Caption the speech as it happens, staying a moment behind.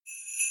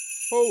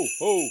Ho,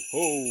 ho,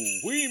 ho,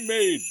 we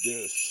made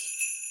this.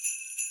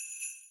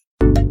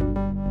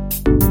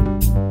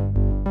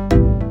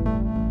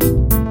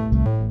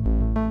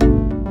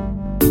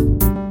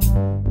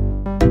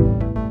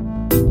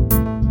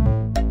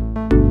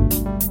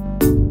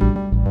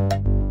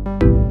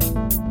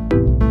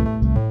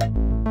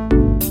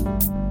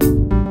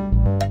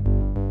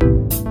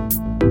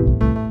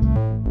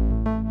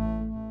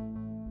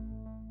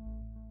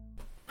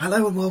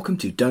 Hello and welcome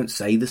to Don't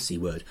Say the C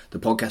Word, the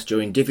podcast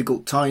during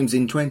difficult times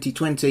in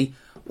 2020,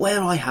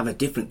 where I have a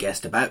different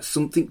guest about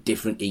something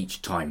different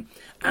each time.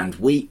 And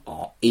we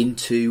are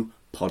into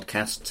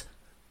podcast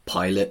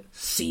pilot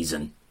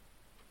season.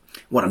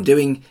 What I'm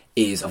doing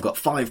is I've got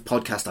 5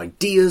 podcast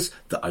ideas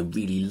that I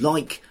really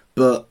like,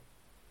 but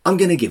I'm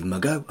going to give them a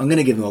go. I'm going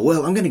to give them a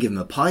whirl. I'm going to give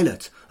them a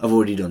pilot. I've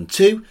already done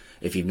 2.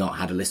 If you've not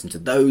had a listen to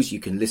those, you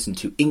can listen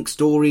to Ink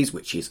Stories,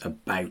 which is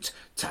about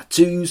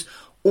tattoos,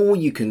 or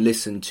you can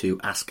listen to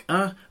Ask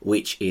A,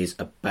 which is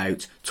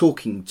about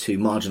talking to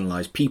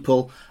marginalised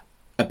people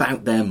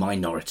about their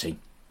minority.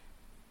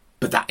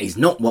 But that is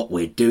not what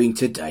we're doing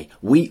today.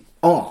 We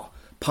are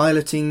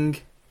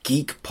piloting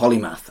Geek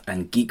Polymath,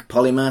 and Geek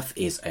Polymath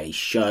is a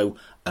show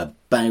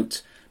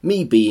about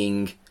me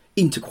being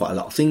into quite a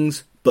lot of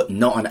things, but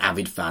not an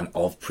avid fan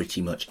of pretty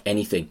much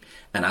anything.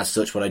 And as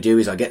such, what I do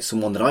is I get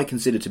someone that I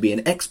consider to be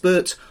an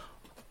expert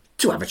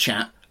to have a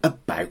chat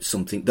about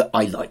something that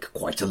I like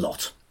quite a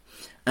lot.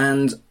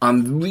 And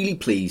I'm really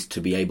pleased to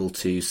be able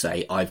to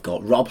say I've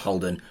got Rob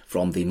Halden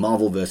from the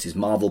Marvel vs.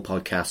 Marvel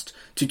podcast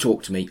to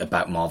talk to me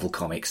about Marvel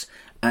Comics.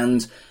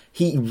 And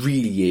he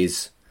really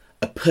is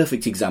a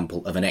perfect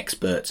example of an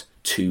expert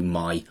to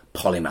my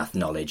polymath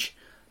knowledge.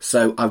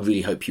 So I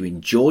really hope you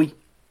enjoy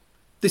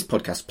this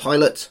podcast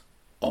pilot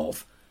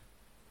of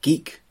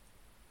Geek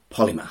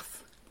Polymath.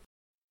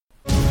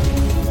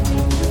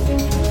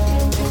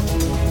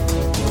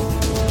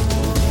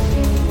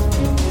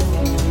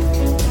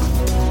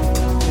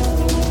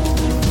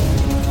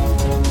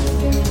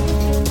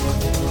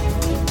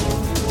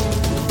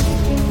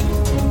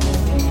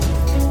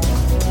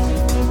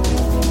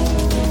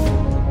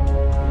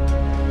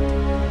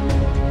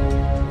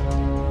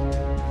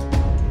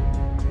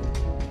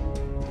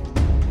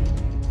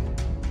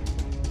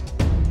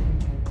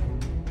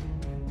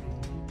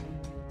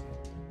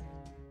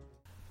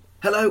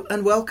 Hello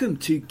and welcome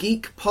to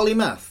Geek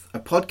Polymath, a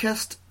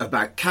podcast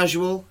about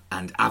casual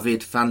and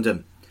avid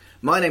fandom.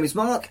 My name is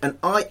Mark and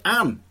I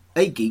am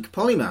a Geek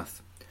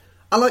Polymath.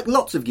 I like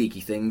lots of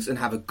geeky things and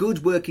have a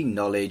good working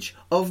knowledge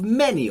of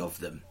many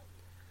of them.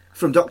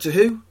 From Doctor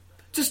Who,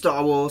 to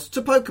Star Wars,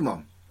 to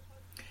Pokemon.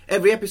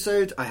 Every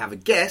episode I have a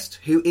guest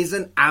who is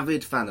an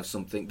avid fan of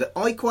something that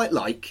I quite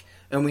like,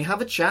 and we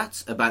have a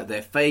chat about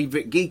their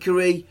favourite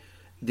geekery,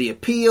 the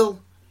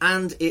appeal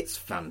and its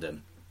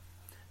fandom.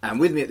 And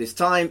with me at this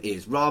time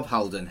is Rob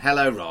Halden.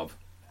 Hello, Rob.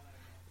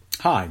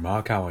 Hi,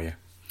 Mark. How are you?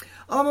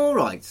 I'm all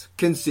right,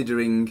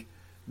 considering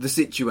the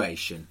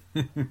situation.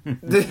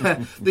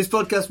 This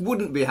podcast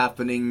wouldn't be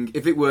happening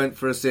if it weren't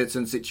for a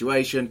certain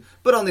situation.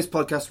 But on this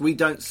podcast, we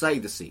don't say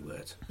the C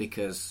word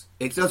because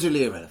it's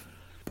utterly irrelevant.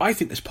 I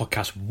think this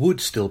podcast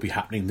would still be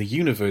happening. The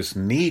universe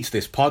needs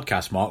this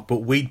podcast, Mark,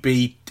 but we'd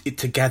be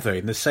together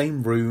in the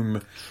same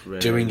room, True.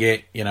 Doing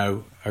it,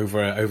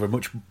 over a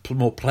much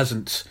more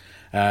pleasant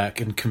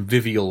and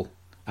convivial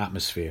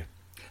atmosphere.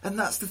 And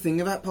that's the thing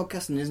about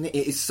podcasting, isn't it?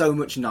 It is so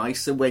much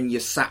nicer when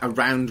you're sat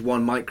around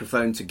one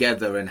microphone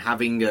together and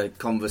having a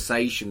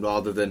conversation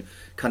rather than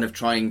kind of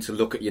trying to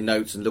look at your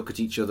notes and look at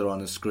each other on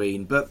a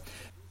screen. But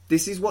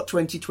this is what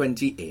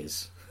 2020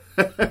 is.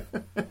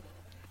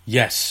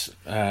 Yes,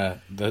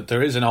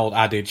 there is an old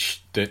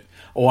adage that.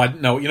 You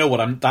know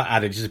what? That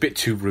adage is a bit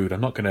too rude. I'm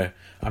not gonna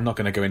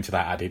go into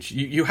that adage.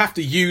 You have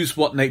to use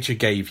what nature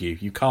gave you.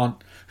 You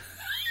can't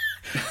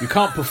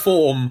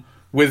perform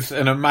with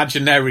an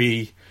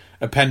imaginary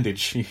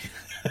appendage,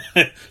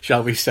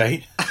 shall we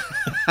say.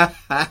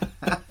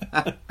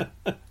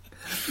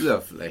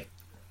 Lovely.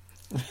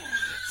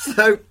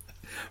 So,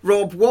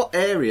 Rob, what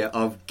area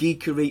of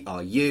geekery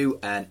are you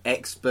an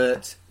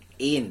expert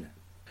in?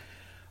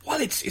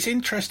 Well, it's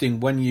interesting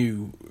when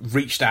you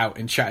reached out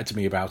and chatted to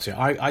me about it.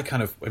 I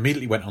kind of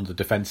immediately went on the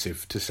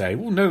defensive to say,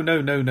 well, no.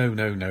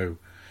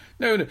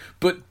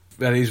 But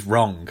that is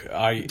wrong.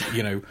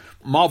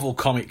 Marvel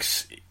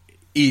Comics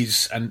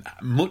is, and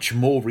much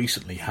more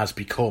recently has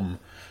become,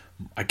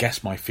 I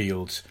guess, my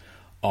field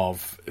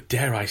of,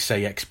 dare I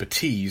say,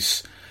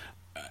 expertise.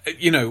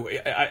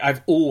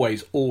 I've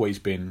always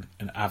been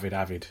an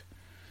avid,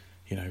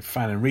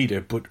 fan and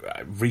reader, but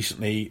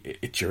recently,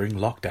 during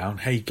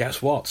lockdown, hey,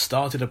 guess what?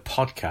 Started a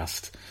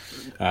podcast.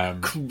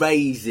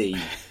 Crazy.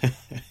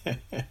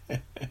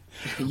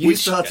 You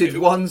started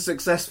one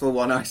successful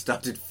one, I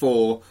started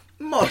 4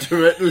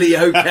 moderately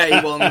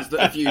okay ones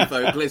that a few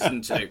folk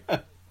listen to.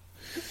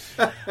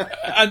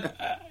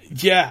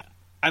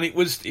 And it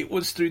was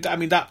through that. I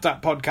mean, that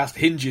podcast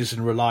hinges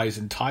and relies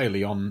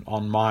entirely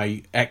on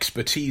my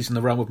expertise in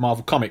the realm of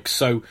Marvel Comics.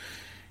 So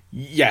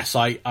yes,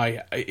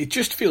 it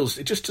just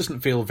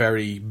doesn't feel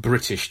very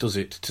British, does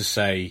it, to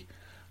say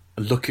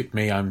look at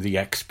me, I'm the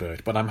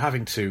expert. But I'm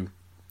having to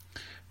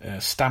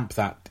stamp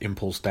that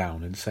impulse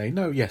down and say,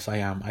 no, yes, I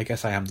am. I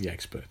guess I am the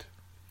expert.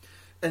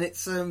 And it's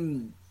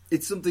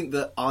something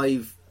that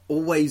I've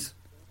always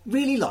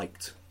really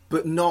liked,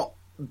 but not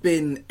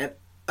been...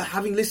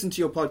 having listened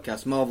to your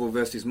podcast, Marvel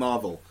vs.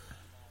 Marvel,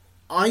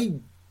 I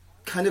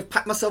kind of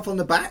pat myself on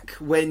the back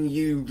when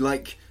you,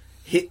 like,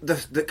 hit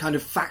the kind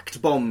of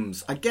fact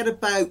bombs. I get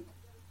about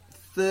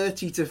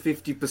 30 to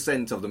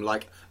 50% of them,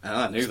 like, oh,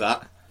 I knew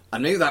that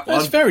one.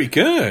 That's very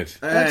good.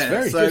 That's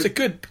very good. It's a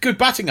good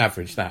batting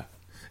average, that.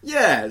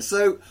 Yeah,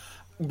 so...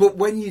 But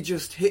when you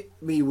just hit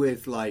me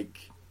with,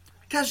 like,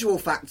 casual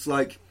facts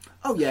like,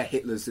 oh yeah,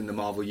 Hitler's in the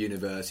Marvel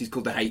Universe, he's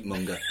called the Hate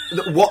Monger.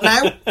 What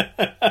now?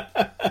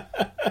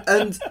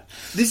 And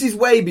this is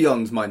way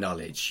beyond my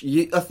knowledge.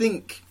 I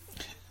think.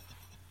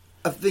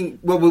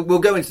 Well, we'll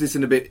go into this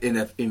in a bit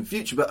in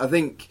future, but I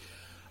think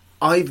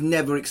I've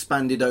never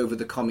expanded over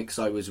the comics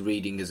I was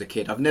reading as a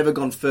kid. I've never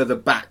gone further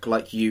back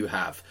like you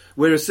have.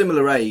 We're a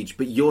similar age,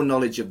 but your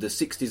knowledge of the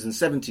 60s and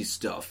 70s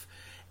stuff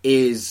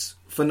is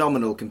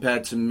phenomenal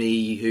compared to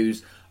me,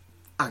 who's...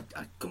 I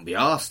couldn't be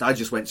arsed. I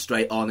just went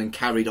straight on and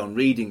carried on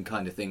reading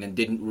kind of thing and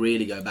didn't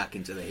really go back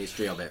into the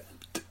history of it.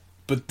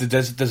 But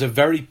there's a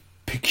very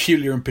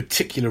peculiar and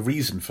particular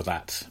reason for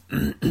that,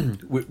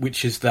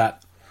 which is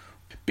that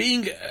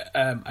being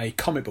a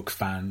comic book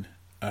fan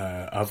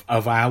of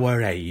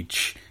our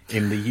age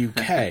in the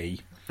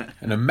UK,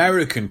 an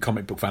American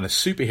comic book fan, a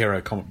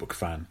superhero comic book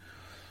fan,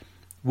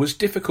 was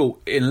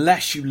difficult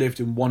unless you lived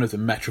in one of the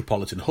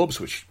metropolitan hubs,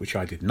 which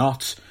I did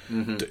not.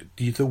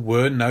 Mm-hmm. There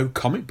were no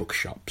comic book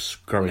shops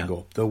growing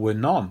up. There were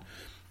none.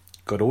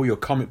 Got all your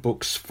comic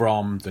books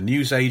from the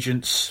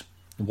newsagents,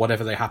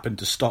 whatever they happened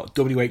to start.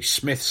 W.H.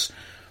 Smith's.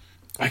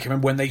 I can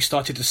remember when they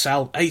started to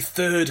sell a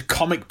third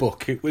comic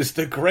book. It was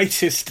the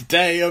greatest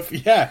day of...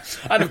 Yeah.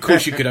 And of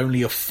course you could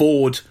only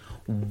afford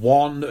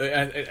one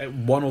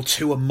or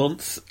two a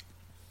month.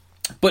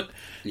 But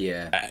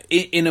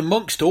in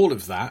amongst all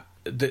of that,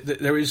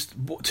 there is,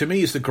 to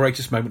me, is the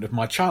greatest moment of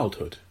my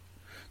childhood.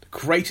 The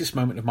greatest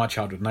moment of my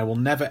childhood. And I will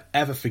never,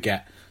 ever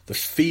forget the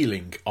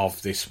feeling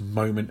of this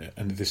moment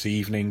and this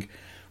evening.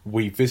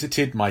 We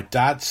visited my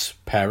dad's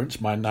parents,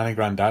 my nan and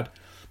granddad,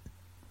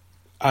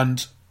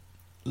 and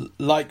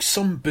like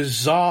some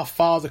bizarre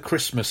Father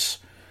Christmas,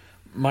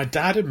 my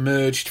dad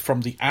emerged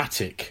from the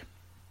attic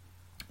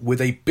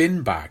with a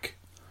bin bag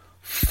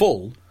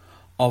full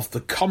of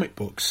the comic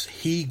books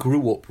he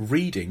grew up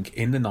reading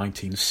in the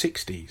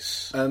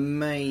 1960s.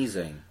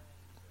 Amazing.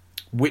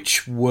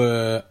 Which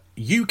were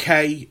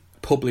UK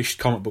published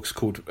comic books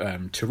called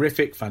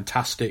Terrific,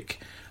 Fantastic,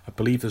 I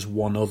believe there's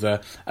one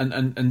other,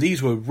 and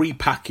these were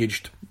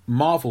repackaged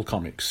Marvel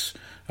comics,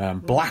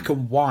 black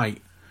and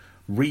white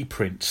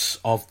reprints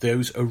of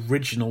those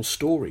original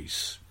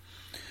stories.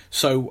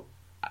 So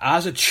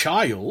as a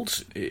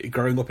child,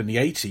 growing up in the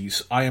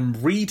 80s, I am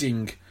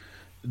reading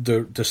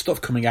the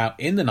stuff coming out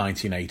in the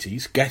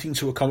 1980s, getting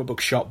to a comic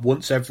book shop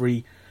once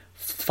every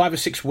 5 or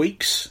 6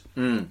 weeks,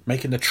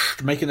 making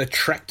the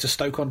trek to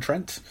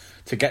Stoke-on-Trent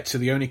to get to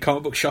the only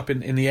comic book shop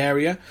in the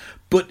area.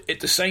 But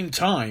at the same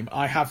time,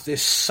 I have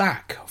this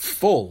sack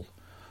full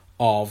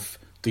of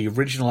the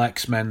original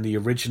X-Men, the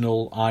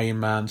original Iron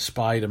Man,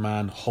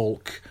 Spider-Man,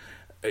 Hulk.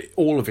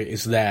 All of it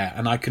is there,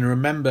 and I can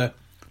remember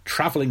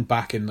travelling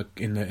back in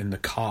the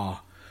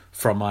car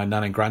from my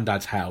nan and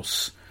granddad's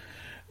house,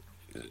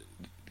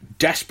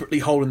 desperately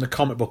holding the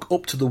comic book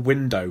up to the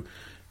window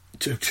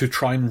to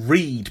try and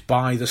read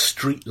by the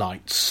street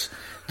lights.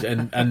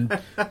 And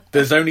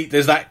there's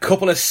that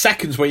couple of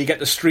seconds where you get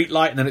the street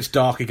light and then it's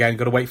dark again.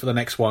 Got to wait for the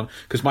next one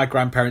because my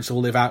grandparents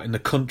all live out in the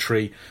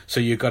country, so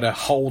you've got to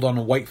hold on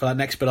and wait for that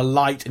next bit of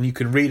light, and you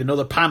can read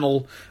another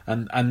panel,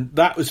 and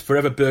that was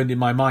forever burned in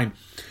my mind.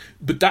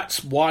 But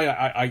that's why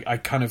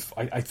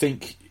I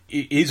think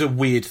it is a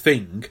weird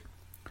thing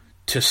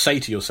to say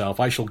to yourself,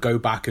 I shall go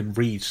back and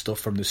read stuff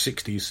from the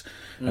 60s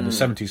and the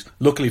 70s.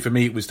 Luckily for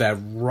me, it was there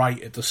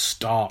right at the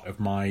start of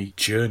my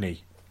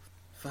journey.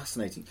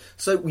 Fascinating.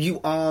 So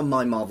you are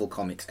my Marvel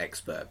Comics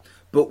expert,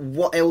 but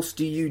what else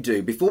do you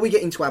do? Before we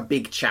get into our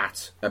big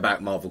chat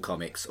about Marvel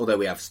Comics, although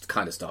we have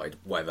kind of started,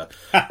 whatever.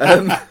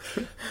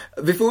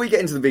 Before we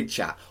get into the big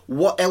chat,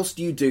 what else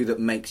do you do that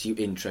makes you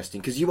interesting?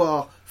 Because you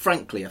are,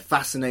 frankly, a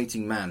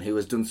fascinating man who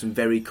has done some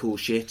very cool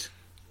shit.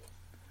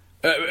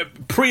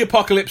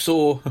 Pre-apocalypse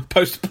or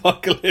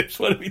post-apocalypse?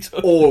 What are we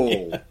talking?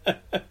 All.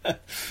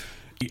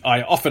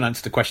 I often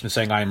answer the question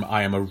saying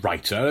I am a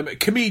writer, I'm a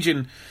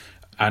comedian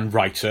and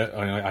writer.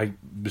 I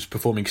was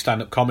performing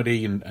stand-up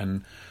comedy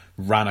and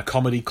ran a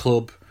comedy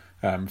club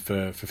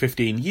for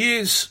 15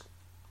 years,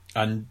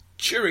 and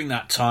during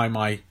that time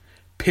I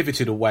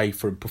pivoted away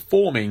from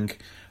performing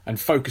and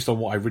focused on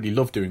what I really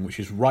love doing,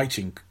 which is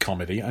writing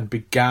comedy, and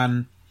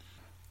began...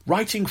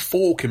 Writing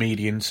for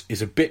comedians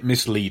is a bit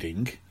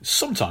misleading.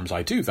 Sometimes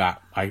I do that.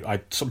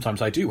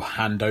 Sometimes I do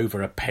hand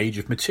over a page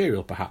of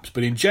material, perhaps.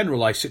 But in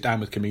general, I sit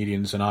down with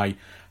comedians and I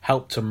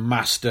help to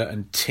master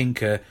and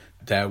tinker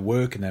their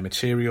work and their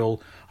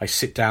material. I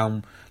sit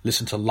down,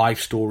 listen to life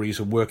stories,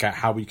 and work out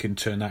how we can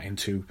turn that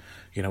into,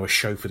 a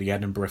show for the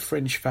Edinburgh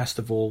Fringe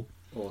Festival.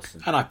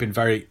 Awesome. And I've been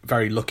very,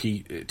 very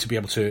lucky to be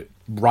able to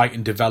write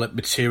and develop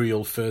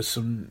material for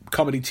some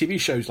comedy TV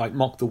shows like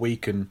Mock the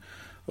Week and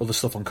other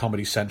stuff on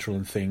Comedy Central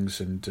and things.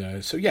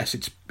 And so yes,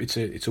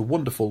 it's a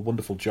wonderful,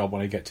 wonderful job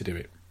when I get to do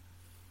it.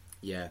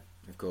 Yeah,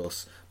 of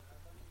course.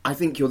 I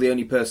think you're the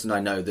only person I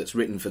know that's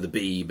written for the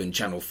Beeb and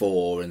Channel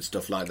 4 and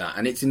stuff like that,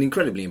 and it's an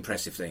incredibly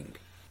impressive thing.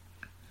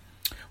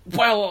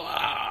 Well,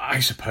 I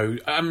suppose.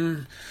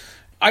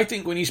 I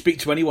think when you speak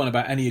to anyone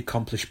about any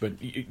accomplishment,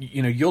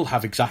 you'll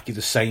have exactly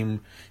the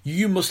same.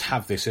 You must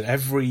have this at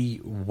every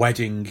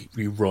wedding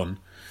you run,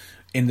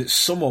 in that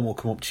someone will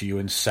come up to you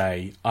and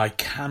say, "I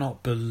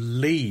cannot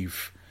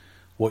believe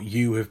what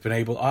you have been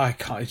able. I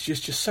can't. It's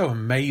just so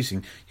amazing.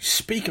 You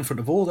speak in front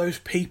of all those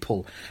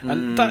people,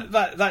 and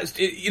that's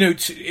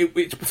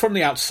it's from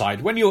the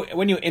outside. When you're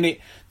in it,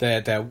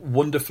 they're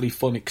wonderfully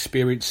fun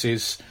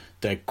experiences.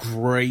 They're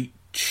great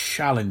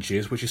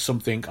challenges, which is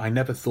something I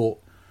never thought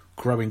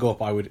growing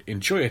up I would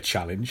enjoy a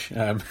challenge.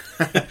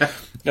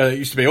 It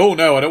used to be, oh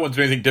no, I don't want to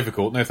do anything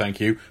difficult. No, thank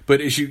you.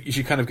 But as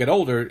you kind of get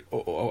older,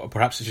 or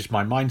perhaps it's just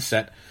my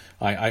mindset.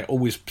 I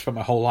always spent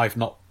my whole life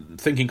not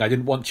thinking I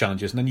didn't want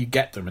challenges, and then you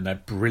get them and they're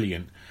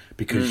brilliant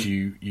because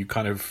you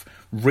kind of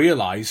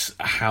realise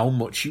how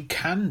much you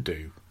can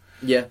do.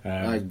 Yeah,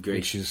 I agree.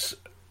 Which is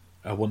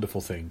a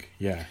wonderful thing,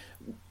 yeah.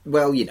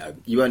 Well,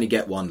 you only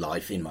get one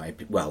life in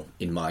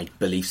my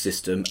belief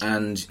system,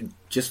 and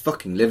just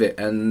fucking live it.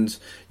 And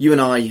you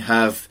and I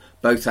have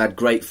both had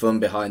great fun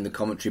behind the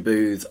commentary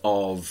booth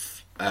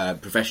of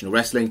professional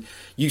wrestling.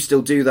 You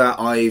still do that.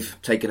 I've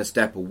taken a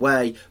step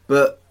away,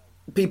 but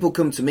people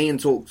come to me and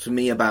talk to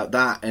me about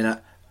that, and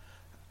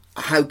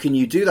how can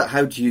you do that?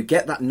 How do you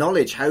get that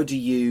knowledge? How do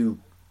you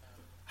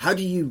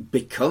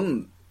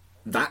become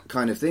that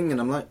kind of thing?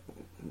 And I'm like,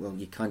 well,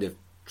 you kind of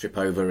trip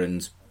over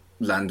and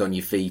land on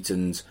your feet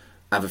and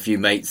have a few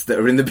mates that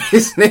are in the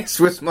business,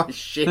 was my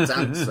shit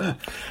answer.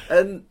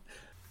 And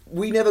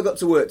we never got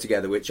to work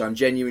together, which I'm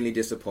genuinely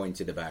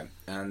disappointed about.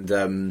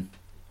 And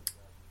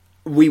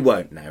we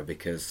won't now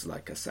because,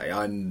 like I say,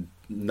 I'm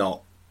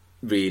not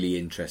really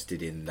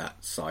interested in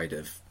that side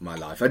of my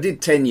life. I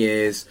did 10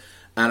 years,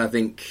 and I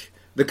think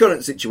the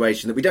current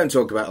situation that we don't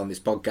talk about on this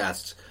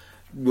podcast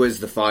was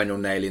the final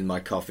nail in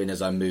my coffin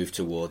as I moved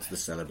towards the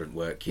celebrant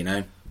work,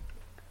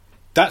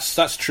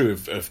 That's true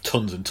of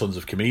tons and tons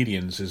of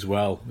comedians as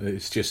well.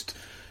 It's just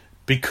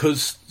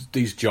because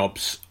these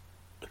jobs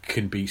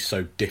can be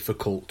so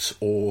difficult,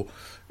 or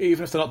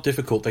even if they're not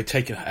difficult, they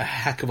take a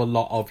heck of a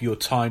lot of your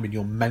time and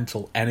your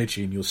mental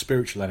energy and your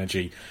spiritual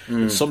energy.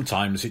 And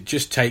sometimes it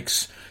just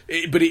takes...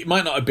 But it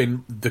might not have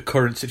been the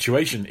current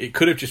situation. It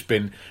could have just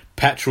been,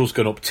 petrol's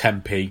gone up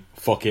 10p,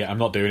 fuck it, I'm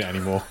not doing it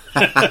anymore.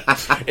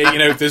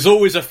 There's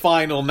always a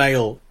final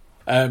nail.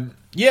 But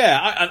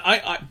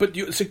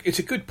it's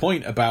a good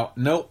point about...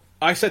 No,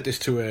 I said this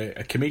to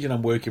a comedian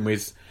I'm working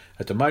with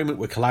at the moment.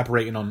 We're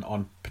collaborating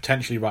on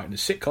potentially writing a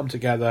sitcom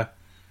together.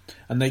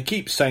 And they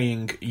keep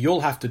saying,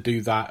 you'll have to do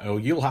that, or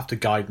you'll have to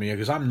guide me,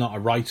 because I'm not a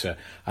writer.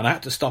 And I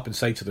have to stop and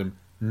say to them,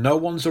 no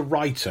one's a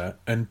writer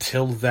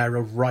until they're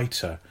a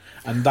writer.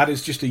 And that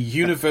is just a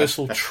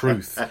universal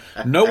truth.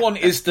 No one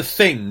is the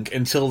thing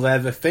until they're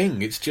the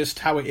thing. It's just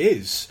how it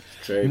is.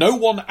 True. No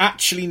one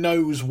actually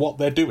knows what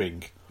they're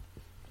doing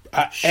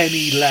at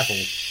any level.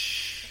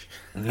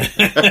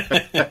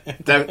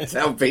 Don't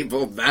tell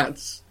people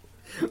that.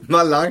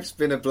 My life's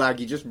been a blag.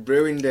 You just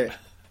ruined it.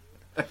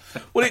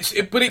 Well,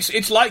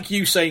 it's like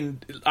you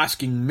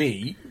asking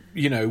me,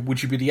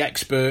 would you be the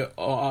expert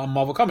on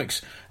Marvel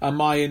Comics? And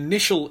my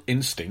initial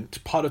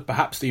instinct, part of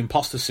perhaps the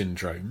imposter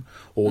syndrome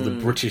or the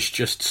British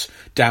just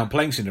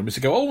downplaying syndrome, is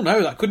to go, oh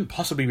no, that couldn't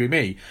possibly be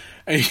me.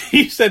 And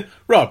he said,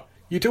 Rob,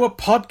 you do a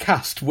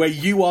podcast where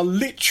you are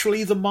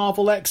literally the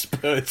Marvel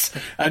expert,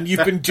 and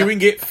you've been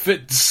doing it for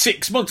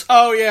 6 months.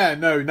 Oh yeah,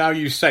 no, now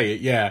you say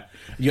it, yeah.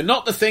 You're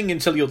not the thing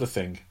until you're the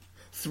thing.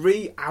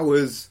 3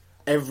 hours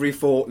every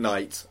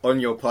fortnight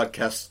on your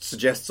podcast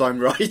suggests I'm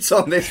right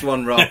on this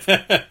one, Rob.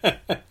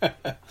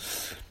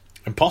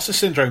 Imposter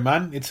syndrome,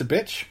 man. It's a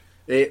bitch.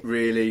 It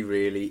really,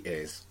 really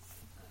is.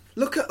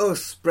 Look at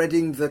us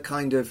spreading the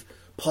kind of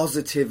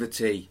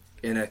positivity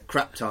in a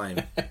crap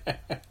time.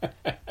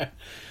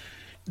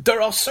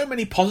 There are so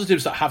many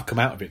positives that have come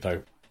out of it,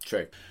 though.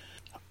 True.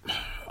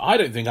 I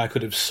don't think I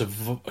could have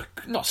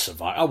not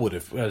survived. I would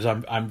have, because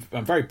I'm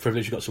very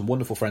privileged. I've got some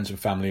wonderful friends and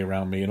family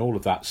around me, and all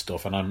of that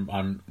stuff. And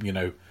I'm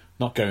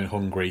not going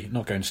hungry,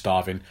 not going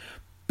starving.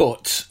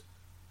 But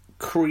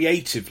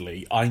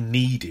creatively, I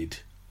needed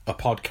a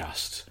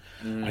podcast.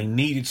 I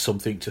needed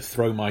something to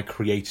throw my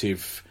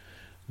creative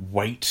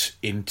weight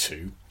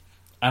into.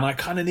 And I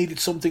kind of needed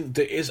something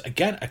that is,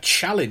 again, a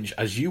challenge,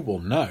 as you will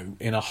know,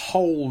 in a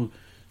whole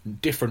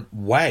different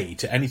way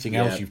to anything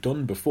else you've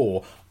done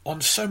before,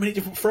 on so many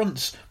different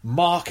fronts.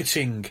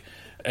 Marketing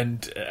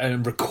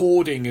and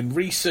recording and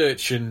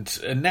research and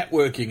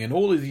networking and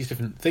all of these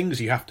different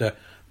things you have to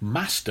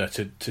master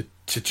to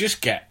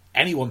just get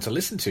anyone to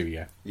listen to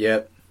you.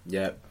 Yep.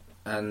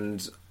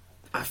 and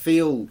I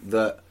feel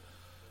that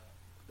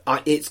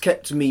it's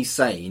kept me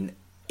sane.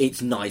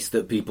 It's nice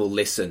that people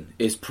listen,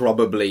 is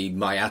probably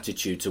my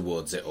attitude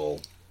towards it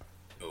all.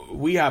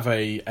 We have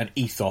an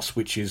ethos,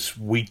 which is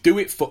we do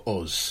it for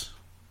us.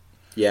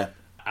 Yeah.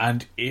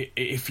 And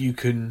if you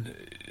can,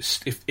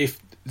 if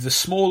the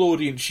small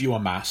audience you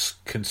amass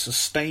can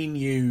sustain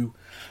you,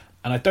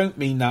 and I don't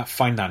mean that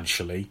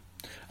financially,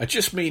 I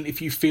just mean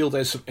if you feel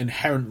there's some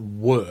inherent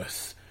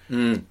worth,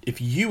 if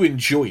you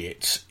enjoy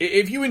it,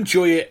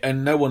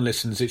 and no one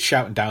listens, it's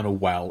shouting down a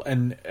well,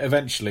 and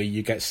eventually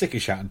you get sick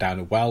of shouting down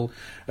a well.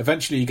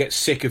 Eventually you get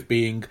sick of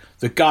being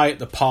the guy at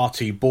the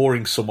party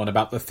boring someone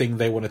about the thing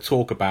they want to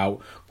talk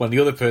about, when the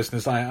other person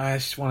is like, I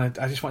just want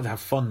to have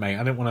fun, mate.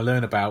 I don't want to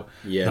learn about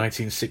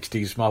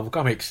 1960s Marvel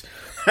Comics.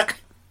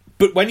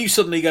 But when you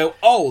suddenly go,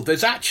 oh,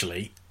 there's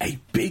actually a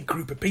big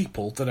group of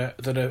people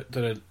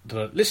that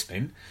are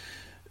listening.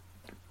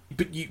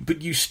 But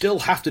you still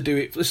have to do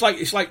it.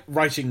 It's like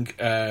writing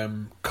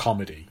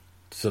comedy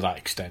to that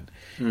extent.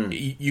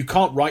 You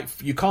can't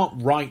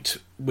write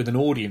with an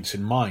audience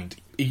in mind.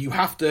 You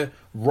have to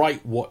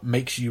write what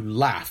makes you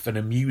laugh and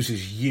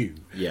amuses you,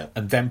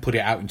 and then put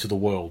it out into the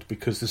world,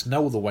 because there's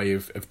no other way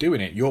of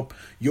doing it. Your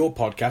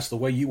podcast, the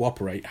way you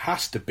operate,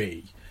 has to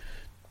be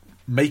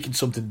making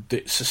something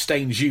that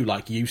sustains you,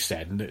 like you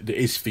said, and that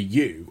is for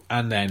you,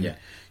 and then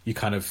you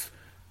kind of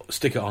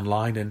stick it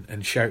online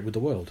and share it with the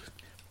world.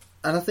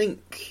 And I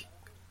think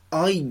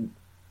I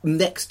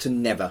next to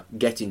never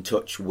get in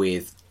touch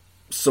with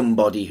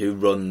somebody who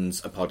runs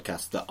a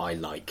podcast that I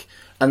like.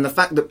 And the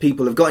fact that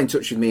people have got in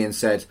touch with me and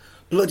said,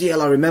 bloody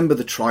hell, I remember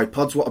the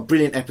Tripods, what a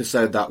brilliant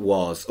episode that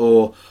was.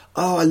 Or,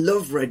 oh, I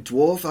love Red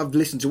Dwarf, I've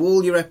listened to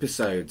all your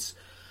episodes.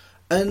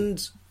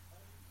 And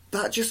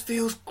that just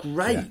feels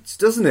great,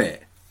 doesn't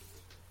it?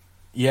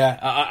 Yeah,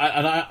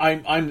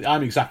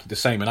 I'm exactly the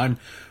same. And I'm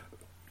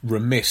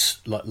remiss,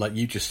 like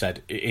you just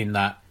said, in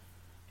that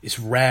it's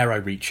rare I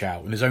reach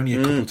out, and there's only a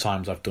couple of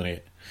times I've done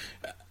it.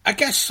 I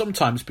guess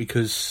sometimes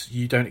because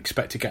you don't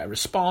expect to get a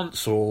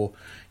response, or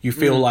you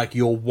feel like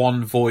your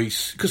one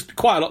voice... Because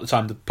quite a lot of the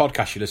time, the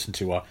podcasts you listen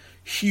to are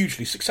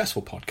hugely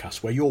successful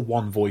podcasts, where you're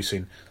one voice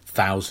in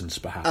thousands,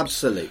 perhaps.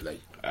 Absolutely.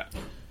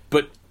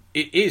 But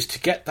it is to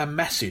get that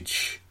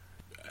message,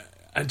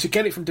 and to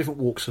get it from different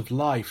walks of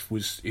life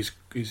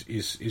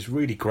is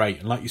really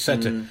great. And like you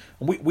said,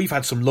 we've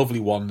had some lovely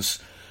ones,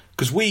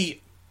 because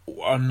we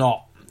are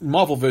not...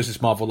 Marvel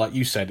versus Marvel, like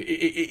you said,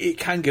 it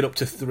can get up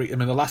to 3... I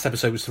mean, the last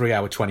episode was 3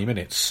 hours, 20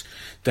 minutes.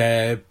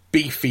 They're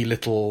beefy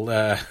little...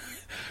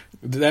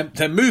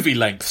 they're movie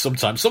length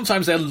sometimes.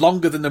 Sometimes they're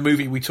longer than the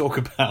movie we talk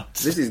about.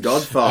 This is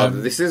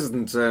Godfather. This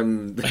isn't, a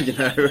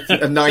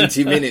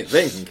 90-minute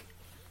thing.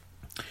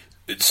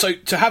 So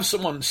to have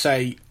someone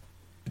say,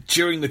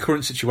 during the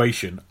current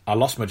situation, I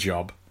lost my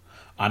job,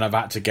 and I've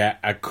had to get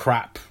a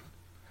crap...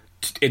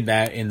 in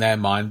their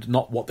mind,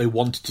 not what they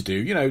wanted to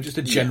do, just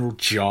a general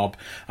job,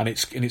 and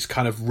it's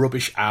kind of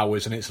rubbish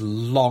hours, and it's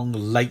long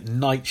late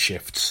night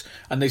shifts,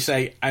 and they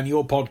say, and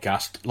your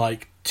podcast,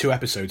 like 2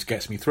 episodes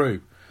gets me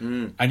through,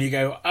 and you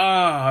go,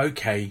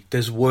 okay,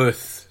 there's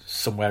worth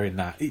somewhere in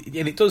that,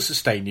 and it does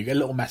sustain you. A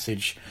little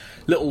message,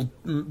 little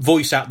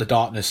voice out the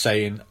darkness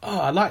saying,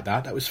 I like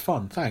that was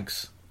fun,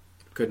 thanks.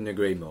 Couldn't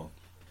agree more.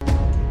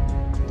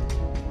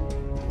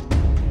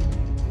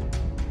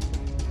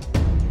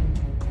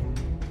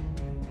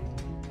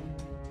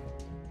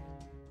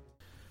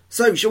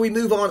 So, shall we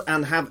move on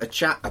and have a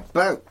chat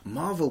about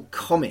Marvel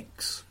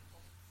Comics?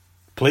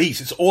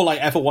 Please, it's all I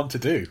ever want to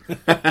do.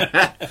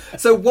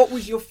 So, what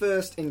was your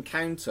first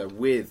encounter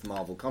with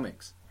Marvel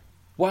Comics?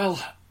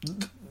 Well,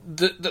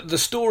 the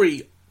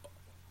story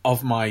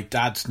of my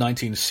dad's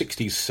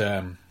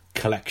 1960s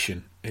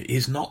collection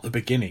is not the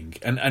beginning.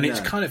 And it's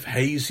kind of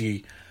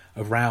hazy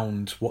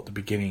around what the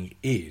beginning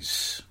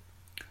is.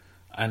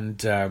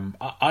 And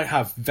I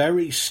have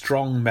very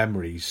strong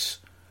memories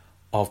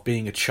of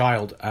being a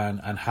child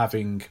and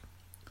having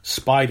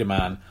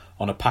Spider-Man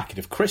on a packet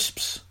of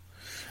crisps,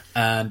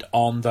 and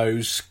on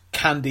those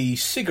candy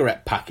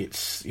cigarette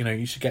packets, you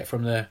used to get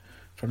from the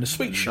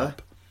sweet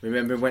shop.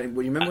 Remember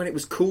when it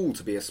was cool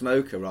to be a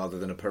smoker rather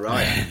than a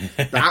pariah?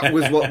 That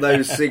was what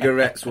those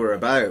cigarettes were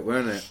about,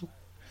 weren't it?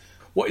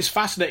 What is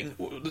fascinating,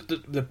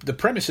 the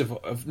premise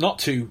of not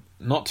to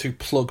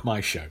plug my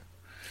show.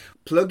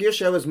 Plug your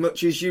show as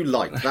much as you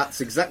like.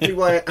 That's exactly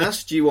why I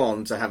asked you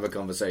on to have a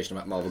conversation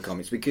about Marvel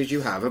Comics, because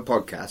you have a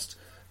podcast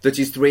that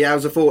is 3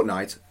 hours a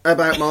fortnight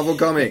about Marvel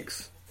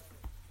Comics.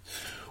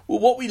 Well,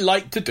 what we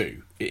like to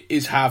do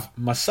is have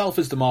myself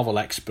as the Marvel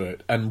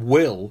expert, and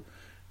Will,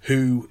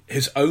 who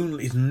has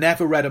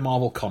never read a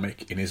Marvel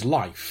comic in his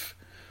life.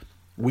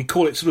 We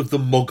call it sort of the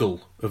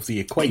muggle of the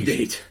equation.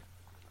 Indeed.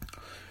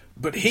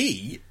 But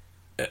he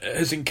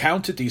has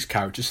encountered these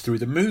characters through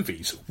the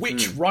movies,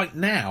 which right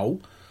now...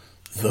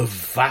 The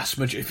vast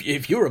majority,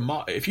 if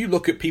you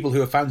look at people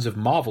who are fans of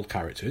Marvel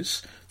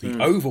characters,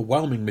 the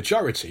overwhelming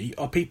majority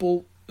are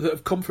people that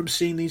have come from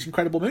seeing these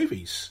incredible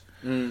movies.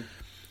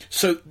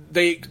 So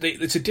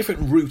it's a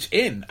different route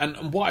in.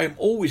 And what I'm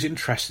always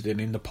interested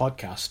in the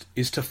podcast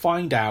is to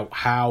find out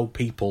how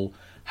people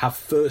have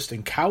first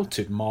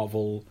encountered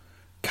Marvel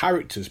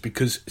characters,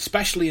 because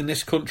especially in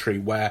this country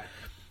where,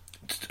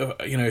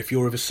 if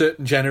you're of a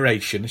certain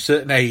generation, a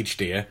certain age,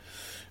 dear,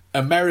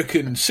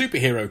 American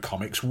superhero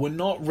comics were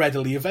not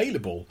readily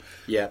available.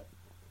 Yeah.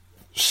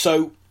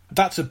 So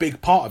that's a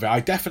big part of it. I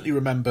definitely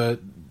remember,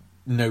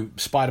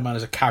 Spider-Man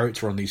as a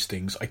character on these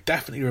things. I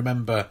definitely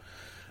remember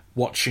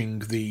watching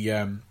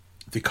the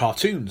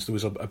cartoons. There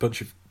was a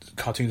bunch of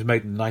cartoons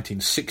made in the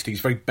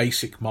 1960s, very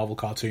basic Marvel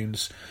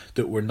cartoons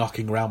that were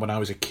knocking around when I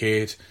was a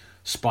kid.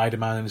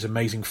 Spider-Man and His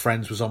Amazing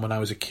Friends was on when I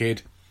was a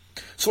kid.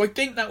 So I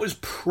think that was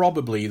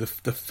probably the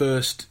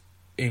first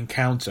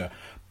encounter.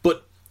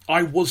 But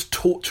I was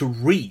taught to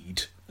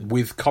read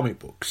with comic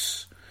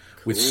books,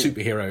 with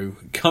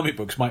superhero comic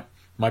books.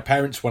 My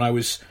parents, when I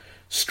was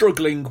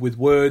struggling with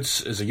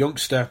words as a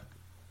youngster,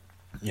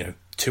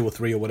 2 or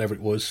 3 or whatever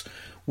it was,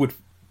 would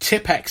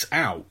Tipp-Ex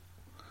out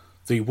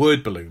the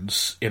word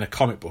balloons in a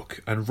comic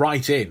book and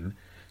write in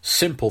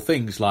simple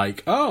things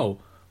like, oh,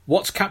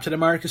 what's Captain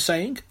America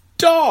saying?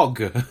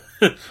 Dog!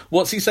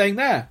 What's he saying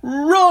there?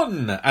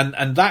 Run!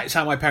 And that's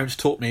how my parents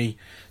taught me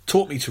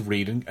to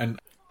read. And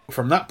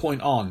from that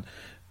point on,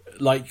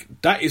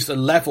 that is the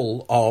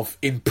level of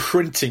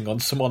imprinting on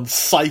someone's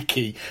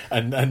psyche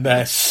and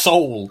their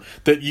soul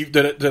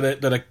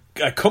that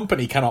a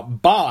company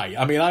cannot buy.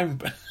 I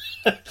mean,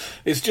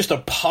 it's just a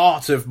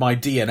part of my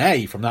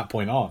DNA from that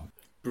point on.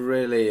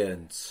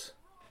 Brilliant.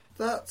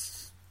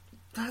 That's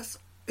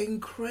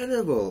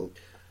incredible.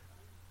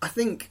 I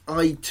think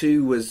I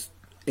too was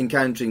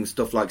encountering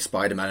stuff like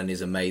Spider-Man and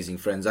His Amazing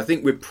Friends. I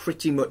think we're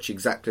pretty much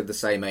exactly the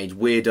same age,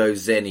 weirdo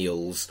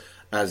zennials,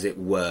 as it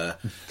were.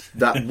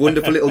 That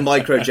wonderful little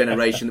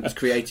micro-generation that was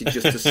created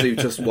just to suit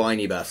us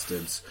whiny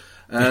bastards.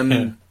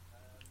 And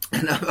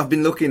I've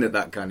been looking at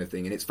that kind of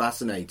thing, and it's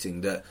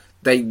fascinating that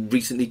they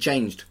recently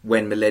changed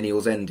when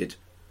millennials ended.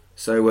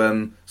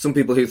 So some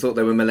people who thought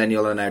they were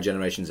millennial are now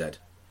Generation Z.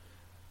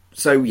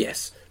 So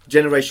yes,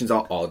 generations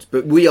are odd,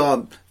 but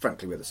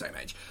frankly, we're the same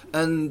age.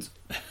 And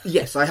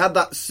yes, I had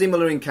that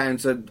similar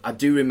encounter. I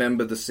do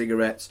remember the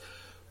cigarettes,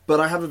 but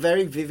I have a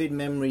very vivid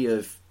memory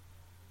of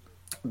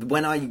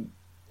when I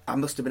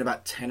must have been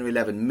about 10 or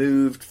 11,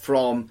 moved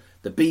from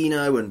the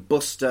Beano and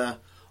Buster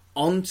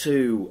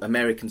onto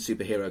American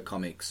superhero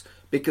comics,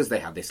 because they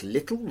had this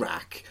little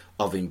rack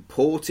of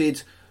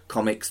imported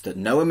comics that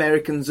no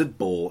Americans had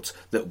bought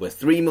that were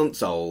 3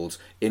 months old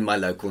in my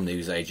local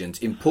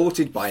newsagent,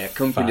 imported by a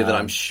company that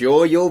I'm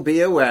sure you'll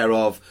be aware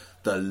of,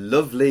 the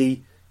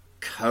lovely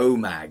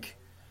Comag,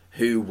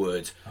 who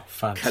would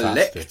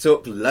collect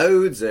up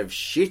loads of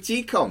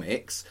shitty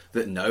comics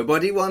that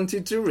nobody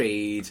wanted to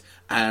read,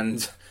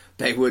 and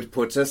they would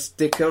put a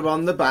sticker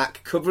on the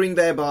back covering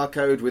their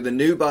barcode with a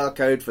new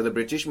barcode for the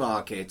British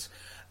market,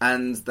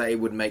 and they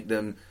would make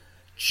them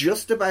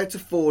just about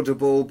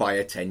affordable by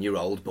a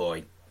 10-year-old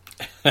boy.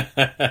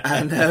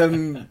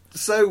 And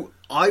so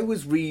I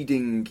was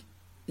reading...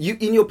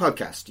 in your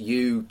podcast,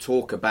 you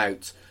talk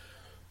about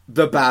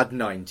the bad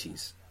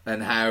 90s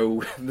and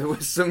how there were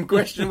some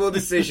questionable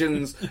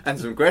decisions and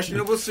some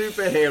questionable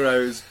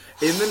superheroes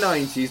in the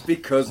 90s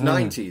because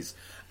 90s.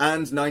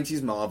 And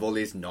 90s Marvel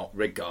is not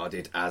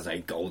regarded as a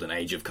golden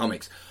age of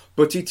comics.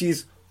 But it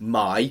is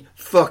my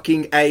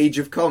fucking age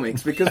of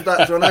comics, because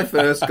that's when I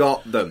first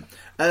got them.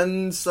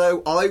 And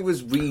so I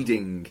was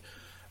reading,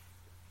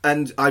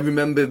 and I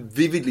remember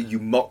vividly you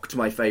mocked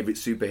my favourite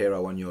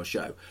superhero on your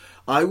show.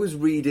 I was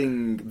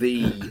reading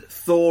the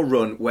Thor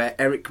run where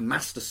Eric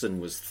Masterson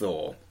was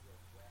Thor.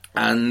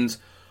 And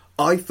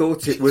I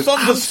thought it was...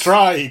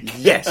 Thunderstrike!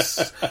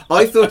 Yes.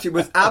 I thought it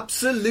was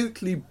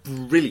absolutely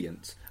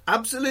brilliant.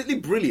 Absolutely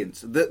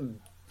brilliant that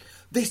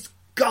this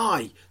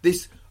guy,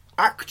 this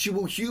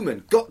actual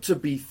human, got to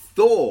be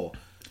Thor,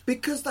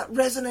 because that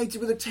resonated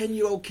with a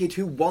 10-year-old kid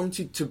who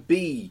wanted to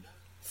be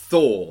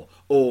Thor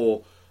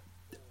or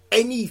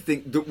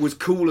anything that was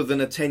cooler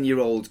than a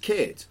 10-year-old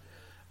kid.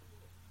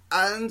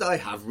 And I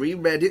have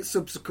reread it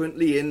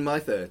subsequently in my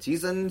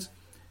 30s, and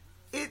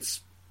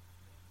it's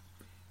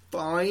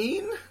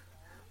fine.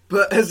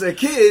 But as a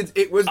kid,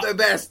 it was the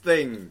best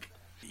thing.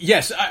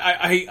 Yes,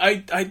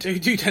 I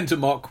do tend to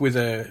mock with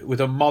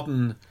a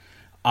modern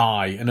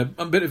eye and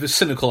a bit of a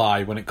cynical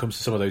eye when it comes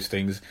to some of those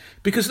things,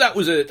 because that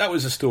was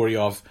a story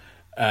of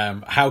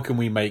how can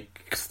we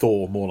make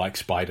Thor more like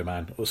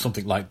Spider-Man or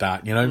something like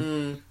that, you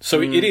know?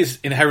 So it is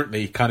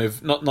inherently kind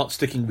of not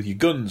sticking with your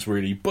guns,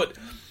 really, but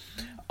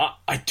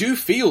I do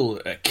feel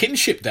a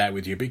kinship there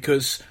with you,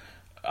 because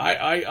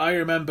I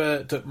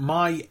remember that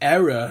my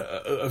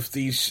era of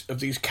these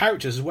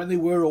characters is when they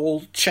were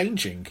all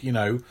changing, you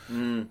know.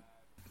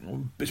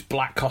 It's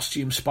black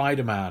costume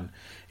Spider-Man.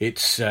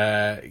 It's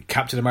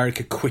Captain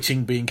America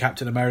quitting being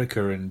Captain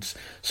America, and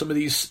some of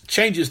these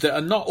changes that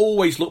are not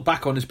always looked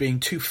back on as being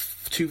too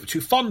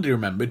fondly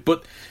remembered,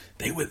 but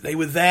they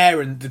were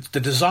there, and the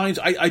designs.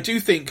 I do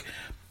think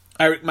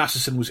Eric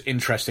Masterson was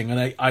interesting,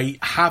 and I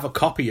have a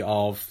copy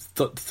of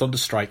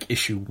Thunderstrike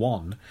issue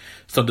 1.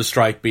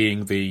 Thunderstrike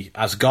being the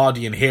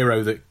Asgardian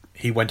hero that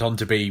he went on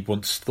to be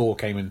once Thor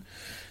came and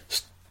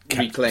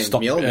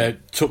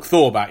took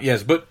Thor back.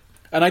 Yes,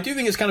 and I do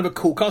think it's kind of a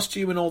cool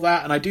costume and all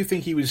that, and I do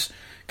think he was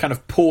kind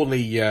of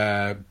poorly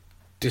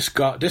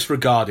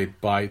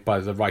disregarded by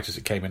the writers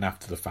that came in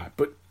after the fact.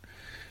 But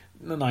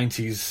in the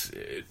 90s,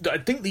 I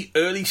think the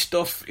early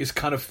stuff is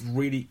kind of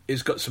really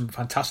is got some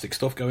fantastic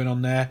stuff going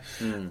on there.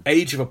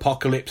 Age of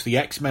Apocalypse, the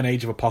X-Men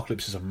Age of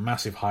Apocalypse is a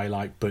massive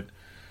highlight, but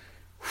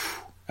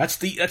that's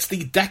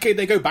the decade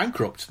they go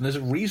bankrupt, and there's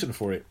a reason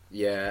for it.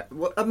 Yeah,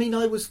 well, I mean,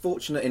 I was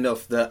fortunate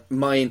enough that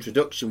my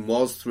introduction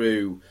was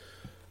through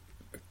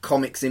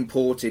comics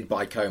imported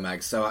by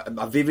Comag, so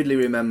I vividly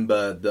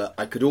remember that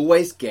I could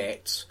always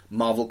get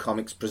Marvel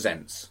Comics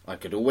Presents, I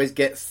could always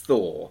get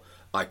Thor,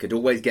 I could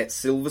always get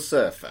Silver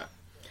Surfer,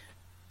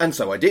 and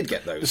so I did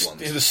get those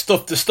ones. The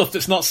stuff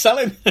that's not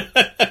selling.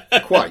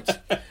 Quite.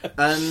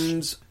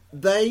 And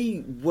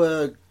they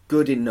were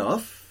good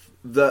enough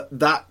that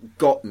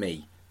got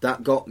me.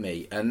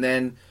 And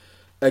then,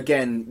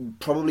 again,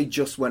 probably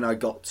just when I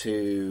got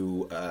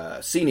to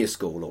senior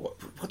school, or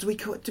what do we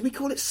call it? Do we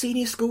call it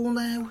senior school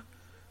now?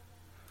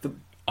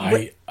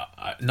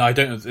 No, I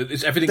don't know.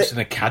 Everything's an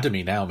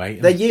academy now,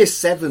 mate. They're year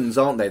 7s,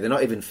 aren't they? They're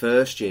not even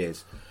first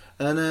years.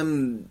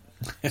 And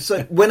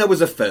so when I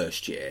was a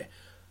first year,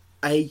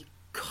 a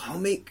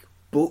comic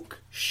book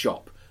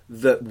shop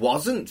that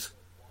wasn't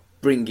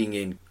bringing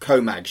in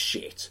Comag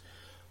shit,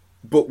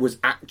 but was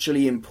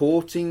actually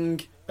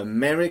importing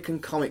American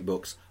comic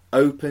books,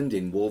 opened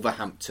in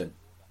Wolverhampton.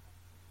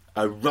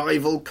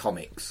 Arrival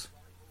Comics.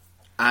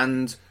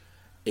 And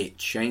it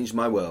changed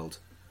my world.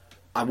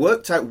 I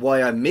worked out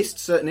why I missed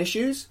certain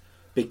issues,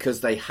 because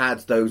they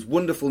had those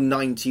wonderful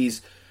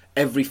 90s,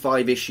 every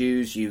 5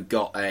 issues you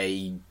got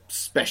a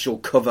special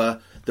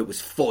cover that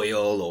was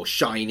foil or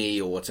shiny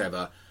or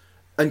whatever,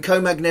 and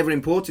Comag never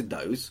imported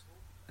those.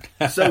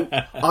 So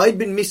I'd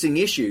been missing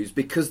issues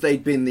because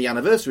they'd been the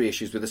anniversary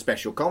issues with a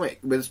special comic,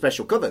 with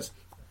special covers.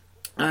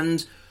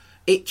 And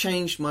it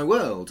changed my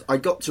world. I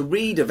got to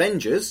read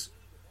Avengers,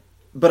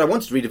 but I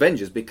wanted to read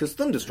Avengers because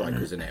Thunderstrike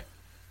was in it.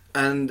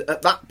 And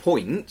at that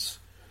point,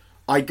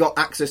 I got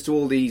access to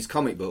all these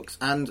comic books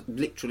and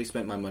literally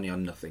spent my money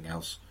on nothing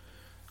else.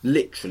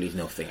 Literally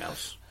nothing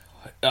else.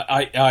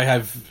 I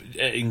have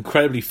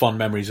incredibly fond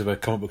memories of a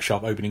comic book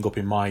shop opening up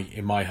in my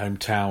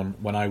hometown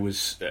when I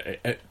was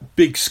at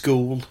big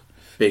school.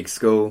 Big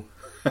school.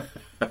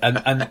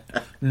 and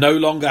no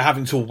longer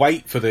having to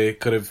wait for the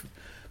kind of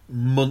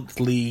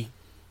monthly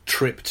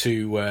trip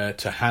to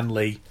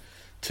Hanley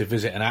to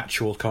visit an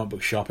actual comic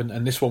book shop.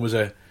 And this one was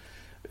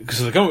because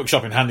the comic book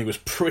shop in Hanley was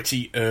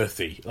pretty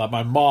earthy. Like,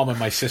 my mom and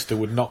my sister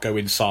would not go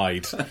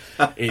inside.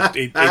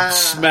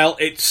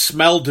 It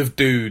smelled of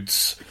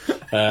dudes.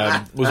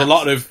 Was a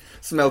lot of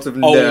smelt of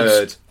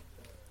nerd.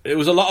 It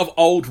was a lot of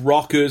old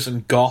rockers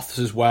and goths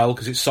as well,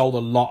 because it sold a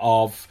lot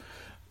of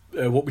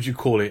what would you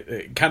call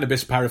it?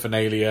 Cannabis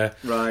paraphernalia,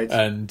 right?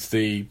 And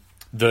the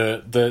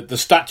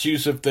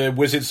statues of the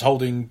wizards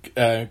holding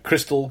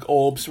crystal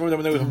orbs.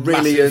 Remember when they were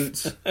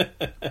brilliant?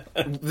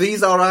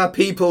 These are our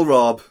people,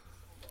 Rob.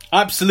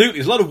 Absolutely,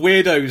 there's a lot of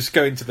weirdos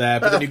going to there,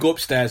 but then you go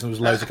upstairs and there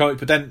was loads of comics.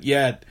 But then,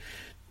 yeah,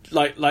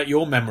 like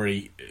your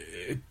memory,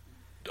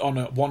 on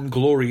one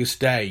glorious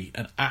day,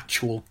 an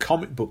actual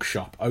comic book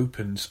shop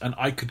opens, and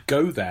I could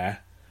go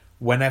there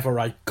whenever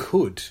I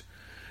could.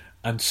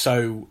 And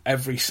so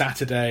every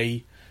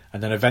Saturday,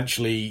 and then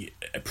eventually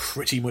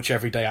pretty much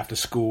every day after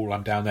school,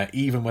 I'm down there,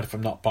 even if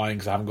I'm not buying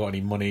because I haven't got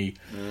any money.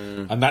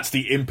 And that's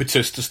the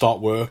impetus to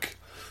start work.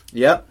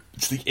 Yep.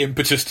 It's the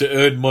impetus to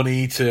earn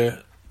money,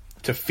 to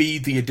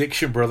feed the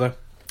addiction, brother.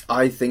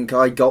 I think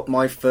I got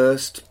my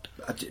first...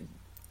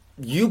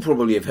 You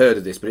probably have heard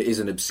of this, but it is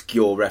an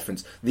obscure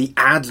reference. The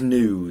Ad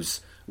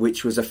News,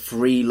 which was a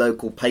free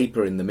local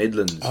paper in the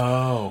Midlands.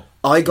 Oh.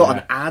 I got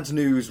an Ad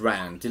News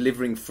round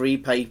delivering free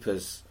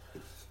papers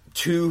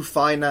to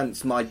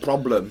finance my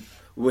problem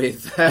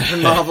with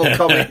Marvel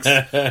Comics.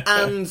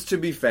 And, to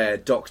be fair,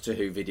 Doctor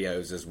Who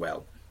videos as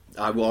well.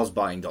 I was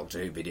buying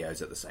Doctor Who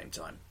videos at the same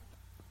time.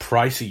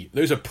 Pricey.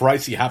 Those are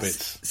pricey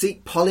habits.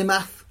 See,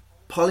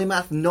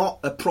 Polymath, not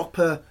a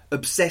proper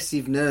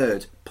obsessive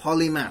nerd.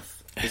 Polymath.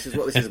 This is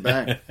what this is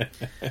about.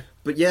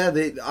 But yeah,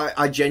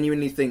 I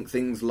genuinely think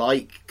things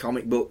like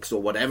comic books or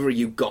whatever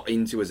you got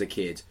into as a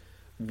kid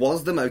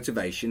was the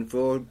motivation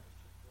for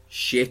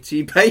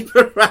shitty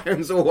paper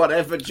rounds or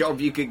whatever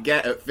job you could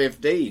get at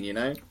 15, you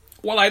know?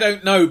 Well, I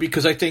don't know,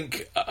 because I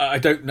think I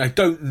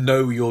don't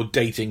know your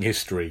dating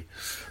history,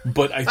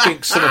 but I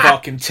think some of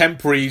our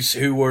contemporaries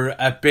who were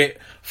a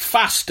bit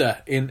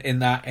faster in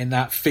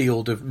that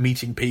field of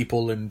meeting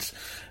people, and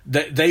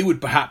they would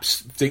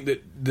perhaps think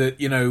that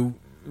you know,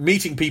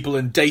 meeting people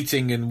and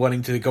dating and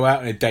wanting to go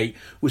out on a date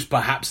was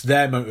perhaps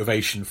their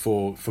motivation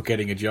for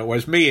getting a job.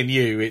 Whereas me and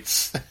you,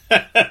 it's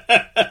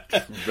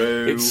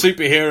it's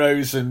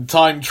superheroes and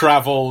time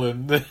travel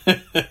and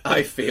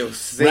I feel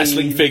seen.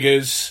 Wrestling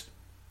figures.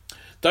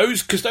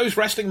 Because those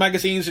wrestling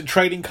magazines and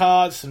trading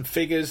cards and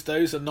figures,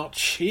 those are not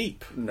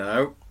cheap.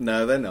 No,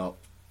 they're not.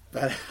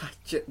 But,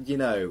 you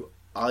know,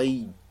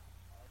 I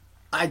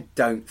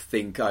don't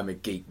think I'm a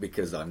geek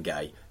because I'm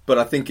gay, but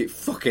I think it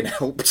fucking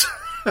helped.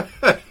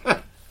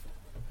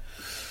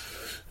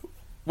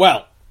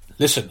 Well,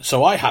 listen,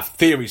 so I have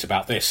theories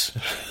about this.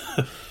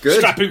 Good.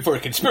 Strap in for a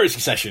conspiracy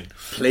session.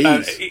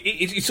 Please.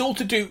 It's all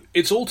to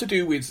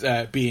do with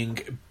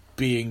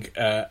being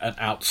an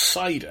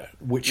outsider,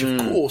 which of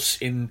course,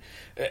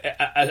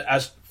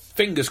 as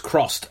fingers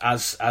crossed,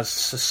 as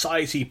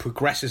society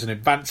progresses and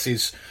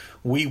advances,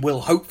 we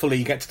will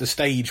hopefully get to the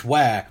stage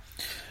where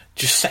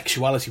just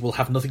sexuality will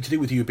have nothing to do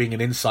with you being an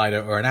insider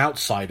or an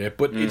outsider,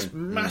 but it's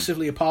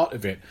massively a part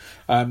of it.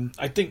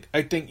 I think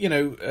you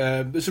know,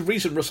 there's a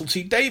reason Russell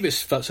T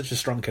Davies felt such a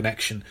strong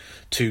connection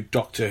to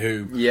Doctor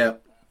Who. Yeah.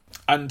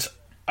 And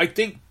I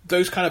think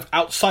those kind of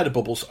outsider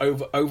bubbles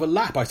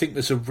overlap. I think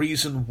there's a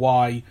reason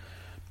why,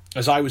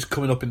 as I was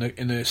coming up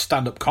in the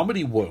stand-up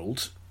comedy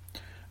world,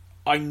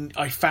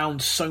 I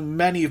found so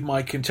many of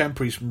my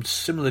contemporaries from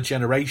similar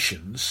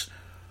generations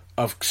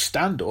of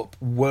stand-up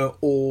were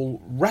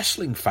all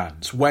wrestling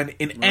fans, when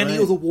in any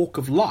other walk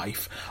of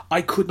life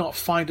I could not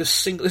find a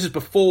single... This is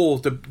before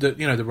the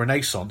you know, the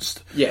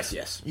Renaissance.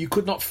 Yes. You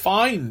could not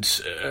find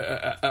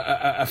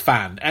a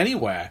fan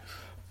anywhere.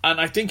 And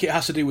I think it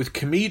has to do with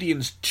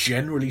comedians,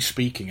 generally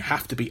speaking,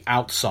 have to be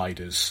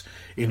outsiders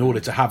in order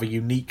to have a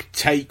unique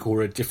take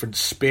or a different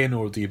spin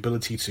or the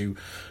ability to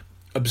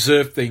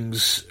observe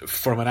things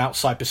from an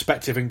outside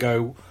perspective and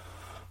go,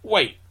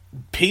 wait,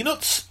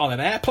 peanuts on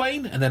an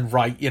airplane? And then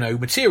write, you know,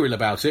 material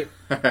about it.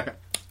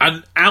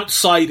 And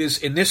outsiders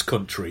in this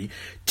country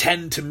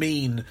tend to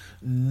mean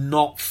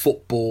not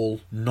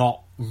football,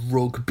 not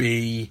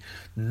rugby,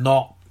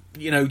 not...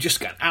 You know, just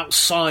get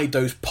outside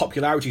those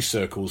popularity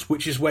circles,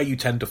 which is where you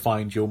tend to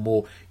find your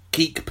more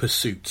geek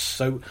pursuits.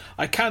 So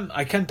I can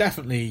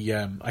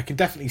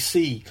definitely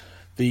see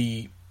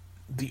the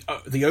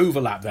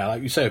overlap there,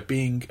 like you say, of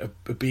being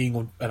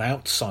an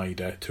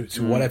outsider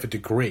to whatever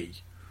degree.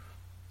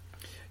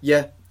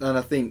 Yeah, and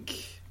I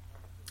think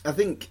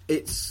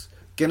it's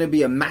going to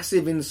be a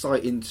massive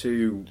insight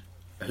into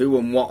who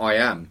and what I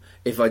am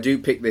if I do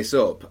pick this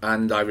up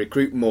and I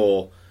recruit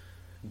more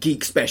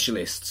geek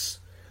specialists.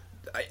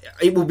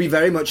 It will be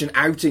very much an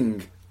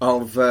outing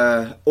of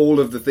all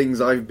of the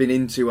things I've been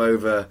into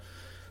over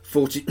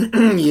 40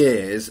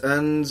 years,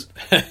 and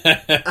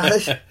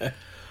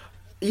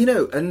you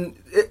know, and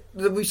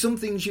there'll be some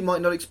things you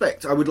might not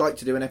expect. I would like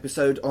to do an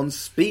episode on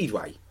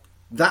Speedway.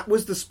 That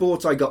was the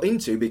sport I got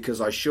into because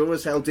I sure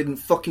as hell didn't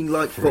fucking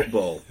like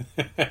football.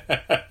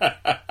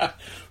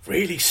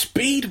 Really,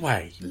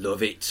 Speedway?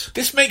 Love it.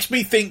 This makes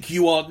me think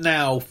you are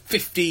now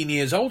 15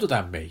 years older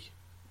than me.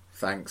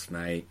 Thanks,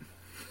 mate.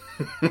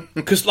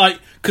 Because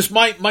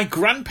my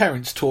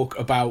grandparents talk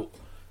about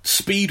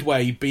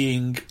Speedway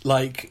being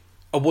like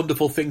a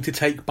wonderful thing to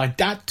take my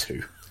dad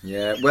to.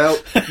 Yeah, well,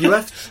 you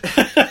have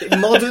to,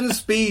 modern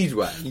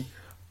Speedway.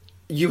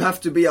 You have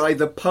to be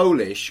either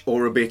Polish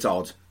or a bit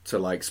odd to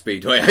like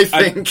Speedway, I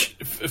think.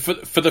 For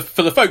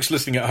the folks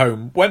listening at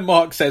home, when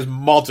Mark says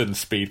modern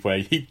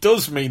Speedway, he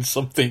does mean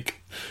something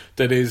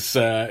that is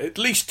at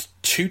least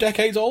 2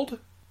 decades old.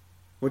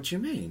 What do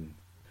you mean?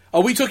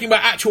 Are we talking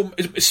about actual...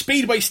 Is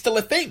Speedway still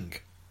a thing?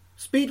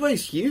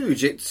 Speedway's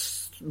huge.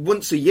 It's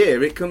once a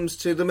year. It comes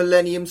to the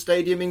Millennium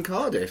Stadium in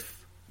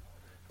Cardiff.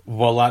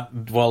 Well,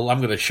 I'm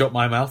going to shut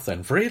my mouth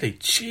then. Really?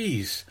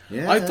 Jeez.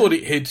 Yeah. I thought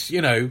it had,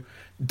 you know,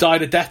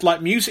 died a death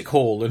like Music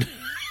Hall and...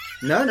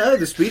 No,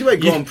 the Speedway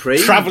Grand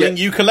Prix. Travelling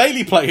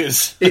ukulele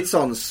players. It's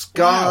on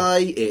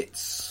Sky.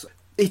 Wow.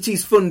 It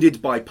is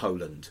funded by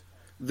Poland.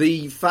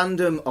 The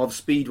fandom of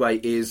Speedway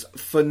is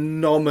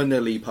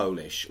phenomenally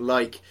Polish.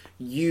 Like,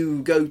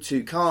 you go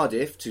to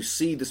Cardiff to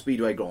see the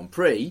Speedway Grand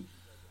Prix,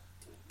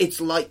 it's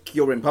like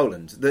you're in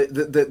Poland.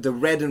 The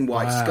red and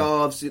white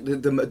scarves,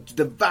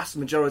 the vast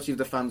majority of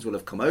the fans will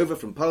have come over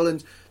from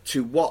Poland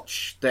to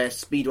watch their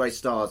Speedway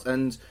stars.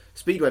 And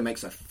Speedway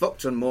makes a fuck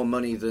ton more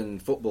money than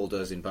football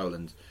does in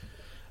Poland.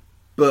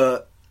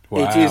 But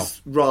it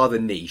is rather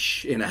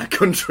niche in our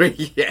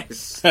country,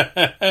 yes.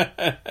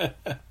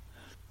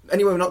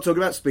 Anyway, we're not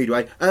talking about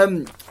Speedway.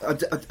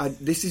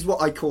 This is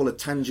what I call a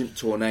tangent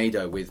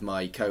tornado with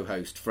my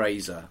co-host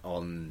Fraser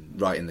on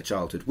Right in the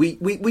Childhood. We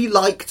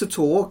like to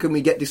talk and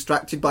we get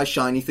distracted by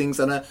shiny things,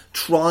 and I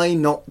try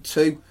not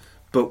to,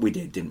 but we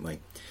did, didn't we?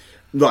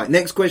 Right,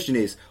 next question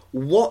is,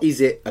 what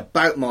is it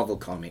about Marvel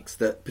Comics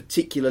that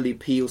particularly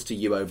appeals to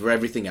you over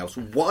everything else?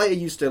 Why are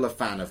you still a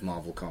fan of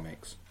Marvel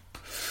Comics?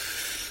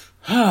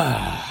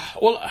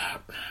 Well,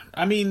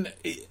 I mean...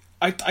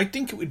 I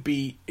think it would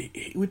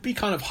be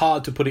kind of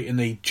hard to put it in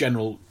the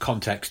general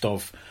context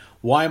of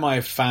why am I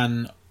a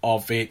fan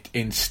of it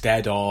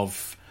instead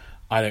of,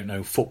 I don't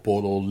know,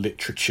 football or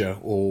literature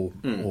or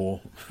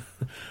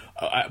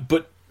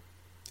but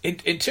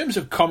in terms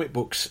of comic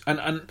books,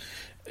 and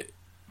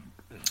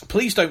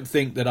please don't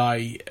think that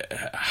I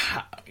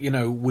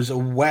was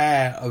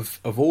aware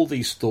of all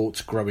these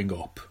thoughts growing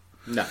up.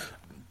 No.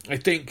 I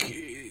think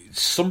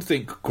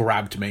something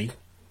grabbed me.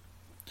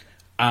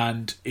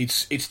 And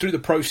it's through the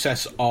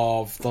process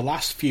of the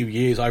last few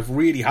years I've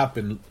really have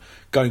been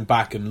going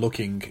back and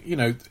looking. You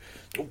know,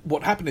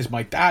 what happened is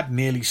my dad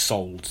nearly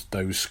sold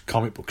those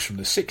comic books from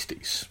the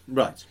 60s.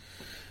 Right.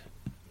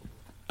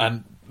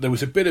 And there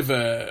was a bit of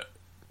a,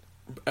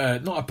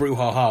 not a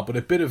brouhaha, but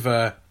a bit of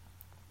a,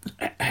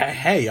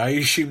 hey, I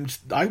assumed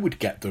I would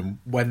get them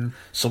when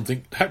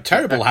something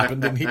terrible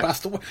happened and he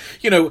passed away.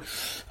 You know,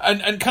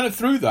 and kind of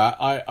through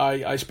that,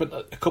 I spent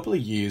a couple of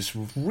years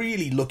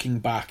really looking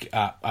back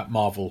at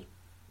Marvel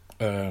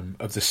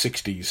of the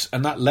 60s,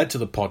 and that led to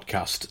the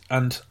podcast.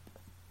 And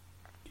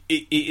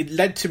it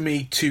led to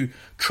me to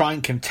try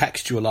and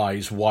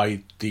contextualise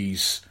why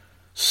these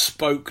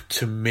spoke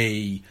to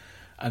me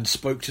and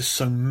spoke to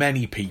so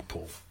many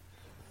people,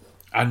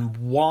 and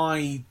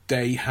why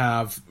they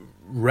have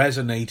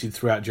resonated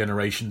throughout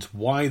generations,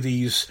 why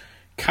these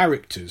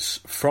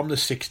characters from the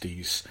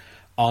 60s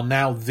are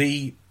now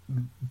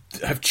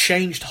have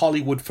changed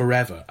Hollywood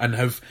forever and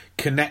have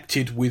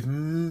connected with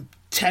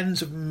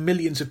tens of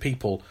millions of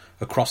people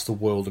across the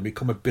world and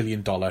become $1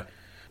 billion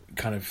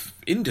kind of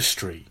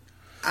industry.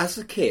 As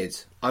a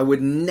kid, I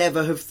would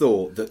never have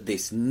thought that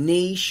this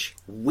niche,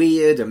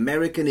 weird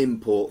American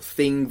import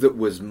thing that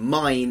was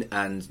mine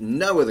and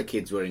no other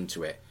kids were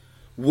into it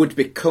would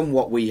become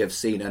what we have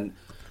seen, and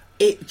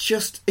it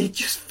just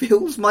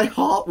fills my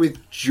heart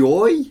with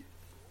joy.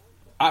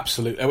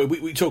 Absolutely.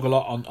 We talk a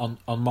lot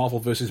on Marvel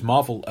versus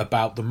Marvel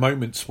about the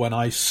moments when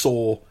I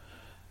saw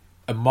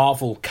a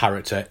Marvel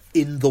character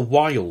in the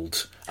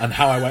wild and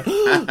how I went,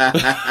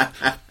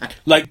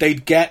 like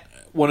they'd get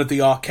one of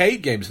the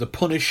arcade games, the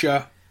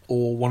Punisher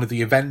or one of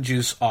the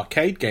Avengers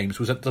arcade games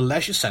was at the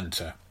Leisure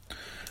Centre.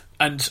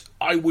 And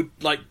I would,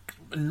 like,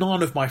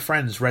 none of my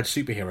friends read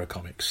superhero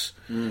comics.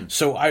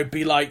 So I'd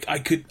be like,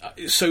 I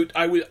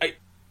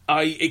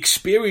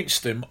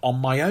experienced them on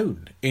my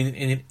own in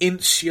an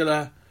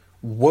insular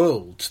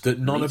world that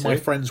none of my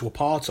friends were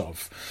part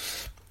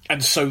of.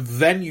 And so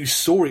then you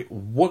saw it,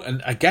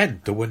 and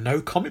again, there were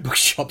no comic book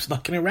shops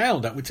knocking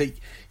around. That would take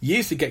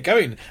years to get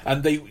going.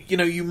 And they, you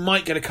know, you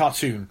might get a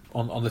cartoon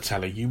on the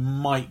telly. You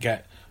might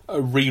get a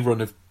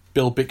rerun of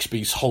Bill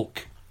Bixby's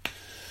Hulk.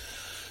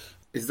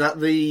 Is that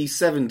the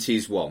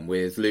 70s one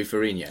with Lou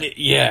Ferrigno?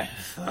 Yeah.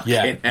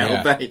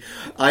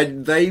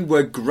 They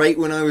were great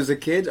when I was a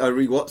kid. I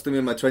rewatched them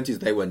in my 20s.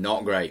 They were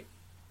not great.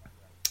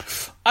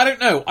 I don't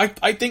know.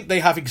 I think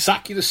they have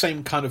exactly the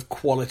same kind of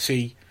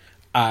quality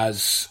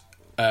as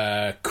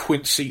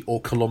Quincy or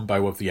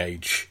Columbo of the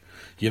age.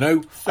 You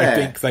know, fair.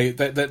 I think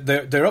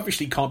they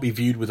obviously can't be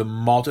viewed with a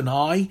modern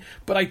eye,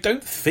 but I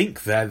don't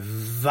think they're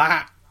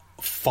that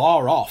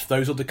far off.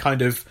 Those are the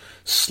kind of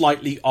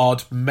slightly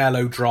odd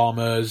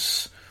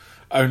melodramas.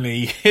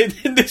 Only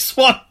in this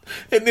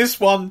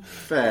one,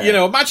 fair. You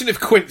know, imagine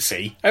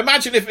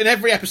if in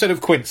every episode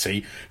of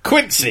Quincy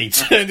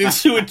turned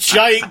into a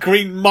giant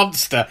green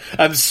monster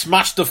and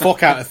smashed the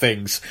fuck out of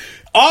things.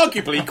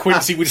 Arguably,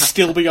 Quincy would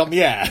still be on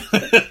the air.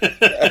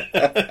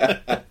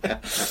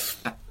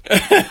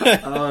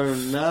 Oh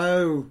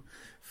no,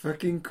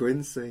 fucking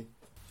Quincy.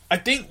 I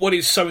think what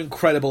is so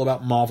incredible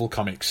about Marvel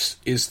Comics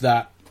is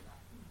that,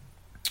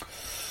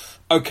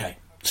 okay,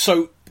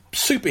 so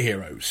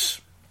superheroes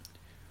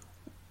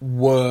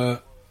were,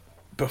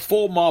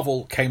 before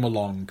Marvel came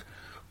along,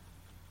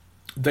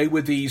 they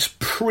were these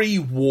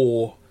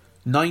pre-war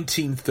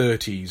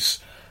 1930s,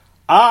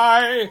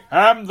 I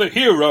am the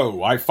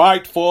hero, I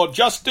fight for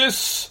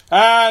justice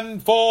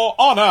and for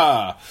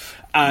honour.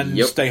 And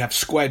they have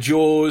square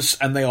jaws,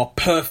 and they are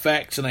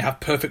perfect, and they have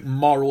perfect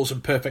morals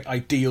and perfect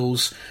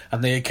ideals,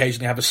 and they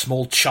occasionally have a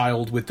small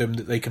child with them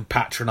that they can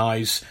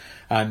patronise,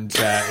 and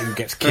who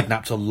gets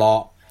kidnapped a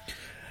lot.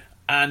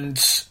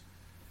 And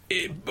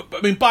I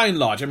mean, by and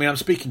large, I'm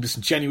speaking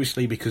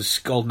disingenuously because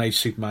Golden Age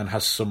Superman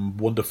has some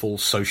wonderful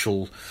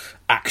social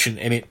action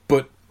in it,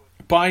 but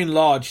by and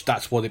large,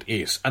 that's what it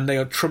is. And they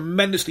are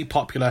tremendously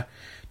popular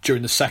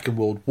during the Second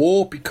World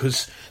War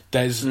because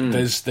there's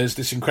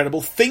this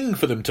incredible thing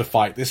for them to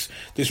fight, this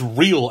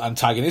real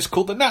antagonist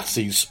called the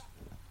Nazis.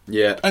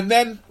 Yeah. And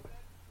then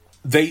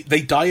they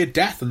die a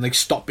death and they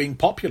stop being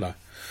popular.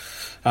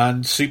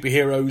 And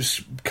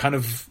superheroes kind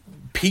of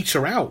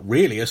peter out,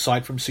 really,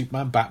 aside from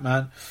Superman,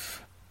 Batman.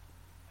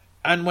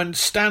 And when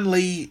Stan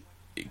Lee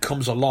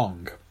comes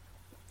along,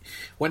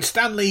 when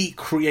Stan Lee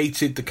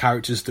created the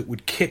characters that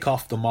would kick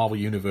off the Marvel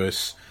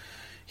Universe,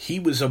 he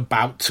was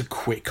about to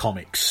quit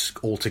comics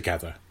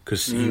altogether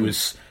because he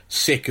was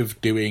sick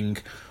of doing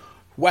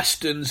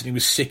westerns and he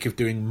was sick of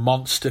doing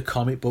monster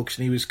comic books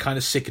and he was kind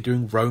of sick of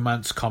doing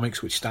romance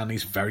comics, which Stan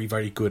Lee's very,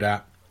 very good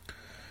at.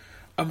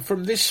 And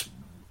from this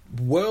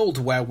world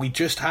where we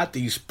just had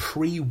these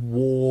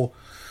pre-war,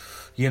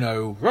 you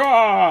know,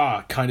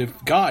 rah kind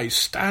of guys,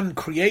 Stan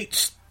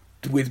creates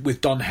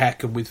with Don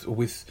Heck and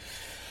with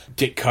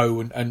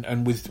Ditko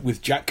and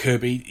with Jack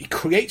Kirby, he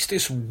creates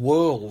this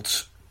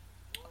world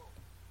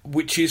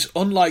which is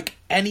unlike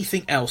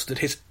anything else that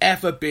has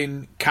ever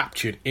been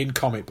captured in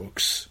comic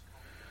books,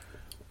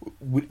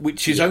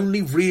 which is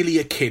only really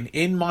akin,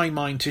 in my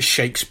mind, to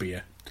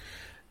Shakespeare.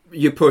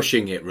 You're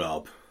pushing it,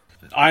 Rob.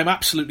 I'm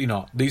absolutely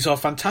not. These are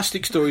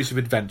fantastic stories of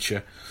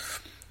adventure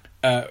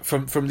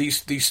from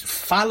these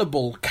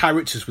fallible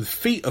characters with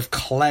feet of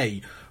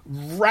clay,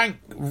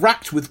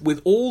 racked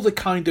with all the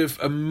kind of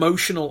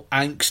emotional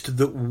angst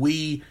that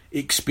we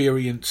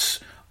experience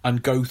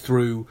and go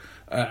through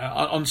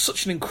on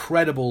such an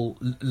incredible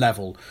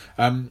level.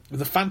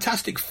 The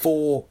Fantastic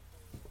Four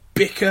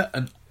bicker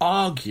and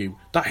argue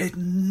that had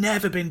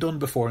never been done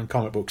before in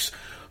comic books.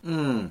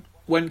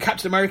 When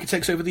Captain America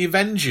takes over the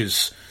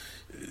Avengers,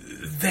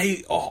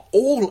 they are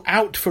all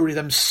out for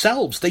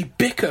themselves. They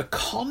bicker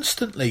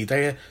constantly.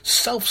 They are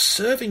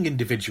self-serving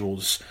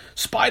individuals.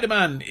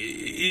 Spider-Man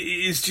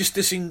is just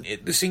this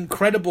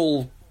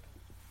incredible,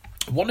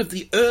 one of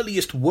the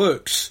earliest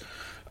works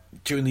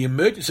during the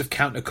emergence of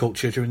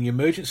counterculture, during the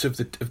emergence of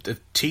the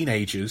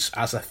teenagers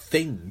as a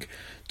thing,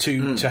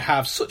 to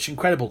have such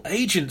incredible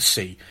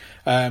agency,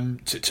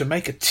 to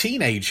make a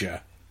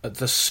teenager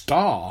the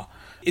star.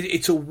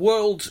 It's a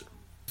world,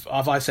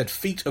 as I said,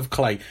 feet of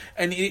clay,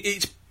 and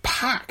it's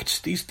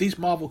packed. These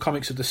Marvel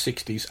comics of the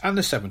 60s and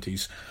the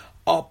 70s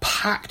are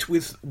packed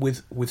with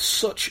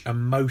such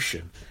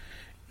emotion.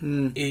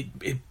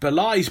 It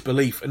belies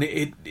belief, and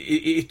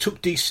it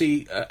took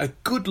DC a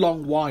good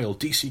long while,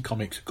 DC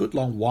Comics a good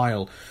long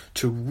while,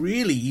 to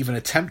really even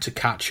attempt to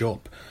catch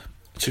up,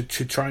 to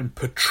try and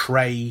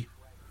portray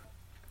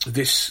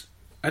this,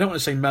 I don't want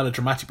to say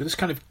melodramatic, but this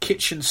kind of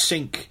kitchen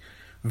sink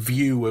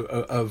view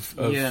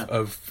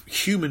of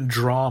human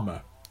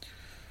drama.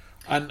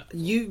 And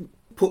you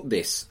put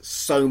this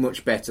so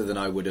much better than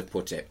I would have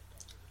put it.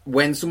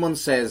 When someone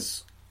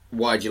says,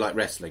 "Why do you like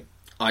wrestling?"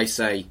 I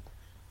say,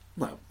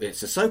 "Well,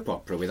 it's a soap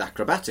opera with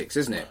acrobatics,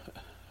 isn't it?"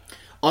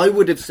 I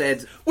would have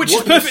said... Which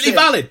is perfectly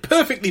valid.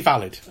 Perfectly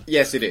valid.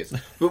 Yes, it is.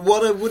 But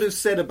what I would have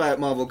said about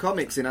Marvel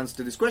Comics in answer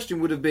to this question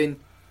would have been,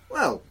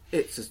 well,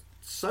 it's a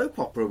soap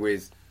opera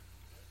with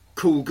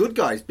cool good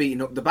guys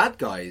beating up the bad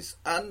guys.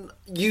 And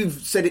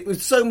you've said it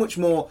with so much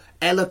more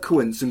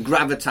eloquence and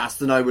gravitas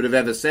than I would have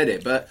ever said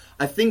it. But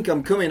I think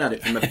I'm coming at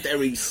it from a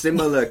very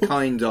similar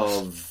kind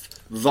of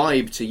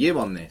vibe to you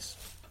on this.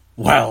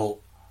 Well,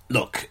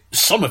 look,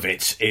 some of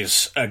it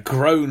is a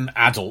grown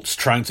adult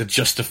trying to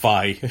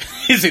justify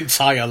his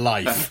entire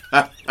life.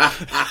 but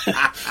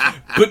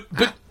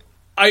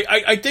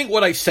I think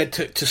what I said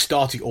to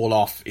start it all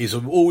off is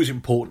always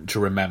important to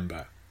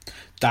remember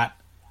that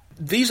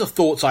these are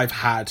thoughts I've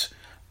had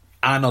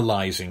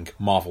analysing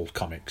Marvel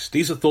Comics.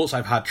 These are thoughts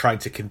I've had trying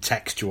to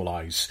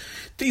contextualise.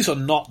 These are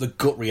not the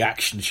gut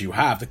reactions you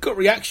have. The gut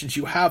reactions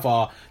you have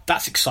are,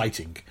 that's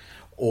exciting,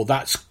 or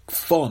that's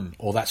fun,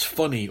 or that's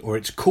funny, or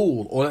it's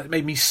cool, or that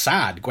made me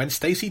sad. Gwen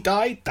Stacy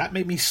died? That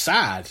made me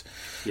sad.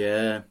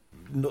 Yeah.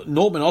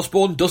 Norman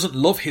Osborn doesn't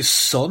love his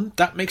son?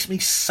 That makes me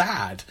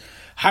sad.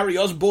 Harry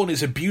Osborn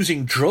is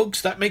abusing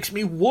drugs? That makes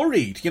me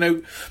worried. You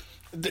know,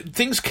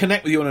 things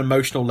connect with you on an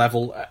emotional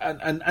level,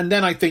 and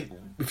then I think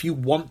if you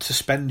want to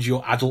spend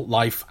your adult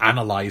life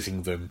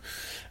analysing them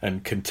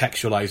and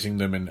contextualising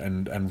them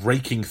and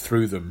raking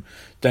through them,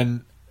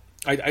 then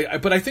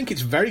but I think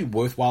it's very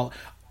worthwhile.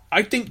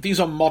 I think these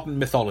are modern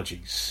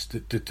mythologies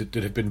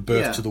that have been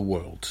birthed to the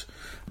world,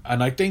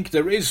 and I think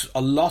there is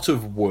a lot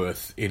of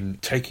worth in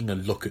taking a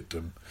look at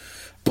them,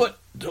 but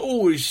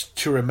always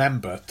to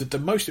remember that the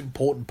most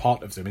important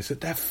part of them is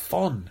that they're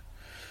fun.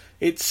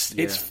 It's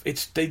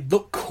they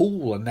look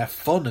cool and they're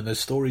fun and the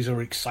stories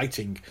are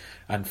exciting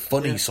and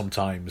funny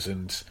sometimes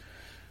and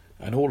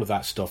all of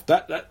that stuff.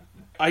 That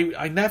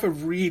I never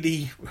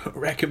really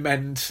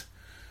recommend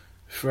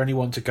for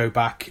anyone to go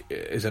back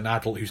as an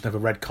adult who's never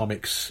read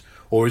comics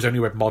or has only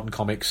read modern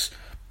comics.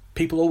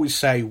 People always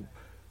say,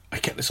 I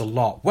get this a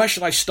lot, where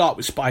should I start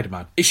with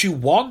Spider-Man? Issue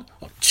 1?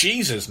 Oh,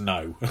 Jesus,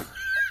 no.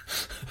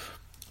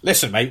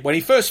 Listen, mate, when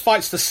he first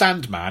fights the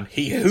Sandman,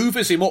 he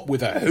hoovers him up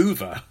with a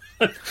hoover.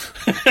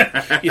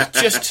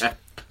 It's just,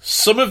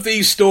 some of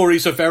these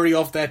stories are very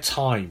of their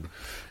time.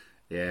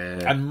 Yeah.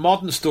 And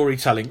modern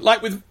storytelling,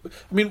 like with,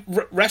 I mean,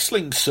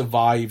 wrestling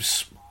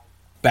survives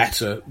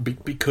better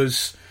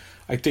because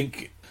I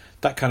think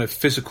that kind of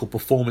physical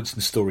performance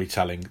and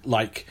storytelling,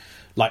 like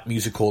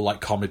musical,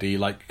 like comedy,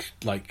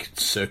 like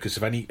circus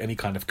of any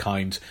kind of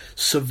kind,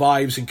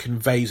 survives and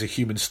conveys a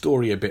human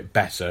story a bit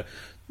better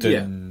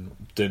than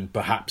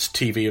perhaps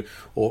TV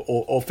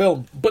or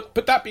film. But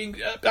that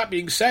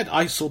being said,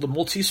 I saw The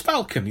Maltese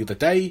Falcon the other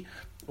day,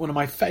 one of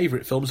my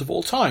favourite films of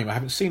all time. I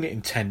haven't seen it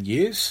in 10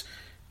 years.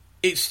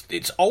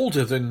 It's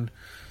older than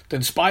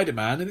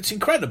Spider-Man, and it's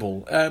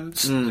incredible.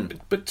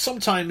 But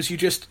sometimes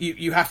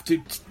you have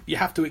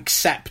to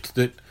accept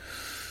that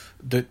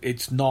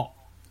it's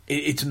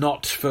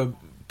not for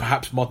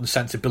perhaps modern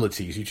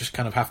sensibilities. You just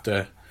kind of have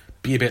to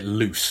be a bit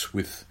loose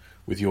with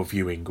your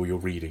viewing or your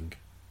reading.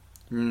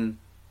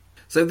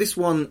 So this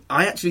one,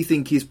 I actually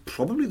think, is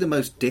probably the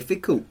most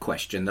difficult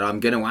question that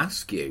I'm going to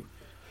ask you.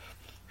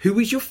 Who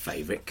is your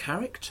favourite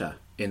character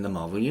in the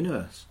Marvel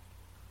Universe?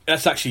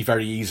 That's actually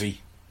very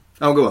easy.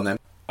 Oh, go on then.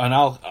 And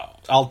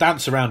I'll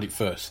dance around it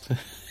first.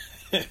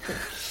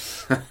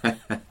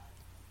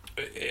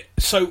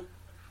 So,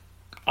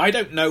 I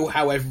don't know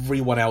how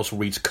everyone else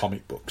reads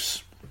comic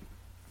books.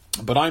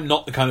 But I'm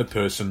not the kind of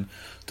person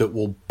that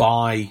will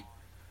buy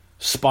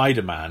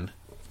Spider-Man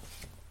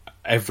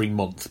every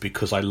month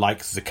because I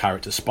like the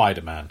character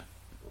Spider-Man.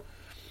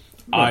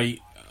 Right.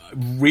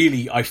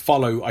 I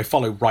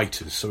follow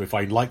writers. So if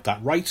I like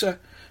that writer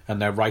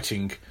and they're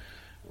writing,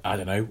 I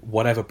don't know,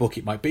 whatever book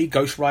it might be,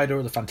 Ghost Rider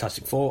or the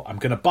Fantastic Four, I'm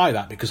going to buy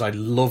that because I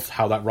love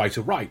how that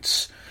writer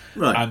writes.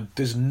 Right. And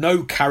there's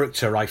no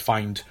character I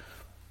find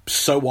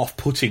so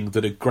off-putting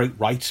that a great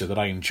writer that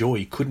I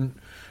enjoy couldn't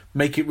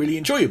make it really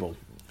enjoyable.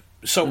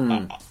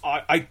 So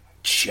I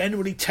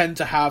generally tend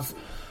to have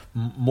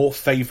more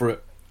favourite,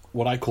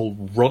 what I call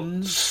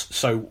runs.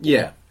 So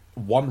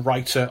one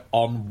writer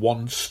on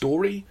one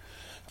story.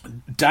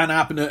 Dan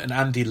Abnett and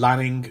Andy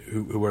Lanning,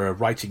 who were a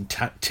writing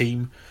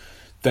team,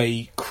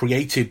 they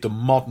created the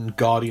modern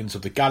Guardians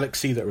of the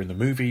Galaxy that are in the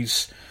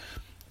movies.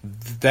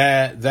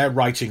 Their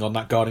writing on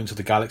that Guardians of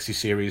the Galaxy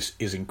series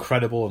is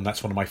incredible, and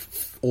that's one of my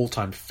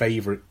all-time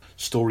favourite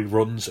story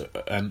runs,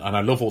 and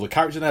I love all the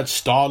characters in there.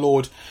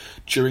 Star-Lord,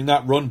 during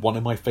that run, one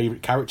of my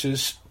favourite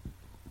characters.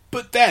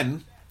 But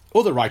then,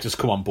 other writers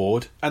come on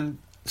board, and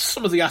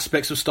some of the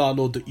aspects of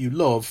Star-Lord that you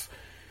love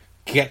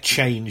get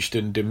changed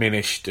and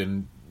diminished,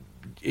 and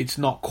it's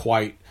not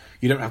quite...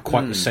 You don't have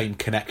quite the same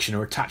connection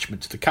or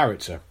attachment to the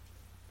character.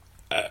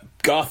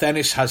 Garth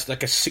Ennis has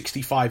like a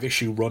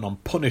 65-issue run on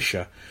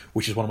Punisher,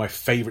 which is one of my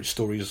favourite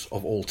stories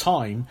of all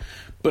time.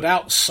 But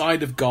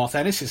outside of Garth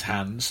Ennis's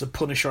hands, the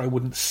Punisher I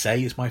wouldn't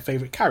say is my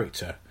favourite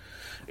character.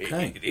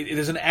 Okay.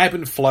 There's an ebb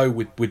and flow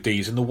with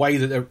these, in the way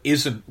that there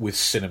isn't with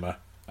cinema,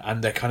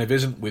 and there kind of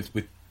isn't with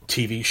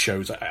TV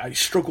shows. I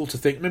struggle to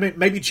think.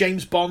 Maybe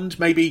James Bond,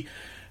 maybe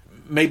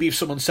if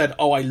someone said,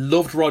 "Oh, I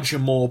loved Roger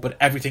Moore, but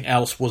everything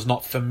else was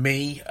not for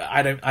me."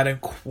 I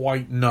don't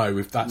quite know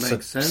if that's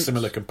Makes a sense.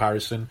 similar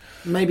comparison.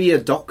 Maybe a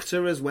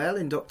Doctor as well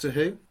in Doctor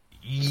Who.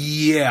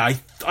 Yeah,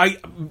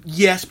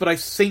 yes, but I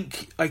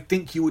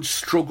think you would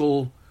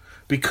struggle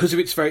because of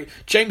its very...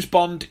 James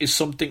Bond is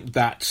something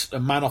that a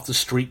man off the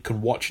street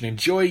can watch and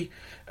enjoy,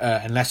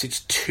 unless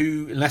it's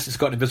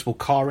got an invisible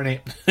car in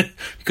it,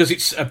 because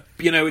it's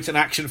an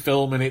action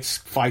film and it's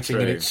fighting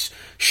and it's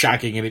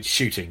shagging and it's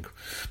shooting.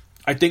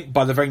 I think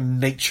by the very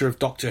nature of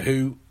Doctor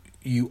Who,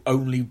 you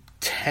only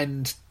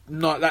tend...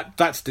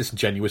 that's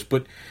disingenuous,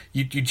 but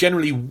you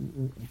generally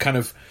kind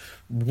of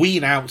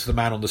wean out the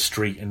man on the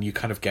street and you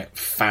kind of get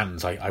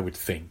fans, I would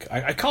think.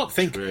 I can't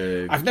think...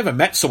 True. I've never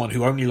met someone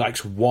who only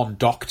likes one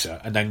Doctor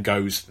and then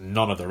goes,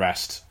 none of the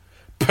rest.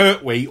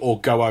 Pertwee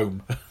or go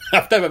home.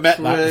 I've never met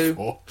that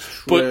before.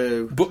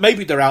 But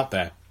maybe they're out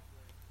there.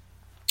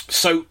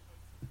 So,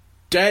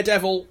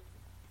 Daredevil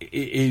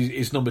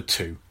is number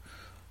 2.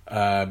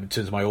 In terms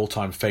of my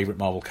all-time favourite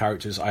Marvel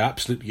characters. I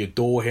absolutely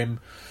adore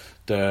him.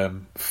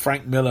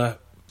 Frank Miller,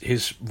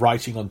 his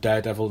writing on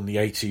Daredevil in the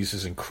 80s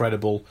is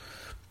incredible.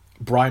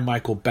 Brian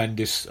Michael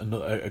Bendis,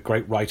 a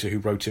great writer who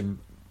wrote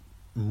him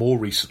more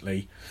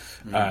recently.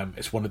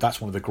 That's one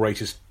of the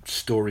greatest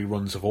story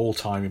runs of all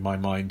time in my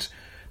mind.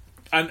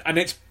 And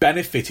it's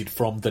benefited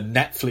from the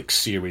Netflix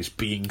series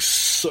being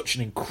such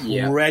an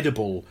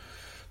incredible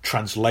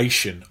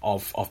translation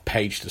of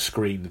page to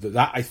screen.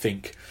 That I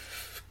think...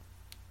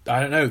 I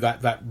don't know,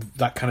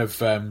 that kind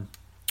of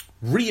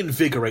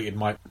reinvigorated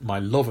my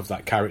love of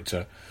that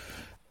character.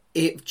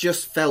 It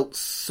just felt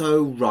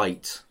so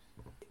right.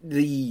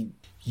 The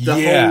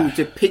whole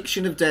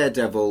depiction of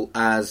Daredevil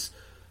as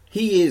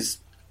he is,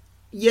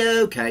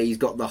 he's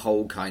got the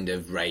whole kind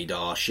of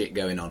radar shit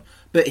going on,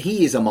 but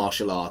he is a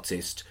martial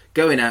artist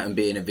going out and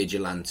being a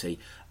vigilante.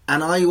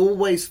 And I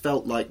always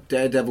felt like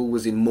Daredevil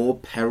was in more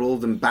peril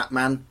than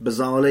Batman,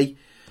 bizarrely.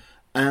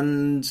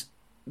 And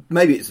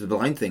maybe it's the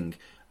blind thing.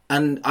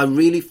 And I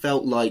really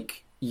felt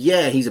like,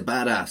 he's a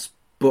badass,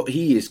 but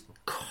he is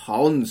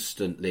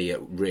constantly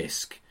at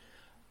risk.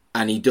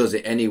 And he does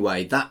it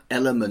anyway. That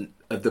element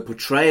of the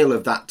portrayal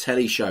of that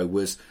telly show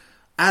was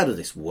out of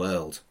this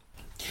world.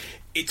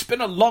 It's been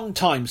a long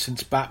time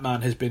since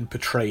Batman has been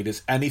portrayed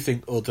as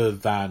anything other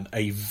than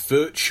a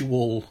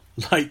virtual,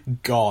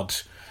 god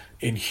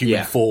in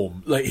human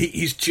form.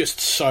 He's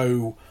just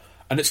so...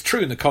 And it's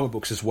true in the comic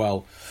books as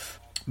well.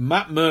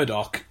 Matt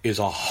Murdock is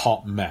a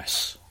hot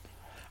mess.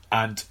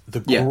 And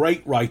the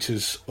great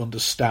writers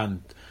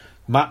understand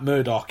Matt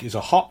Murdock is a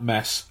hot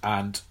mess,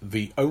 and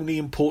the only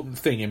important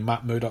thing in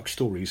Matt Murdock's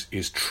stories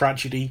is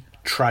tragedy,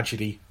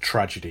 tragedy,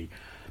 tragedy.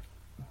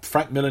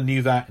 Frank Miller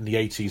knew that in the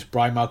 80s.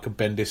 Brian Malcolm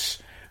Bendis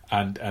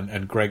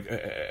and Greg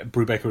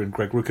Brubaker and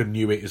Greg Rucka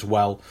knew it as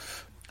well.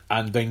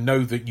 And they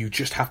know that you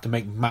just have to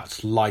make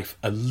Matt's life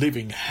a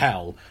living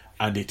hell,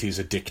 and it is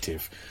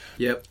addictive.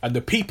 Yep. And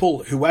the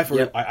people,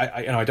 whoever,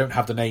 I don't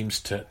have the names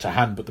to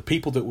hand, but the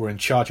people that were in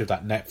charge of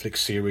that Netflix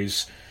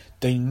series,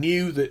 they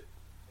knew that,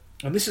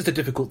 and this is the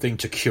difficult thing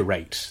to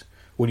curate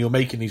when you're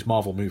making these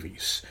Marvel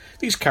movies.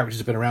 These characters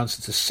have been around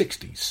since the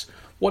 60s.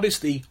 What is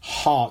the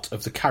heart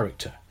of the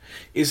character?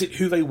 Is it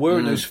who they were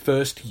in those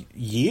first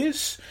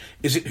years?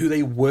 Is it who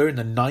they were in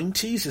the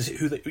 90s? Is it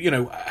who they,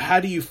 how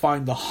do you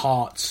find the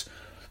heart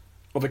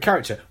of a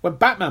character? When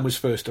Batman was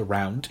first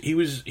around, he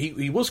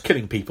was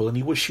killing people and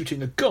he was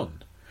shooting a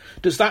gun.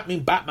 Does that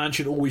mean Batman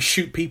should always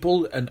shoot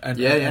people and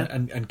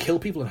kill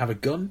people and have a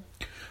gun?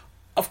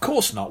 Of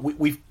course not.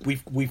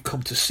 We've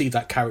come to see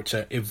that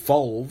character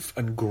evolve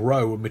and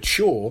grow and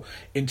mature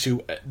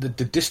into the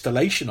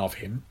distillation of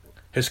him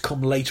has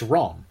come later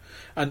on,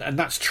 and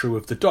that's true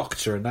of the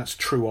Doctor, and that's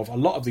true of a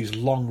lot of these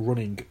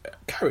long-running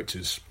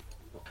characters.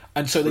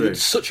 And so they did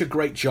such a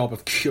great job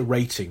of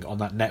curating on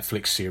that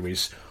Netflix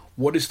series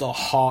what is the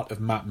heart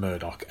of Matt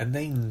Murdock, and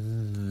they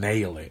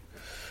nail it.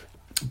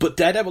 But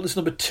Daredevil is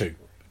number 2.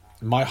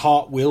 My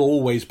heart will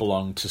always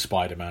belong to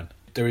Spider-Man.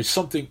 There is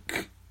something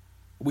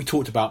we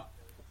talked about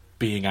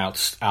being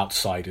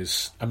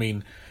outsiders. I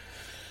mean,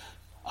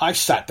 I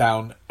sat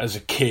down as a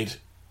kid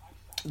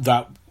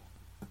that,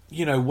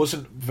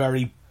 wasn't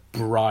very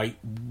bright,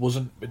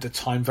 wasn't at the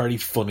time very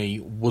funny,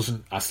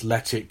 wasn't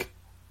athletic,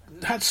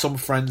 had some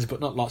friends but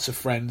not lots of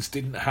friends,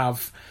 didn't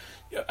have...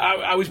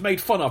 I was made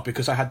fun of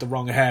because I had the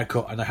wrong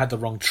haircut and I had the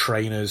wrong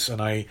trainers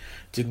and I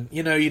didn't,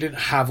 you didn't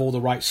have all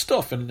the right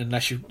stuff, and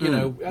unless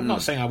I'm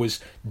not saying I was,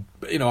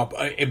 an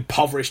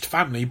impoverished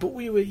family, but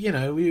we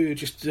were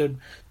just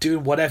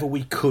doing whatever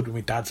we could when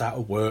my dad's out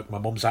of work, my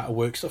mum's out of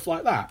work, stuff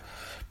like that.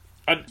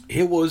 And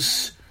he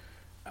was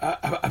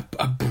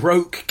a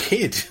broke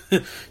kid.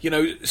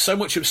 So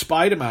much of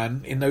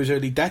Spider-Man in those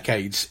early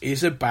decades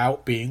is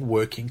about being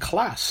working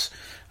class.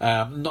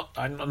 I'm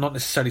not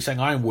necessarily saying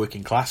I am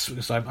working class,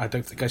 because I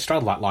don't think I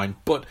straddle that line,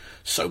 but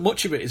so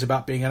much of it is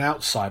about being an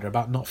outsider,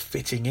 about not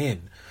fitting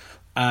in,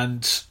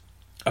 and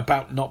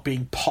about not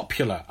being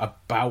popular,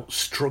 about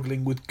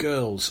struggling with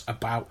girls,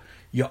 about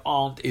your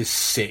aunt is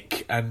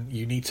sick and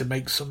you need to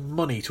make some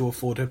money to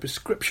afford her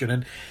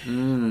prescription,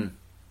 and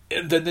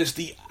then there's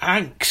the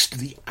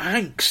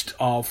angst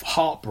of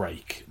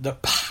heartbreak. The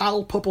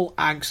palpable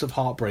angst of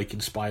heartbreak in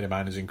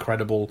Spider-Man is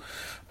incredible,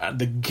 and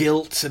the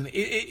guilt, and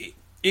it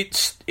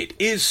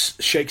is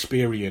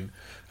Shakespearean.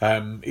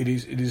 It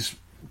is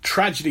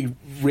tragedy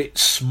writ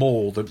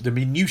small, the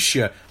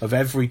minutiae of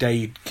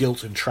everyday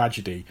guilt and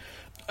tragedy.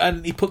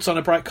 And he puts on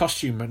a bright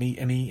costume and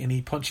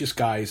he punches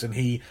guys and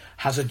he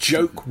has a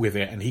joke with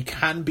it, and he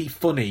can be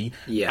funny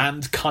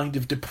and kind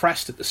of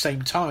depressed at the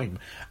same time.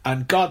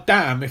 And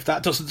goddamn, if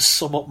that doesn't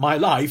sum up my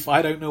life,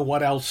 I don't know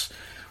what else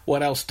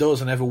does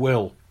and ever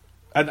will.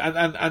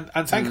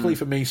 And thankfully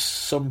for me,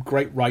 some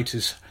great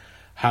writers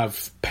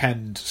have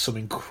penned some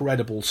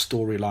incredible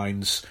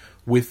storylines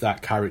with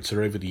that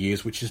character over the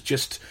years, which is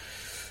just,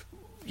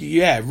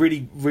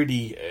 really,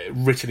 really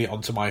written it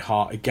onto my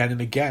heart again and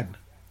again.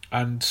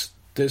 And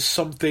there's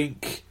something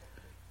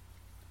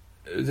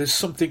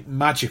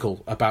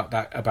magical about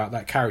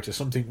that character,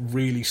 something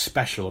really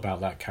special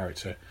about that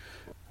character.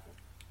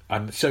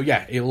 And so,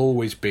 it'll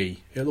always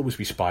be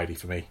Spidey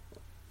for me.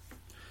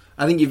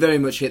 I think you very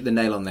much hit the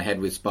nail on the head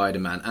with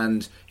Spider-Man,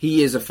 and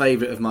he is a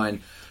favourite of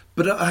mine.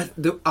 But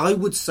I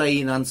would say,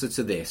 in answer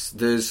to this,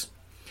 there's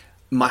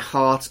my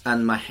heart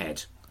and my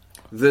head.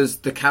 There's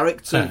the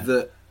character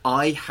that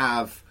I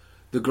have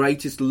the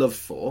greatest love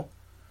for,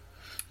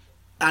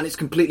 and it's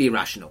completely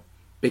irrational,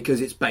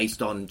 because it's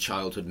based on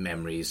childhood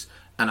memories,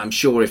 and I'm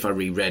sure if I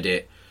reread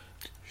it,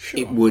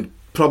 it would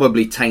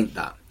probably taint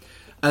that.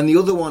 And the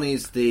other one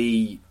is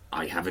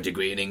I have a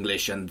degree in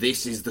English, and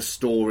this is the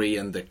story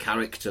and the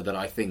character that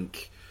I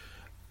think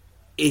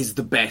is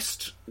the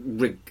best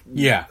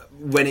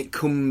when it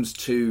comes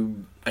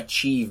to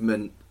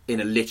achievement in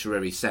a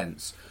literary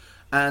sense.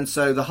 And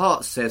so the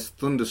heart says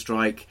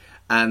Thunderstrike,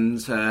 and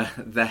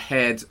the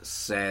head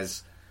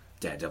says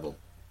Daredevil.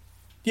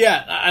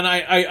 Yeah, and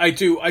I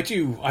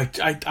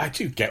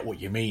do get what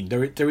you mean.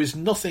 There is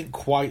nothing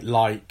quite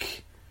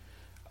like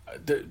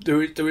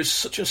there is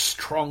such a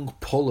strong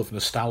pull of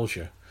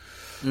nostalgia,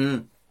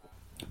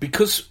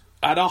 because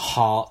at our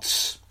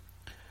hearts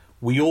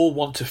we all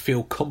want to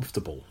feel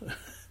comfortable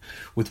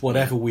with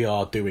whatever we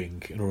are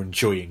doing or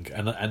enjoying,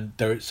 and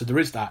there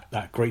is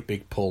that great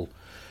big pull,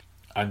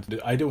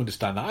 and I do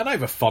understand that, and I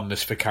have a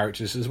fondness for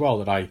characters as well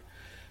that I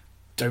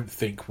don't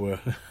think were.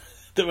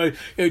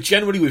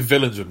 Generally with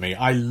villains with me,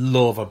 I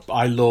love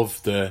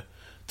the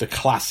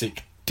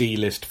classic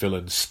D-list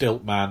villains,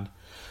 Stiltman,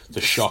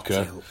 the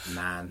Shocker,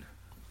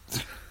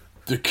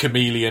 the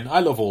Chameleon. I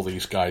love all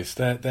these guys.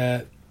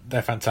 They're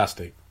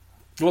fantastic.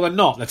 Well, they're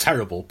not. They're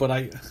terrible, but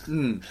I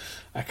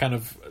kind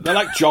of... They're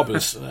like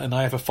jobbers, and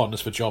I have a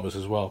fondness for jobbers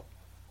as well.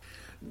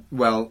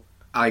 Well,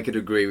 I could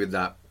agree with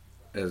that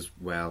as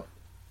well.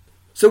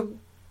 So,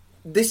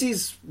 this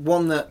is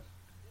one that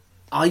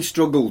I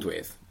struggled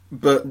with,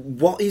 but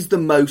what is the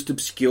most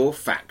obscure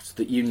fact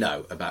that you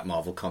know about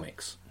Marvel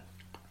Comics?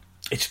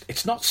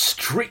 It's not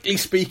strictly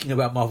speaking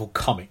about Marvel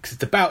Comics.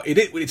 It's about...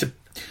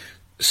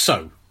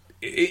 So,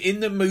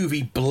 in the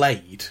movie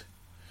Blade...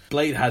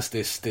 Blade has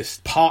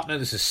this partner,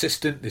 this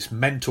assistant, this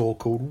mentor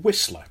called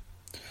Whistler.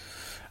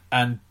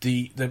 And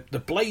the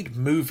Blade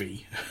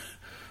movie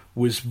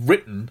was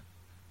written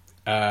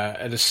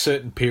at a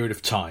certain period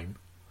of time.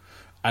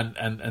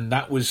 And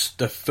that was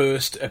the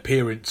first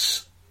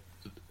appearance.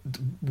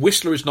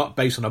 Whistler is not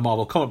based on a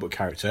Marvel comic book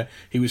character.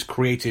 He was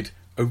created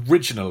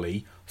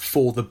originally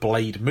for the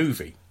Blade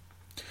movie.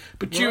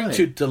 But due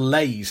to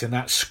delays in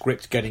that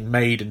script getting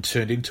made and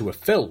turned into a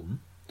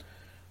film,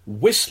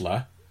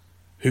 Whistler,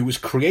 who was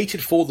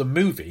created for the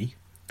movie,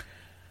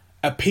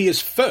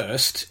 appears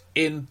first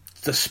in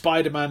the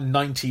Spider-Man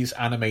 90s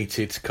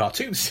animated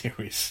cartoon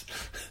series.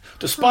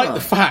 Despite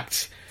the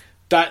fact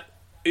that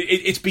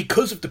it's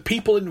because of the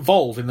people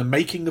involved in the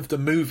making of the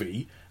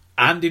movie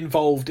and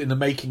involved in the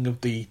making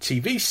of the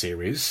TV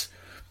series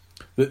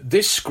that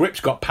this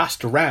script got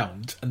passed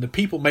around, and the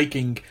people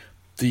making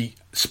the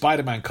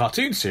Spider-Man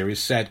cartoon series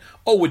said,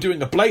 "Oh, we're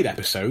doing a Blade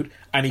episode,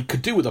 and he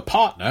could do with a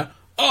partner."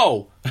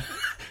 Oh,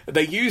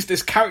 they used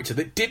this character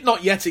that did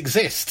not yet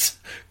exist,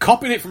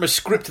 copied it from a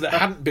script that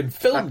hadn't been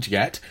filmed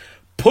yet,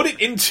 put it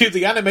into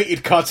the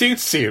animated cartoon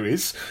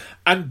series,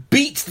 and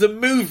beat the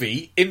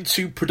movie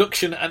into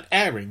production and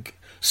airing.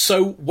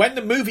 So when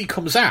the movie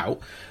comes out,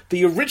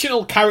 the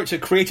original character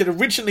created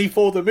originally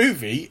for the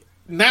movie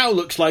now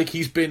looks like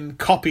he's been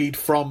copied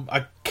from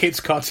a kids'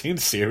 cartoon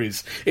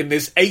series in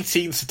this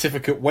 18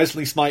 certificate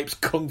Wesley Snipes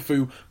Kung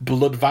Fu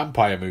blood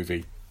vampire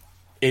movie.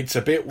 It's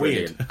a bit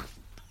weird.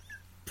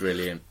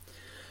 Brilliant.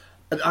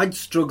 I'd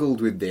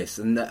struggled with this,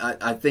 and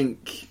I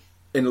think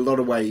in a lot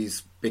of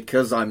ways,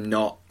 because I'm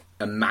not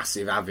a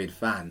massive avid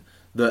fan,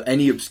 that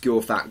any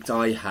obscure fact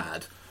I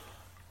had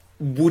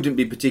wouldn't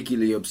be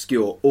particularly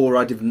obscure, or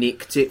I'd have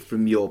nicked it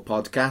from your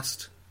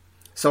podcast.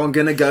 So I'm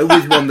going to go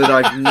with one that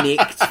I've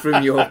nicked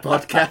from your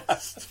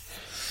podcast.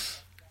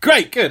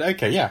 Great, good,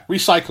 okay, yeah,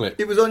 recycle it.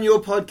 It was on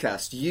your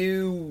podcast.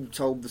 You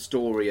told the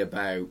story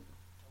about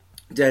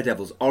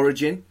Daredevil's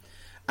origin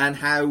and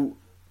how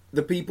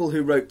the people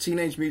who wrote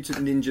Teenage Mutant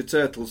Ninja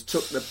Turtles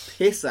took the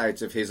piss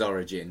out of his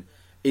origin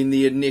in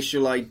the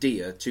initial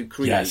idea to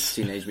create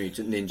Teenage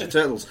Mutant Ninja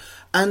Turtles.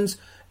 And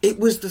it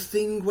was the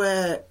thing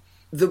where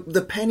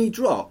the penny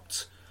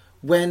dropped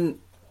when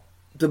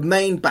the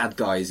main bad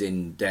guys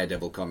in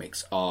Daredevil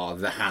comics are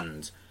the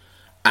Hand,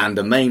 and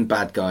the main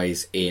bad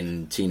guys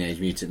in Teenage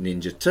Mutant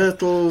Ninja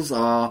Turtles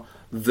are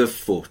the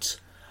Foot.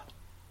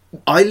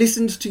 I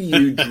listened to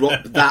you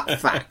drop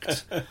that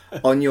fact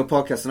on your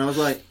podcast, and I was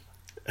like,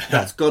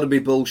 that's got to be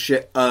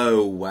bullshit.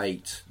 Oh,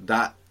 wait,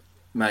 that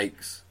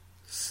makes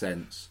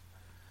sense.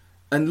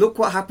 And look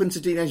what happened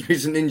to Teenage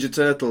Mutant Ninja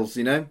Turtles,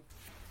 you know?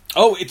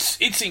 Oh,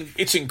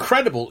 it's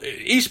incredible.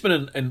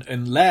 Eastman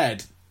and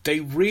Laird, they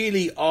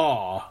really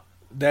are.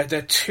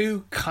 They're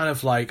two kind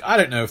of like, I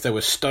don't know if they were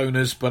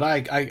stoners, but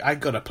I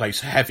got to place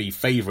heavy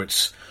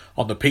favourites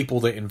on the people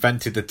that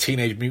invented the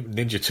Teenage Mutant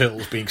Ninja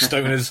Turtles being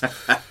stoners.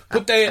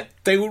 But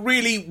they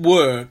really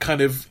were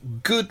kind of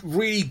good,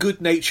 really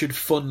good-natured,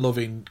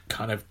 fun-loving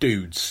kind of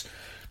dudes.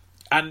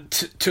 And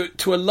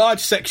to a large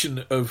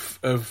section of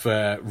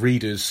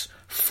readers,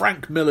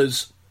 Frank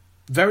Miller's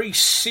very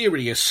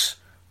serious,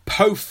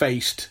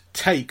 po-faced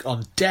take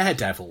on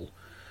Daredevil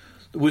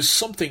was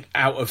something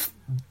out of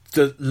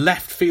the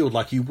left field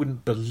like you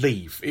wouldn't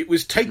believe. It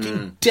was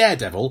taking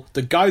Daredevil,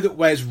 the guy that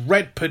wears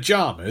red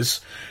pyjamas,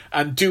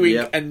 and doing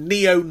a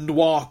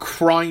neo-noir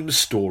crime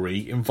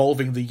story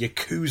involving the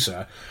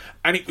Yakuza.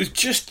 And it was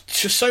just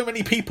to so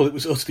many people, it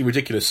was utterly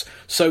ridiculous.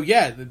 So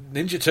yeah, the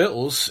Ninja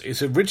Turtles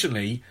is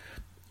originally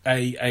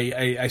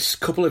a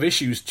couple of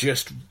issues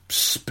just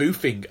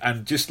spoofing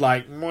and just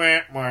like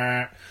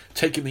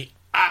taking the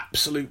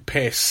absolute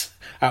piss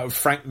out of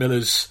Frank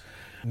Miller's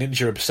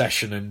ninja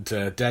obsession and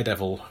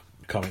Daredevil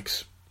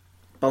comics.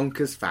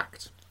 Bonkers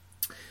fact.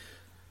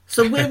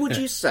 So where would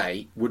you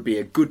say would be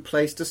a good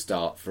place to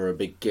start for a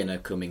beginner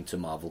coming to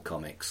Marvel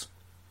Comics?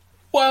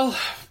 Well,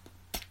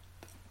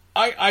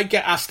 I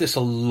get asked this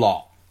a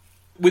lot.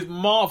 With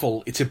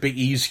Marvel, it's a bit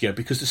easier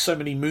because there's so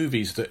many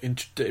movies that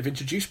have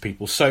introduced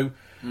people. So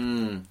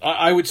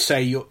I would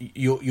say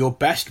your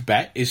best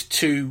bet is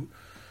to,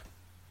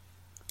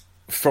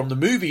 from the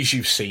movies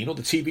you've seen or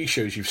the TV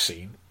shows you've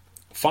seen,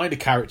 find a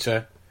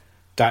character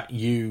that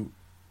you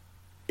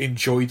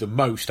enjoy the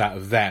most out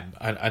of them,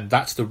 and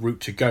that's the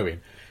route to go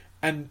in.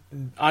 And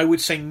I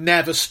would say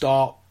never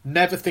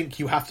think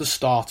you have to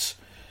start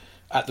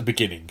at the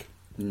beginning.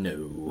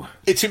 No.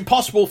 It's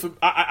impossible for...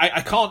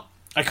 I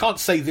can't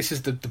say this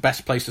is the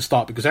best place to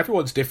start because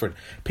everyone's different.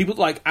 People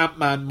like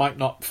Ant-Man might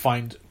not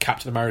find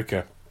Captain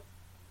America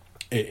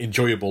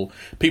enjoyable.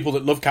 People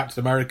that love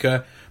Captain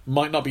America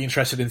might not be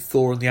interested in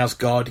Thor and the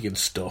Asgardian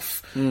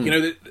stuff. You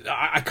know,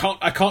 I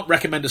can't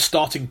recommend a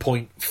starting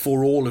point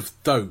for all of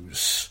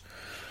those.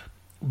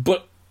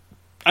 But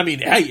I mean,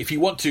 hey, if you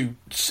want to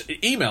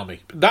email me,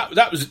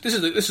 this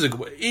is a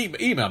good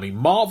email me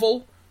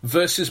Marvel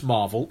vs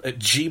Marvel at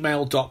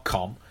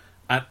gmail.com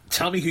and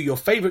tell me who your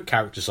favourite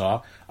characters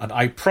are, and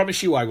I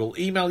promise you I will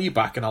email you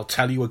back and I'll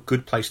tell you a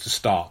good place to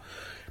start.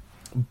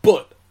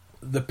 But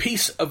the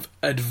piece of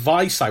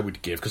advice I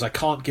would give, because I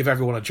can't give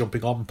everyone a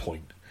jumping on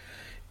point,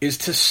 is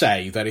to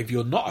say that if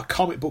you're not a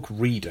comic book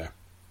reader,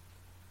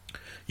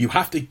 you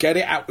have to get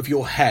it out of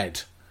your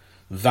head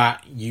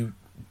that you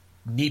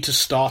need to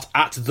start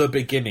at the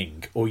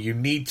beginning, or you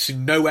need to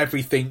know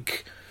everything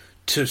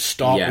to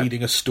start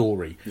reading a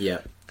story. Yeah.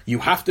 You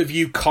have to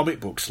view comic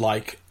books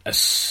like a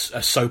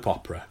soap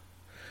opera.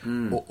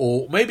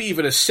 or maybe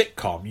even a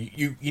sitcom,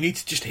 you need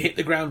to just hit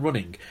the ground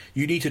running.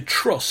 You need to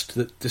trust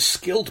that the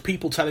skilled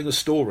people telling a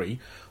story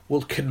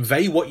will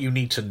convey what you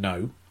need to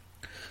know,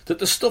 that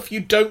the stuff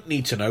you don't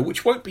need to know,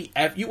 which won't be...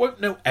 you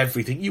won't know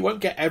everything, you won't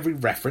get every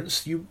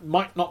reference, you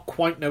might not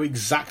quite know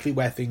exactly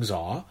where things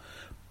are,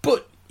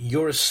 but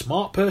you're a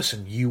smart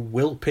person, you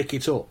will pick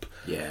it up.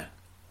 Yeah.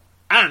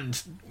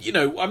 And,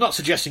 I'm not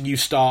suggesting you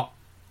start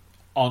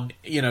on,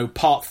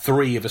 part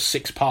 3 of a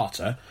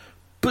 6-parter,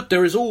 but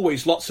there is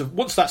always lots of...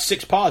 Once that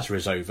 6-parter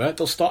is over,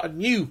 they'll start a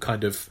new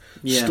kind of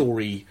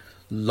story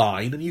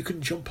line, and you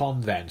can jump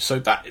on then. So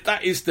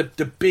that is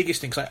the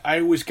biggest thing, because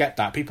I always get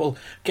that. People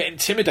get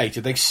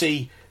intimidated. They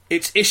see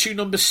it's issue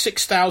number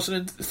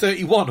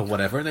 6031 or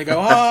whatever, and they go,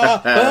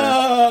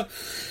 ah!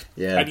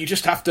 Yeah. And you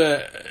just have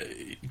to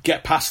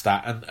get past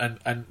that.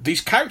 And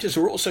these characters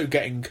are also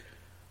getting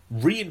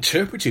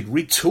reinterpreted,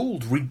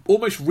 retooled,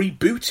 almost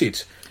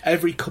rebooted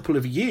every couple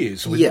of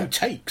years with new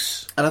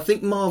takes. And I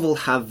think Marvel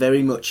have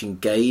very much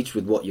engaged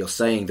with what you're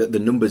saying, that the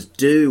numbers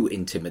do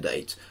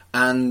intimidate.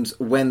 And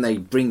when they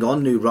bring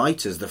on new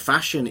writers, the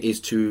fashion is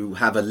to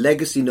have a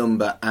legacy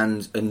number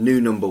and a new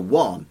number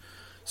 1.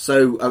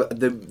 So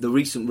the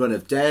recent run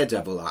of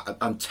Daredevil,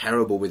 I'm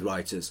terrible with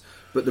writers,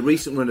 but the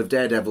recent run of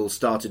Daredevil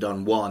started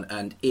on 1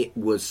 and it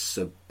was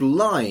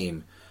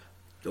sublime.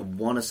 I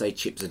want to say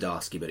Chip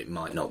Zdarsky, but it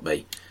might not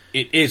be.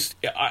 It is.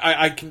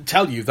 I can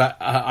tell you that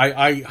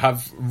I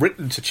have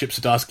written to Chip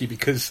Zdarsky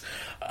because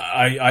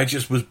I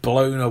just was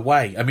blown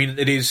away. I mean,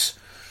 it is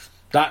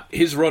that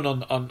his run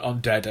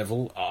on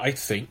Daredevil, I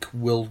think,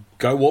 will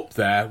go up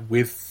there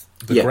with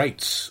the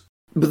greats.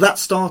 But that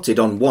started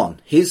on 1.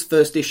 His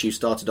first issue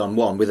started on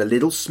 1 with a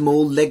little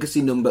small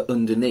legacy number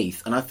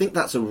underneath, and I think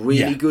that's a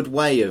really good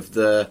way of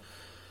the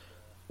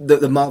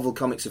Marvel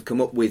Comics have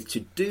come up with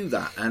to do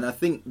that, and I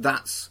think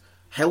that's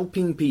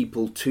helping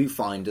people to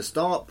find a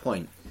start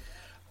point.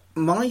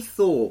 My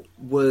thought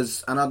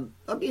was, and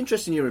I'd be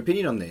interested in your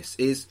opinion on this,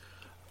 is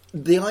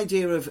the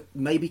idea of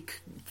maybe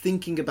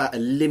thinking about a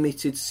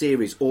limited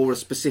series or a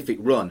specific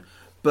run,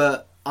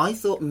 but I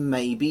thought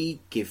maybe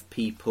give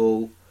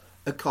people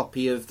a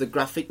copy of the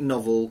graphic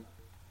novel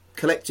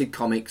collected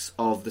comics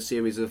of the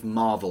series of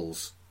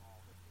Marvels.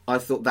 I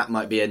thought that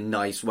might be a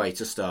nice way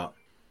to start.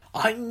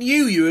 I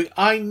knew you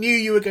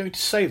were going to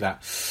say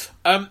that.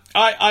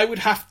 I would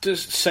have to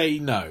say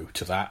no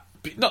to that.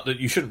 Not that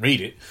you shouldn't read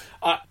it.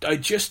 I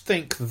just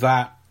think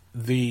that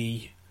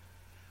the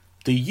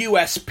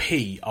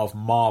USP of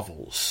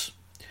Marvels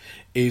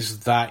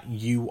is that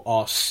you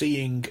are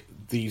seeing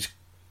these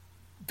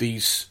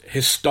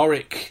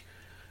historic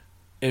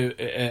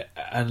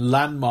and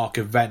landmark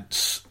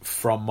events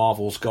from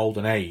Marvel's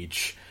golden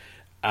age,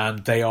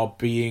 and they are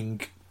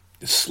being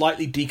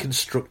slightly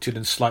deconstructed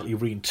and slightly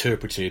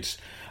reinterpreted.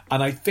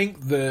 And I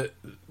think that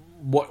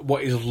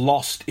what is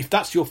lost, if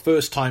that's your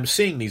first time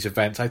seeing these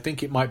events, I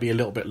think it might be a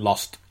little bit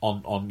lost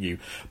on you.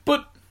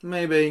 But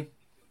maybe.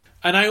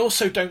 And I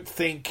also don't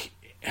think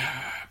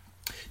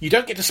you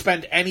don't get to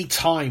spend any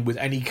time with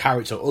any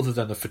character other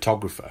than the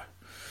photographer.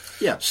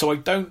 Yeah. So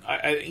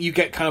you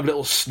get kind of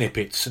little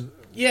snippets, and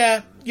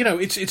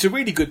it's a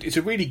really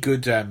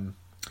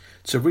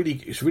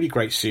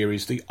great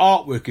series. The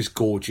artwork is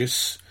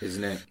gorgeous,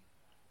 isn't it?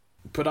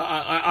 But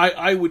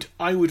I would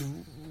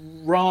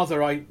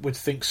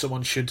think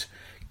someone should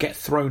get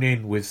thrown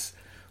in with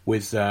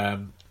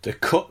the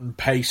cut and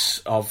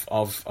paste of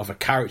a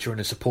character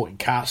and a supporting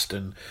cast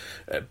and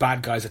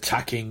bad guys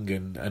attacking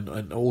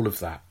and all of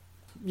that.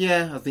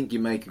 Yeah, I think you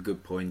make a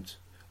good point.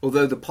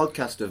 Although the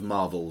podcast of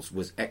Marvels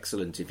was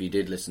excellent if you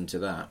did listen to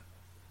that.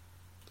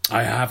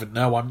 I haven't.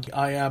 No,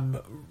 I am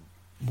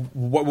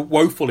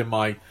woeful in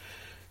my...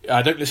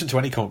 I don't listen to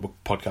any comic book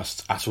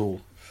podcasts at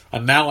all.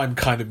 And now I'm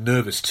kind of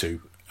nervous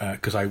too,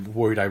 because I'm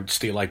worried I would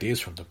steal ideas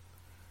from them.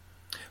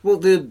 Well,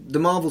 the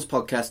Marvels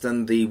podcast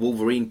and the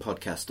Wolverine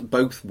podcast,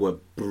 both were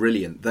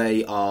brilliant.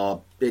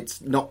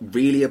 It's not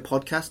really a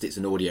podcast, it's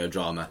an audio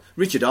drama.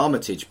 Richard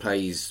Armitage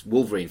plays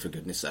Wolverine, for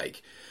goodness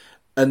sake.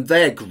 And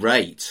they're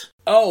great.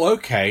 Oh,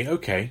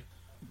 okay.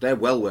 They're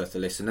well worth a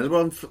listen. They're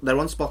on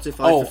Spotify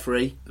for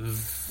free.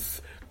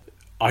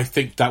 I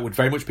think that would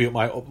very much be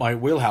up my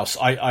wheelhouse.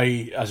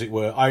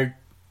 I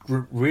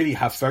really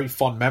have very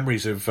fond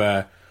memories of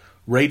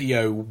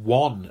Radio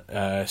 1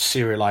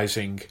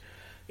 serialising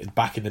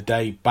back in the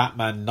day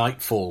Batman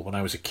Nightfall when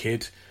I was a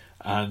kid,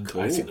 and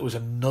cool. I think there was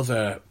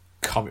another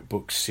comic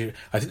book series.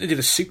 I think they did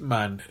a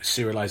Superman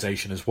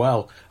serialisation as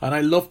well, and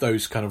I love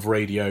those kind of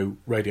radio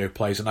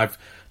plays, and I've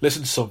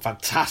listened to some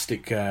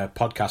fantastic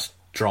podcast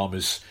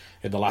dramas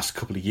in the last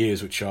couple of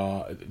years,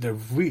 they're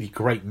really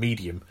great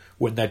medium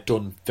when they're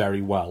done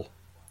very well.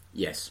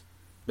 Yes.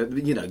 But,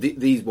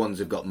 these ones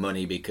have got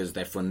money because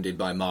they're funded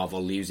by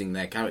Marvel using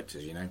their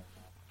characters,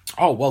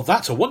 Oh, well,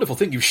 that's a wonderful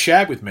thing you've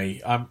shared with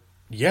me. I'm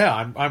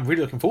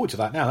really looking forward to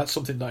that now. That's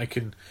something that I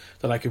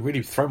can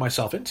really throw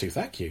myself into.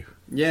 Thank you.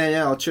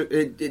 Yeah, I'll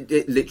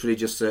it literally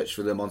just search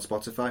for them on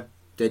Spotify.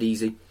 Dead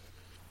easy.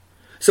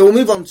 So we'll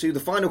move on to the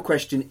final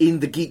question in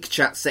the Geek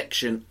Chat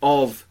section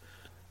of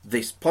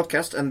this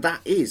podcast, and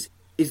that is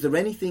is there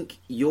anything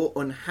you're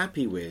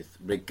unhappy with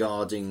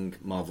regarding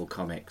Marvel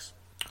Comics?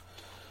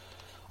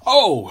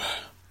 Oh,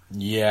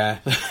 yeah.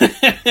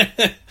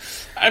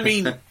 I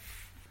mean,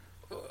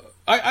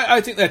 I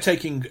think they're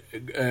taking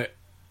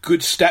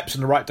good steps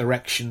in the right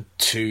direction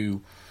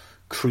to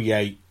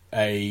create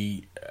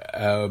a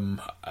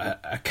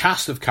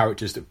cast of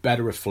characters that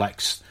better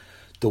reflects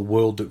the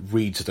world that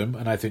reads them,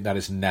 and I think that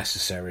is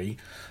necessary.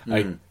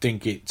 I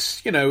think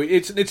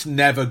it's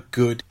never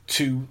good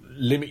to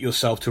limit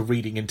yourself to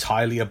reading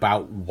entirely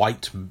about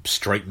white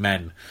straight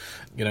men.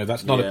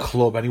 That's not a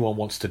club anyone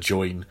wants to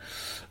join.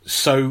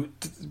 So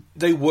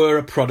they were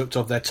a product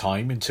of their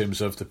time in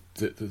terms of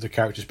the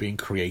characters being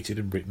created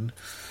and written,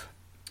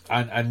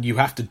 and you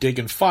have to dig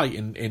and fight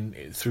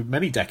in through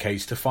many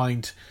decades to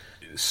find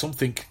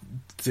something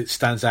that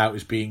stands out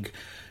as being,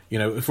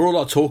 for all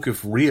our talk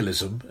of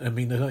realism, I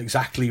mean, they're not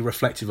exactly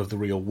reflective of the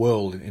real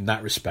world in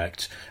that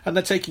respect. And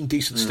they're taking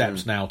decent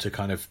steps now to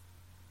kind of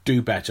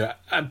do better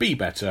and be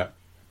better.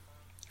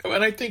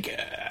 And I think,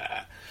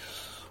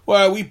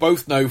 we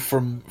both know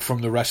from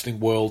the wrestling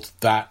world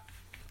that,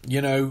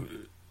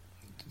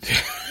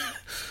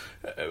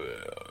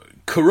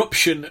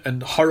 corruption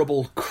and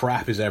horrible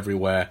crap is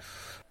everywhere.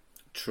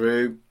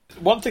 True.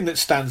 One thing that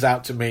stands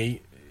out to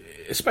me,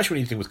 especially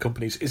when you're dealing with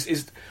companies,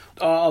 is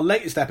our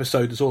latest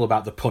episode is all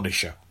about The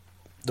Punisher.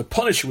 The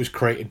Punisher was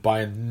created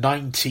by a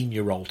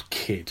 19-year-old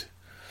kid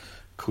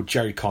called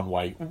Jerry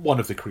Conway, one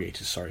of the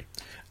creators, sorry.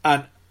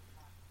 And,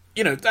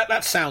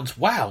 that sounds,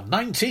 wow,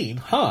 19,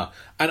 huh?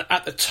 And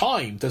at the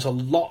time, there's a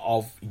lot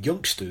of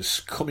youngsters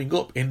coming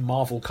up in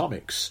Marvel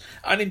Comics,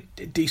 and in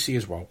DC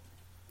as well.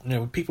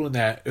 People in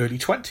their early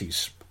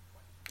 20s.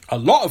 A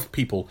lot of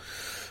people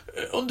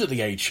under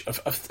the age of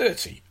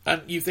 30,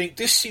 and you think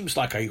this seems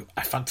like a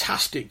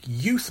fantastic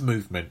youth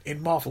movement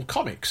in Marvel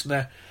Comics,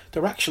 and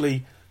they're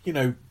actually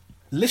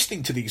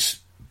listening to these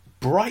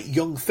bright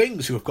young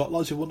things who have got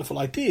loads of wonderful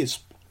ideas.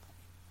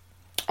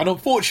 And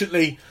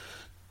unfortunately,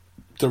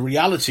 the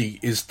reality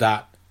is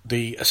that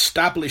the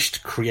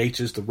established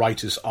creators, the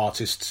writers,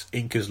 artists,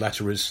 inkers,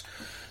 letterers,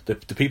 the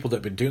people that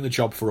have been doing the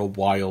job for a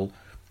while,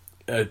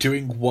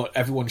 doing what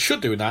everyone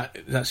should do in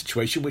that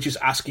situation, which is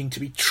asking to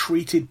be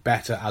treated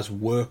better as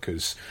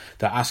workers.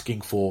 They're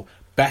asking for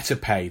better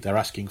pay. They're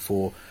asking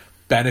for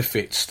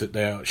benefits that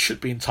they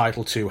should be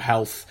entitled to,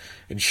 health,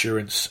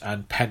 insurance,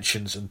 and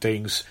pensions and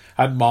things.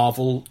 And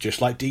Marvel, just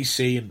like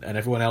DC and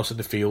everyone else in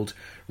the field,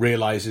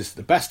 realises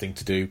the best thing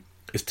to do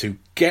is to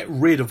get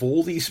rid of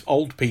all these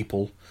old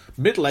people,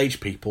 middle-aged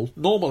people,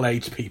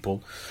 normal-aged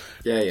people,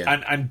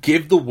 and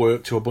give the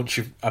work to a bunch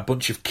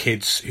of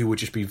kids who would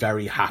just be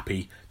very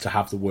happy to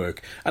have the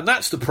work. And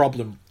that's the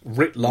problem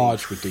writ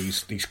large with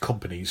these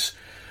companies.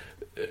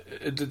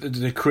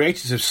 The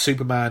creators of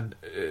Superman,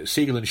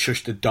 Siegel and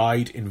Shuster,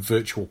 died in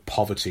virtual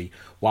poverty,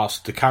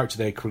 whilst the character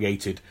they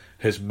created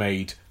has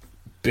made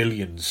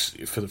billions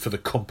for the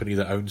company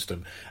that owns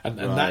them. And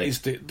that is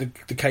the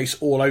case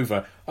all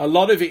over. A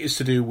lot of it is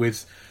to do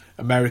with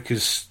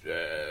America's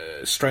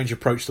strange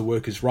approach to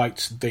workers'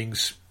 rights and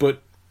things,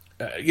 but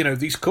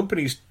these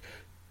companies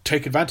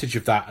take advantage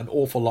of that an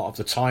awful lot of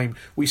the time.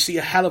 We see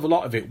a hell of a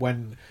lot of it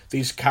when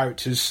these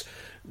characters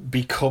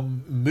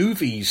become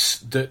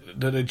movies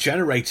that are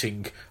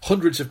generating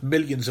hundreds of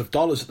millions of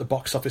dollars at the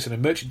box office and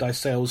in merchandise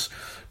sales,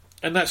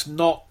 and that's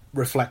not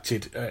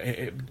reflected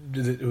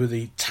with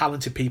the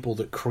talented people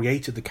that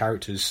created the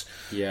characters,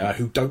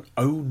 who don't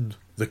own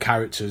the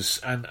characters,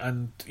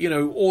 and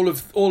all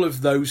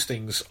of those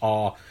things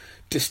are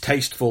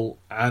distasteful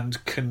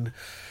and can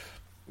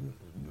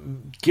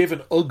give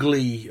an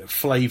ugly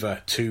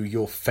flavour to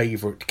your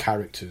favourite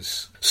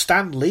characters.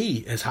 Stan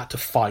Lee has had to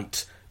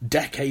fight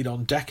decade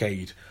on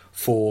decade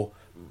for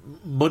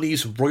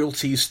monies,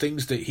 royalties,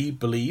 things that he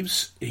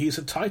believes he is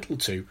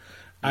entitled to.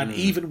 And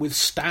even with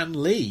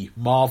Stan Lee,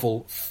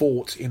 Marvel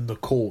fought in the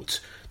court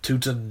to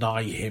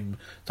deny him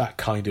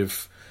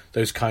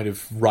those kind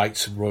of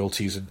rights and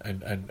royalties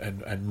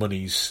and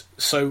monies.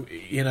 So,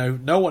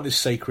 no one is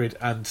sacred,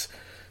 and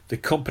the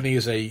company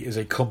is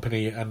a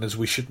company, and as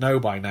we should know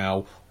by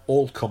now,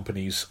 all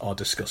companies are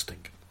disgusting.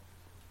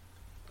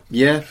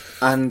 Yeah,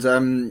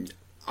 and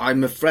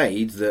I'm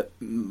afraid that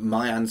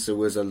my answer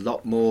was a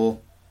lot more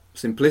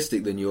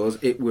simplistic than yours.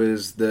 It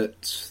was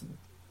that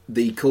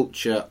the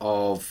culture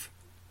of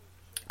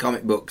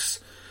comic books,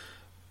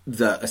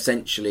 that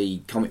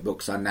essentially comic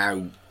books are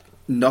now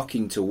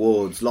knocking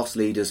towards loss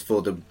leaders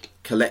for the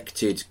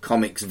collected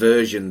comics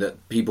version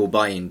that people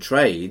buy in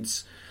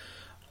trades,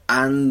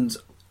 and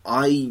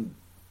I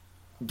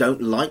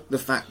don't like the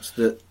fact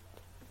that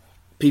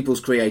people's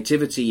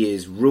creativity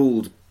is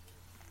ruled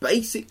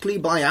basically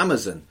by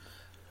Amazon.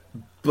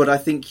 But I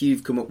think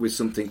you've come up with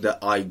something that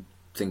I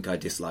think I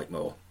dislike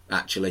more,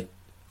 actually.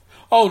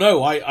 Oh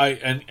no,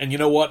 and you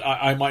know what?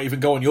 I might even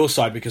go on your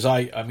side, because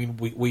I mean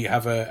we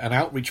have an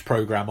outreach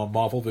program on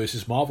Marvel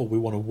versus Marvel. We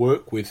want to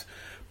work with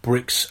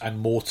bricks and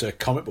mortar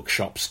comic book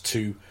shops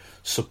to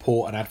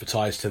support and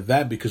advertise to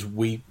them, because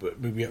we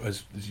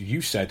as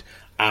you said,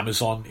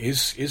 Amazon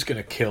is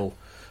going to kill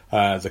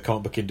the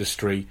comic book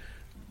industry.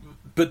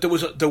 But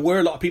there were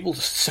a lot of people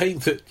saying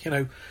that, you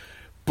know,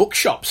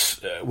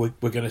 bookshops were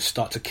going to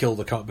start to kill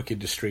the comic book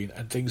industry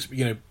and things.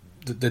 You know,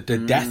 the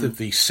death of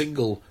the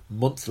single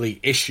monthly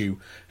issue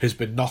has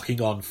been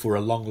knocking on for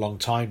a long, long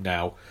time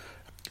now.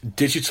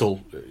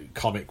 Digital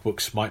comic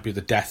books might be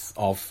the death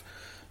of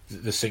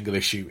the single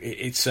issue.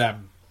 It's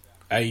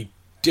a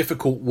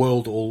difficult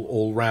world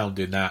all round,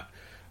 in that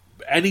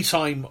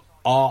anytime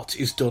art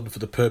is done for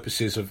the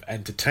purposes of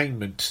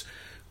entertainment,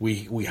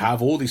 we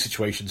have all these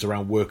situations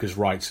around workers'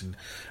 rights and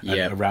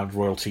around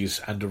royalties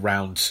and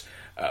around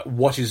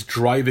what is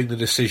driving the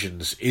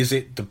decisions. Is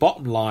it the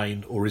bottom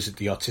line or is it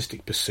the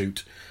artistic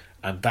pursuit?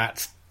 And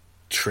that's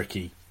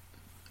tricky.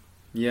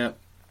 Yeah.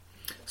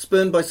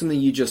 Spurned by something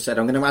you just said,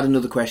 I'm going to add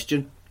another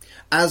question.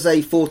 As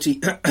a 40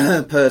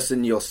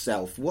 person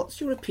yourself, what's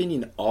your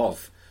opinion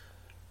of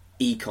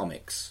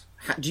e-comics?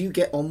 Do you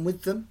get on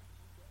with them?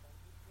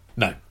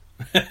 No.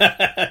 No.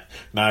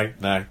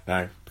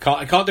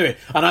 I can't do it.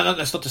 And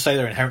that's not to say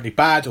they're inherently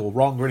bad or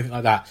wrong or anything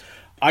like that.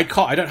 I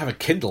don't have a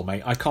Kindle,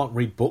 mate. I can't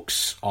read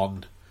books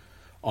on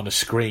a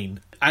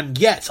screen. And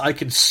yet I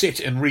can sit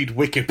and read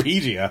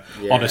Wikipedia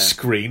on a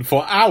screen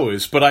for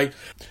hours. But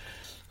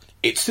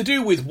it's to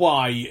do with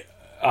why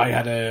I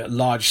had a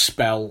large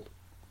spell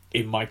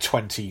in my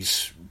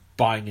 20s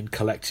buying and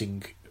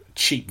collecting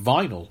cheap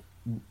vinyl.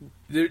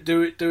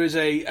 There is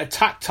a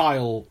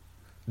tactile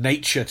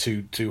nature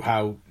to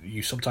how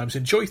you sometimes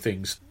enjoy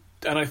things.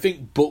 And I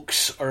think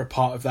books are a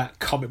part of that.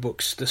 Comic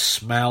books, the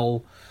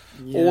smell,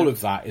 all of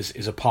that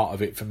is a part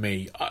of it for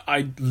me.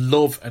 I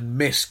love and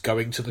miss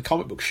going to the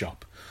comic book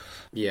shop.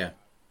 Yeah.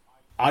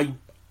 My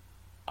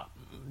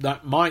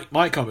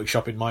comic book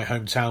shop in my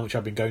hometown, which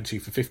I've been going to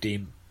for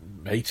 15,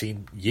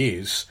 18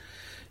 years,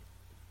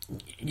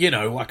 you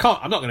know,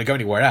 I'm not going to go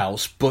anywhere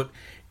else, but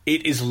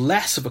it is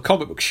less of a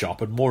comic book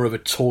shop and more of a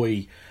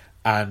toy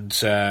and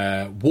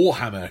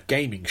Warhammer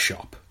gaming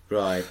shop.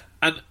 Right.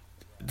 And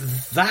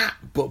that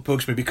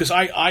bugs me, because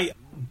I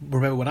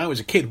remember when I was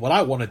a kid, what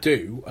I want to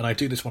do, and I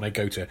do this when I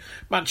go to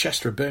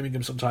Manchester and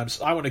Birmingham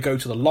sometimes, I want to go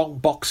to the long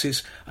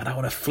boxes and I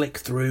want to flick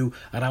through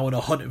and I want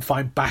to hunt and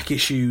find back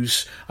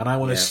issues and I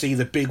want to see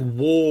the big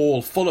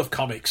wall full of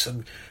comics.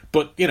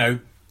 But, you know,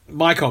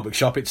 my comic book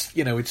shop,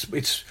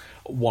 it's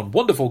one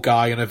wonderful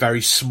guy in a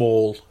very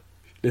small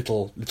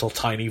little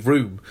tiny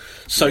room,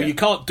 so you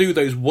can't do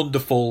those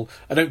wonderful.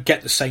 I don't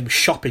get the same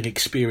shopping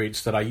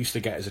experience that I used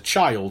to get as a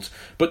child,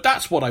 but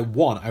that's what I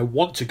want. I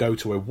want to go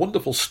to a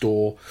wonderful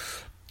store.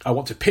 I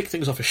want to pick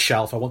things off a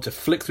shelf. I want to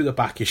flick through the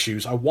back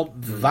issues. I want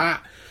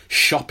that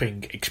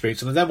shopping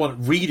experience, and I then want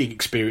reading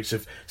experience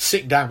of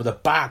sitting down with a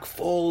bag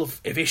full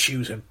of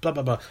issues and blah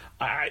blah blah.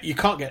 I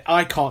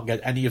can't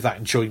get any of that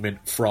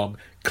enjoyment from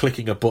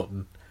clicking a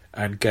button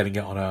and getting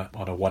it on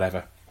a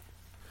whatever.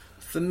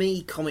 For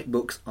me, comic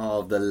books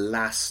are the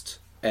last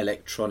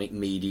electronic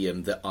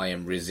medium that I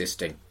am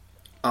resisting.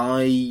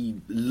 I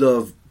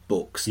love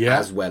books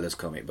as well as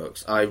comic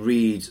books. I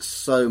read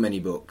so many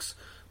books,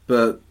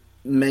 but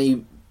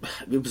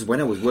it was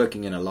when I was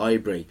working in a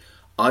library,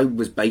 I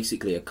was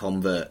basically a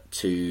convert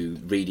to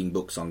reading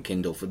books on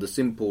Kindle for the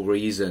simple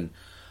reason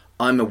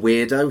I'm a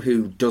weirdo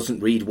who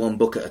doesn't read one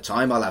book at a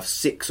time. I'll have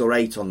 6 or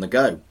 8 on the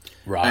go.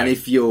 Right. And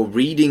if you're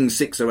reading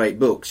 6 or 8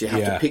 books, you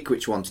have to pick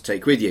which one to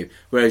take with you.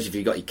 Whereas if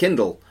you've got your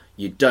Kindle,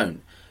 you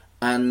don't.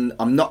 And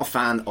I'm not a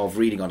fan of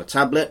reading on a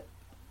tablet.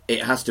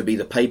 It has to be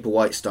the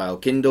Paperwhite style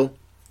Kindle.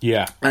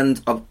 Yeah. And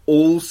I've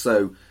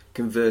also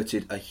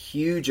converted a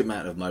huge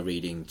amount of my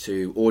reading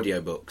to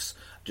audiobooks.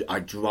 I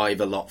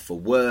drive a lot for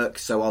work,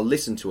 so I'll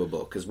listen to a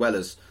book as well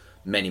as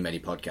many, many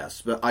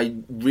podcasts. But I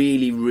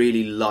really,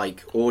 really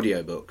like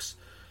audiobooks.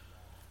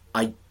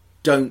 I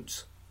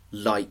don't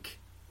like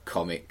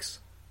comics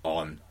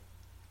on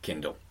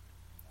Kindle.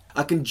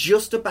 I can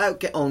just about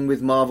get on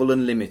with Marvel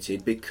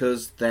Unlimited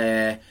because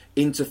their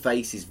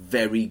interface is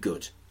very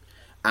good.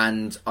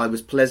 And I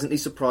was pleasantly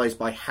surprised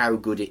by how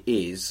good it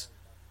is.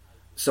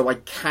 So I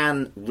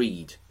can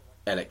read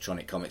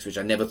electronic comics, which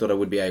I never thought I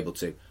would be able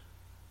to.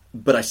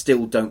 But I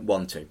still don't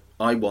want to.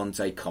 I want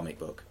a comic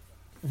book.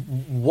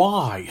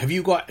 Why? Have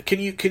you got... Can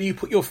you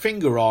put your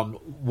finger on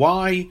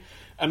why...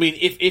 I mean,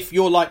 if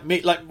you're like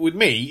me, like with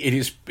me, it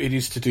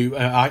is to do.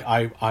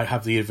 I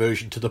have the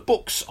aversion to the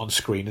books on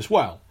screen as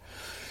well.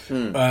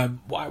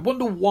 I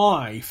wonder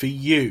why, for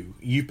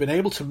you've been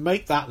able to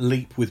make that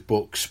leap with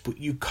books, but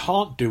you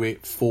can't do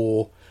it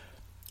for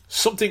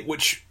something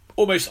which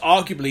almost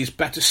arguably is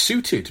better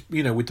suited.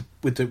 You know, with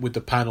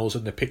the panels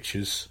and the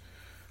pictures.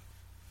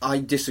 I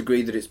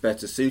disagree that it's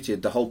better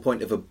suited. The whole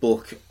point of a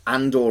book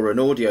and or an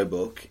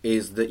audiobook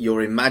is that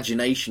your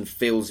imagination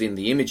fills in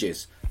the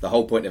images. The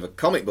whole point of a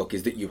comic book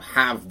is that you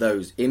have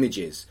those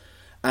images.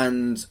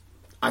 And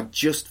I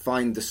just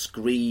find the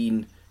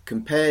screen,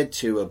 compared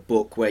to a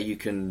book where you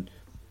can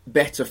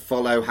better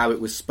follow how it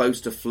was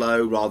supposed to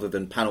flow rather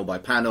than panel by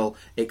panel,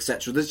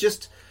 etc. There's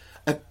just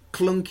a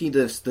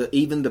clunkiness that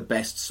even the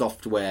best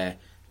software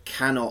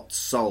cannot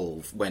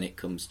solve when it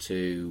comes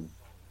to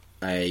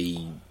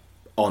a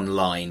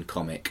online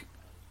comic.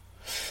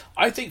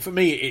 I think for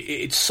me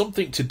it's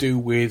something to do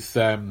with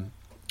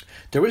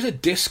there is a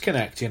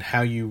disconnect in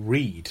how you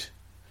read,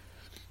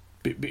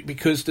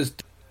 because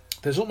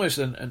there's almost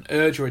an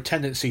urge or a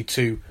tendency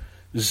to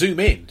zoom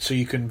in so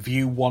you can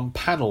view one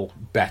panel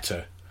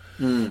better,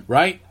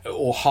 right,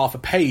 or half a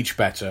page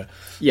better,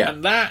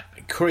 and that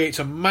creates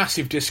a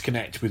massive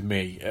disconnect with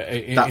me.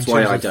 That's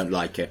why I don't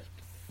like it.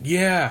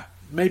 Yeah,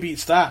 maybe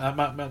it's that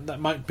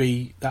might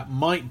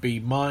be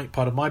my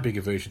part of my big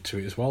aversion to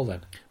it as well.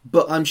 Then,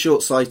 but I'm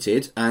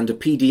short-sighted, and a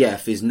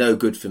PDF is no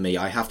good for me.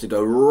 I have to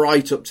go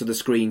right up to the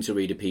screen to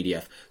read a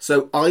PDF.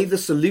 So either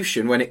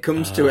solution, when it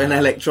comes to an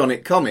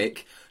electronic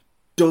comic,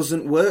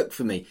 doesn't work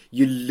for me.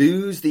 You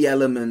lose the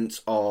element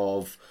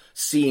of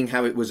seeing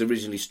how it was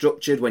originally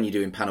structured when you're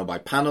doing panel by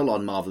panel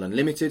on Marvel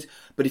Unlimited.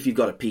 But if you've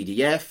got a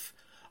PDF,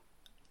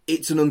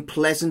 it's an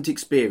unpleasant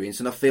experience,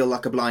 and I feel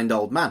like a blind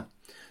old man.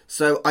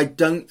 So I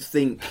don't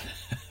think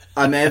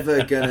I'm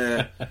ever going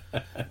to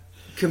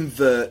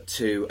convert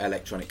to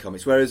electronic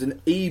comics. Whereas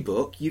an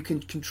ebook, you can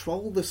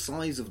control the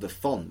size of the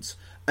font,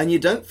 and you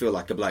don't feel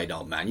like a blind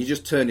old man. You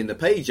just turn in the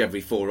page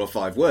every 4 or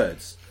 5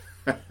 words.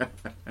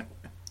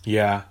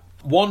 Yeah.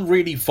 One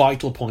really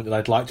vital point that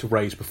I'd like to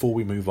raise before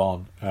we move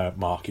on,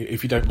 Mark,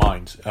 if you don't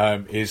mind,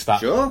 is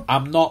that Sure.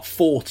 I'm not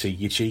 40,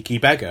 you cheeky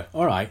beggar.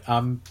 All right,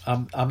 I'm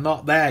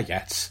not there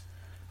yet.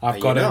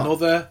 I've got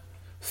another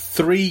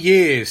 3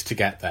 years to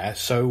get there,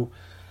 so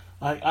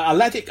I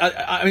let it.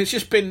 I mean, it's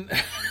just been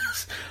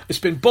it's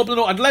been bubbling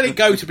up. I'd let it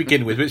go to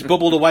begin with, but it's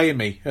bubbled away in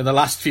me in the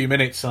last few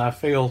minutes, and I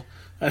feel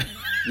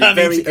you're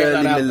very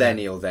early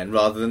millennial then,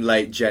 rather than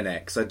late Gen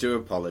X. I do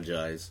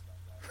apologise.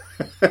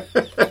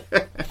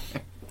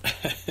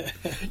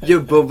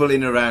 You're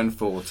bubbling around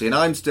 40, and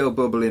I'm still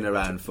bubbling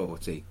around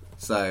 40.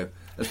 So,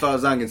 as far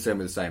as I'm concerned,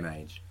 we're the same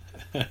age.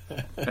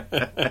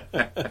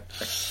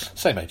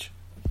 Same age.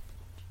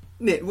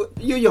 Nick,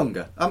 you're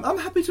younger. I'm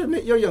happy to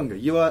admit you're younger.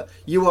 You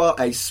are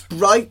a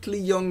sprightly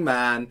young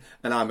man,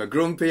 and I'm a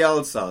grumpy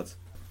old sod.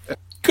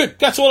 Good.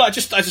 That's all. I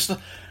just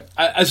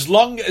as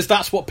long as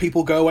that's what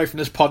people go away from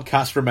this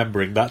podcast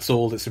remembering, that's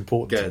all that's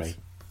important to me.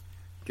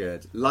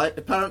 Good.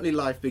 Apparently,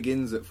 life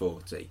begins at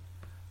 40.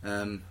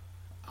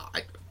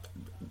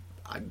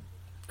 I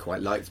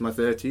quite liked my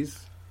 30s,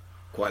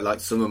 quite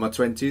liked some of my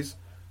 20s.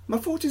 My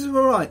 40s are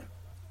alright,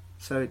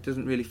 so it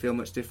doesn't really feel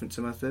much different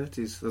to my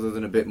 30s, other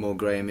than a bit more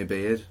grey in my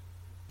beard.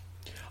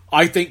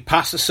 I think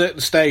past a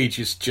certain stage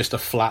is just a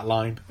flat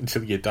line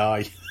until you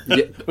die.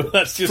 Yeah.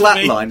 That's just flat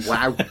me. line,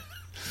 wow.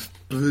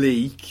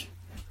 Bleak.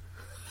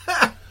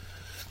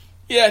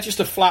 Yeah, just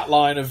a flat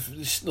line of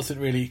nothing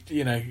really,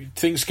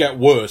 things get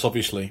worse,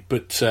 obviously,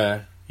 but,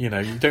 you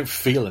don't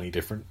feel any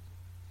different.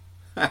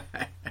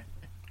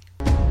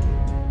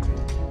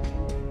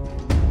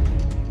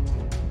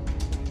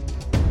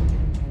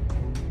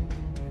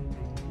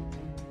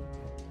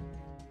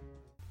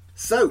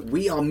 So,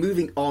 we are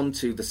moving on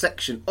to the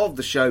section of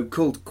the show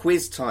called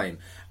Quiz Time.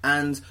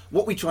 And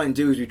what we try and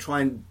do is we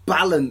try and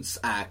balance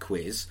our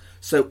quiz.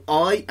 So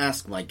I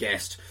ask my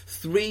guest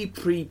 3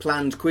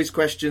 pre-planned quiz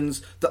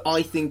questions that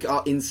I think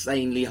are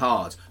insanely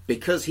hard,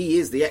 because he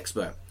is the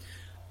expert.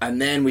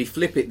 And then we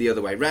flip it the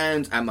other way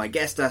round, and my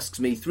guest asks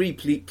me 3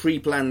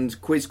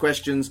 pre-planned quiz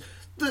questions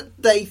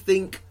that they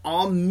think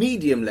are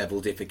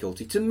medium-level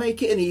difficulty, to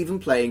make it an even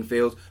playing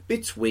field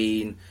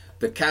between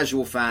the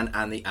casual fan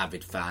and the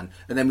avid fan.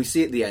 And then we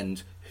see at the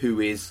end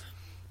who is,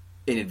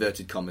 in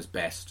inverted commas,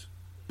 best.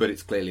 But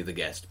it's clearly the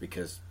guest,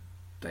 because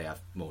they have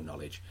more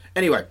knowledge.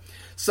 Anyway,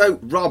 so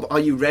Rob, are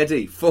you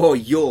ready for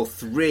your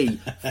 3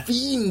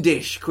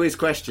 fiendish quiz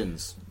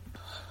questions?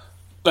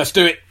 Let's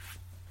do it.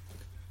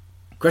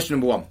 Question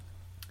number 1.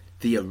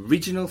 The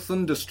original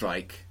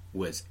Thunderstrike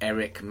was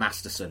Eric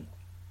Masterson,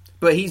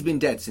 but he's been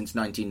dead since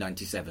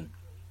 1997.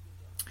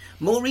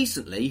 More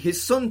recently,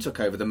 his son took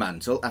over the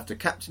mantle after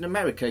Captain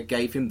America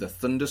gave him the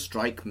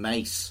Thunderstrike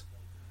mace.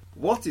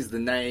 What is the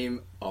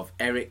name of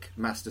Eric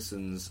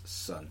Masterson's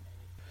son?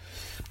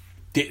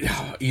 If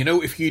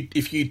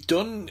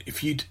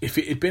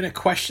it had been a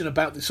question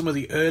about some of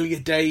the earlier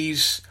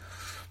days,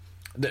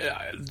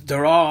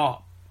 there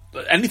are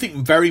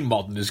anything very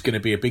modern is going to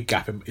be a big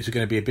gap. Is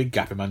going to be a big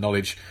gap in my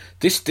knowledge.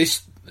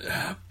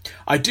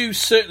 I do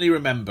certainly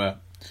remember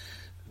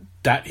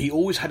that he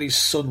always had his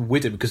son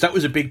with him, because that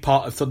was a big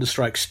part of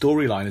Thunderstrike's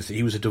storyline, is that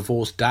he was a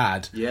divorced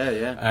dad.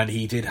 Yeah. And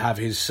he did have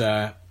his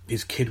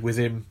kid with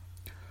him,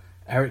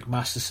 Eric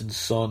Masterson's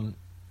son.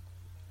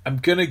 I'm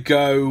gonna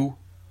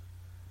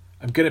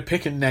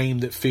pick a name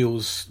that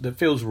feels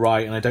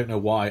right, and I don't know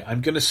why.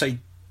 I'm gonna say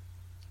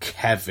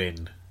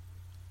Kevin.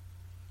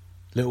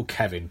 Little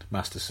Kevin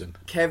Masterson.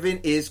 Kevin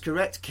is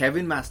correct.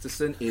 Kevin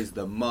Masterson is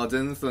the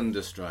modern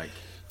Thunderstrike.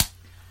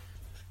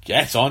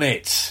 Get on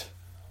it.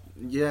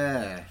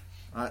 Yeah.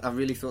 I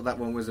really thought that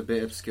one was a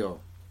bit obscure.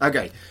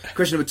 Okay,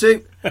 question number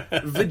 2.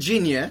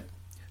 Virginia,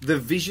 the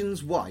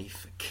Vision's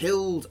wife,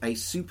 killed a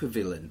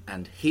supervillain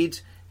and hid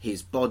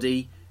his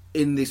body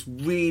in this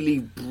really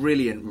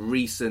brilliant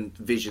recent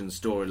Vision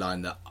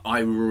storyline that I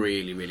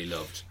really, really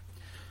loved.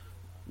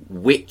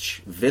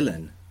 Which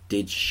villain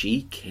did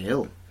she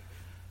kill?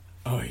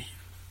 Oh,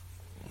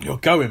 you're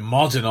going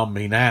modern on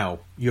me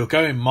now. You're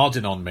going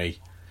modern on me.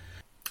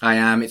 I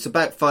am. It's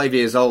about 5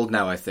 years old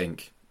now, I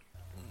think.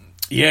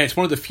 Yeah, it's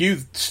one of the few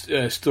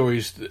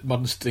stories,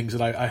 modern things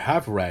that I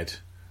have read.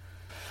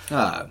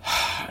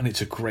 Ah. And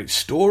it's a great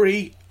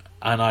story,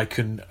 and I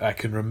can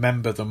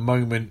remember the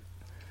moment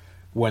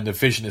when the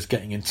Vision is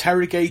getting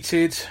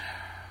interrogated,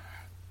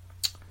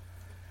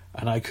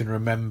 and I can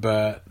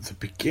remember the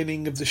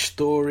beginning of the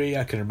story.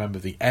 I can remember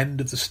the end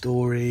of the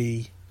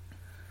story.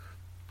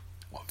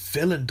 What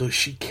villain does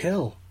she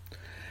kill?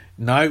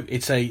 No,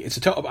 it's a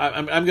total.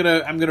 I'm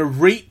gonna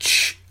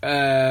reach.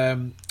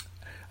 And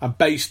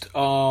based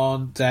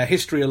on their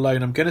history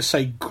alone, I'm gonna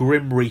say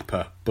Grim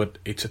Reaper, but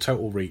it's a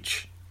total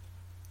reach.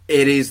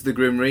 It is the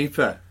Grim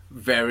Reaper.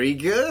 Very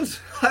good.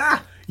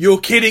 Ha! You're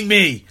kidding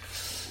me.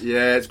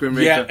 Yeah, it's Grim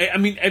Reaper. Yeah, I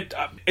mean,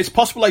 it's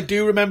possible I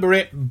do remember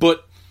it,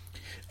 but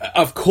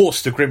of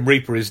course the Grim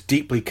Reaper is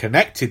deeply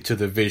connected to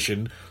the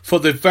Vision for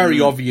the very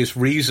obvious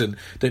reason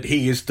that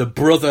he is the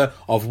brother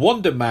of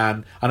Wonder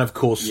Man, and of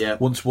course,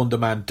 once Wonder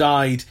Man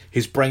died,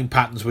 his brain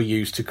patterns were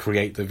used to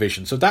create the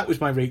Vision. So that was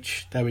my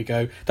reach. There we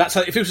go. That's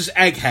how, if it was just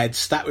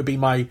Eggheads, that would be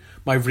my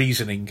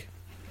reasoning.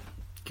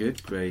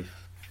 Good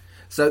grief.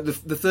 So the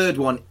third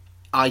one,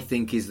 I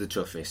think, is the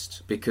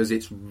toughest, because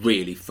it's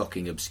really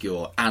fucking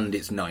obscure, and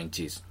it's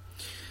 90s.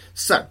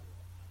 So,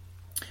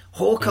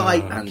 Hawkeye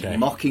and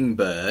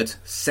Mockingbird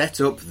set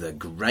up the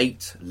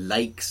Great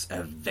Lakes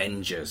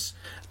Avengers,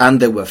 and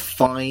there were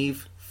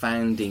 5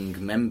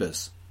 founding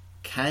members.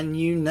 Can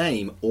you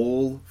name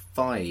all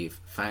 5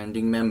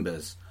 founding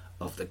members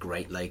of the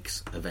Great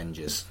Lakes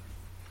Avengers?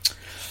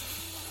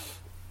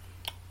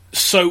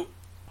 So,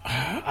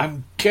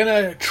 I'm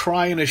gonna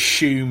try and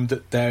assume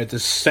that they're the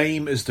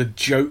same as the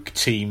joke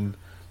team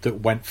that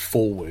went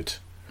forward.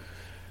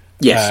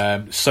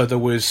 Yes. So there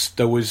was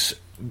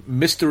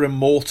Mr.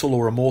 Immortal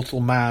or Immortal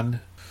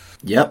Man.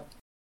 Yep.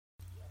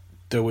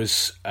 There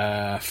was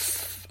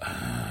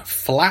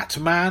Flat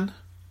Man.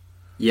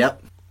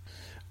 Yep.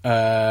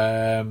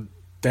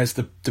 There's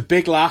the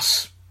big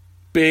lass,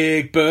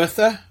 Big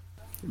Bertha.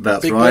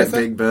 That's Big right, Bertha?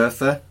 Big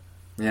Bertha.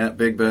 Yeah,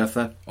 Big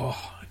Bertha.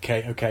 Oh,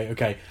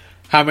 okay.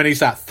 How many is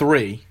that?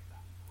 3?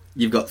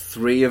 You've got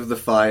 3 of the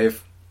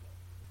 5.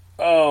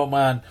 Oh,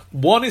 man.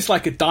 One is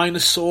like a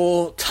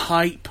dinosaur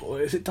type.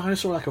 Or is it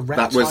dinosaur like a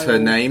reptile? That was her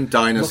name,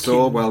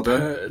 Dinosaur. Well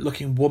done.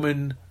 Looking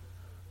woman.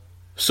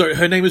 So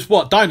her name is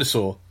what?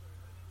 Dinosaur?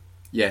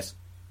 Yes.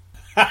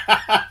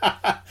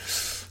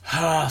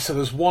 So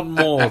there's one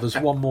more. There's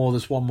one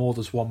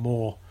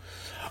more.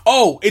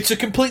 Oh, it's a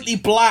completely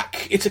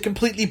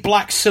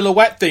black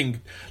silhouette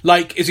thing.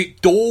 Like, is it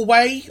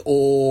Doorway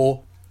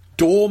or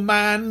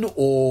Doorman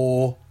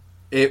or...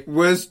 It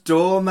was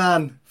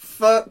Doorman.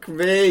 Fuck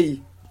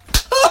me.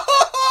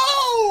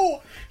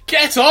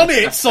 Get on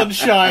it,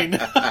 sunshine.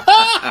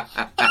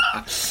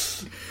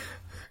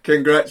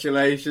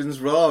 Congratulations,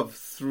 Rob.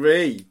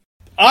 3.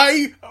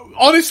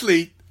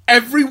 Honestly,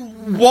 every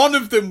one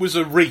of them was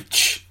a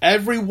reach. The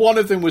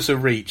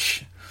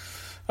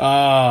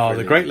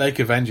Great Lake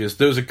Avengers.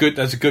 That's a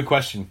good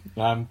question.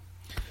 I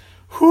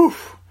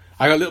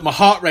got my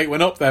heart rate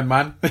went up then,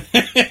 man.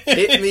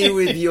 Hit me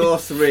with your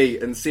 3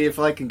 and see if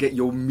I can get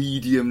your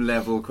medium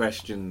level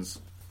questions.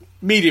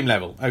 Medium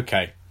level,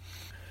 okay.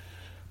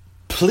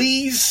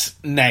 Please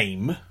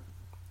name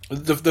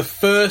the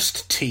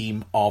first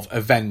team of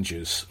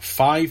Avengers.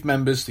 5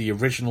 members, the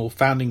original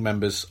founding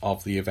members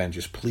of the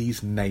Avengers.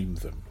 Please name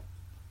them.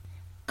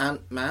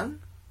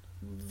 Ant-Man,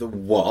 the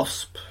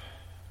Wasp,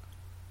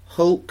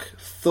 Hulk,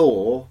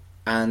 Thor,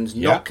 and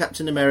not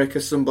Captain America,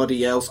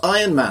 somebody else,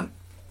 Iron Man.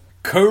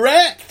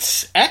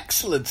 Correct!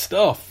 Excellent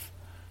stuff.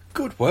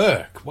 Good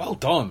work. Well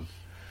done.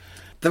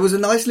 There was a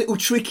nice little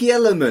tricky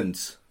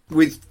element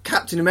with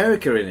Captain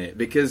America in it,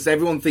 because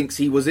everyone thinks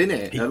he was in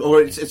it,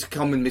 or it's a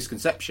common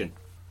misconception.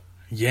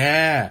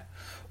 Yeah.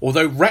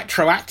 Although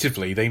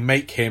retroactively they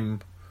make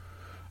him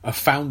a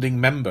founding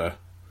member,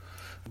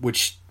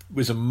 which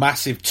was a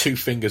massive 2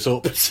 fingers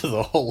up to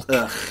the Hulk.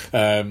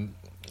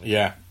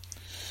 Yeah.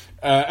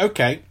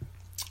 Okay.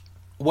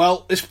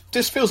 Well,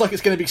 this feels like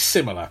it's going to be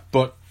similar,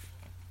 but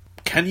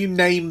can you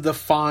name the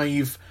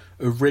 5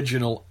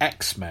 original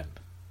X-Men?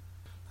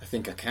 I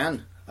think I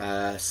can.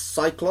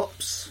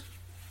 Cyclops,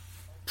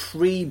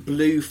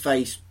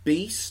 pre-Blue-Face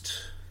Beast.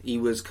 He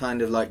was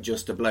kind of like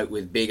just a bloke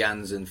with big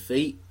hands and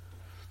feet.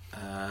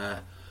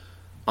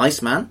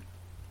 Iceman.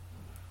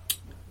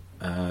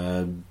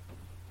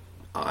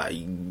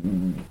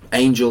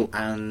 Angel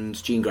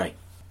and Jean Grey.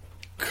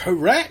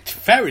 Correct.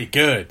 Very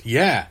good.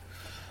 Yeah.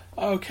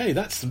 Okay,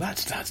 that's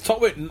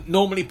top.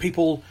 Normally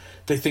people,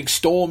 they think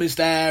Storm is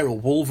there or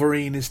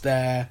Wolverine is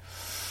there.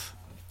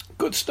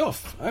 Good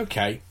stuff.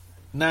 Okay.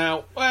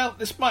 Now, well,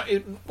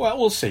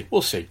 we'll see.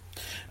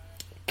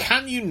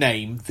 Can you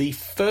name the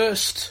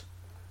first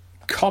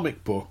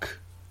comic book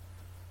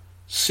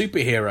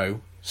superhero,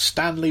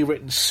 Stan Lee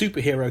written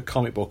superhero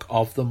comic book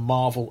of the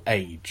Marvel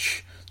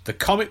Age? The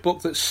comic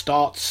book that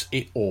starts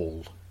it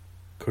all.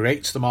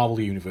 Creates the Marvel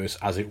Universe,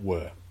 as it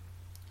were.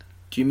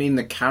 Do you mean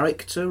the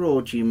character,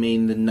 or do you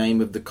mean the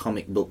name of the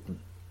comic book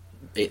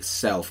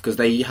itself, because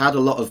they had a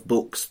lot of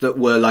books that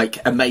were like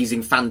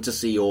amazing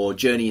fantasy or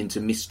journey into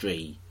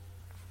mystery.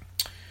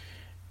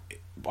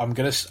 I'm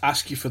going to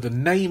ask you for the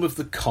name of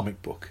the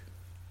comic book.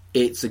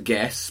 It's a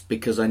guess,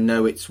 because I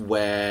know it's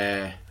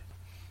where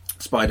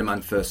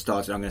Spider-Man first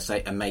started. I'm going to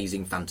say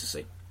Amazing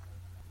Fantasy.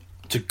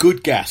 It's a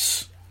good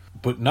guess,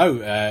 but no,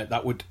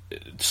 that would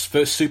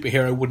first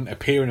superhero wouldn't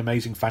appear in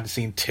Amazing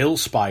Fantasy until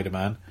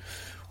Spider-Man,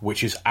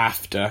 which is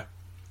after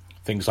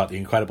things like the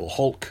Incredible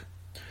Hulk.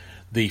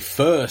 The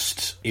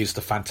first is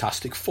the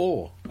Fantastic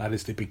Four. That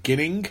is the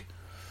beginning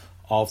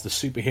of the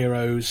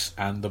superheroes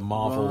and the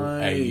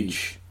Marvel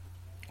age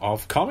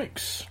of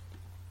comics.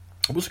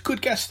 It was a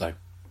good guess, though.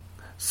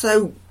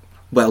 So,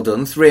 well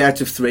done. 3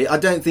 out of 3. I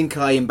don't think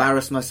I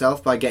embarrassed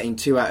myself by getting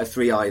 2 out of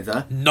 3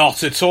 either.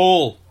 Not at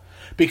all.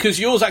 Because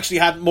yours actually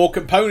had more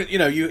component. You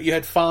know, you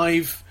had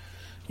 5...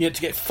 You had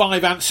to get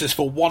 5 answers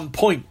for 1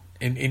 point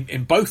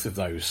in both of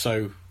those.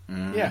 So,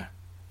 yeah.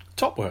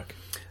 Top work.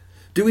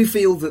 Do we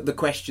feel that the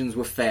questions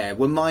were fair?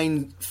 Were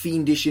mine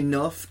fiendish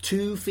enough?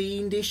 Too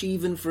fiendish,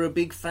 even for a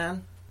big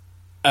fan?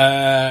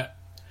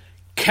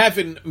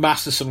 Kevin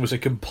Masterson was a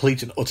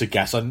complete and utter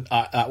guess, and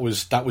that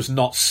was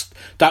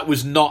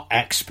not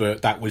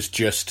expert. That was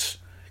just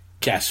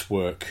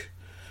guesswork.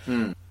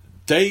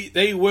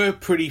 They were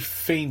pretty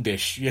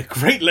fiendish. Yeah,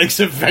 Great Lakes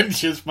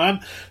Avengers,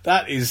 man.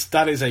 That is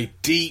a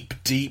deep.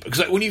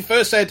 Because when you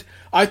first said,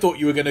 I thought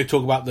you were going to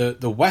talk about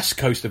the West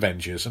Coast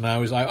Avengers, and I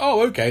was like,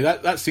 oh, okay,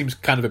 that seems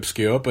kind of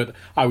obscure, but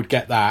I would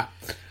get that.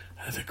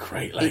 The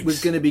Great Lakes. It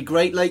was going to be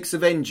Great Lakes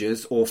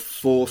Avengers or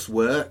Force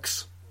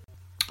Works.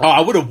 Oh,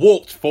 I would have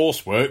walked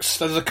Force Works.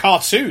 There's a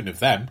cartoon of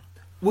them.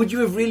 Would you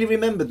have really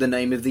remembered the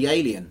name of the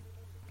alien?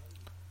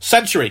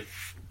 Century.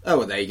 Oh,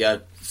 well, there you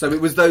go. So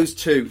it was those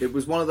two. It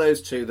was one of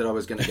those two that I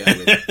was going to go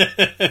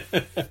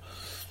with.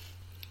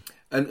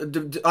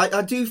 And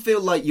I do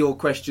feel like your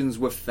questions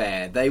were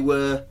fair. They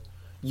were...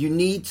 You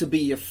need to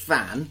be a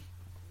fan,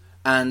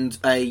 and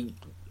a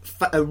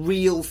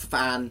real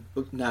fan...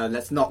 No,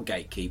 let's not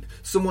gatekeep.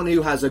 Someone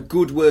who has a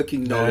good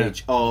working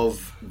knowledge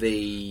of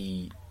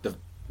the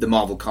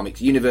Marvel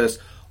Comics universe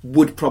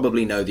would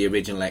probably know the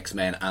original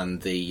X-Men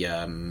and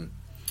the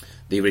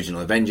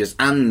original Avengers,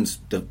 and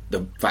the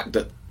fact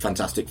that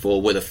Fantastic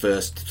Four were the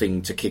first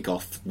thing to kick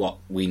off what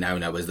we now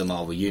know as the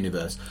Marvel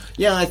Universe.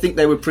 Yeah, I think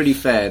they were pretty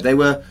fair. They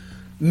were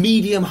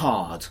medium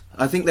hard.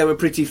 I think they were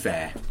pretty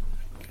fair.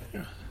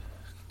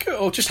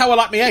 Cool. Just how I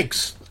like my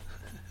eggs.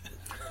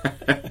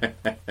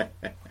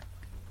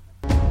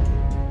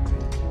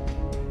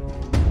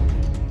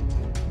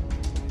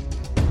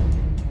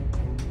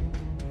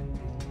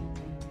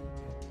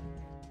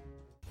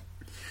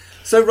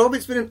 So, Rob,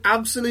 it's been an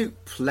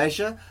absolute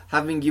pleasure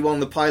having you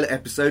on the pilot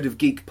episode of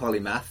Geek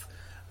Polymath.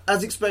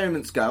 As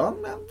experiments go,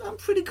 I'm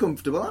pretty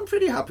comfortable. I'm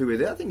pretty happy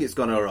with it. I think it's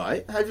gone all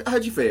right. How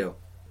do you feel?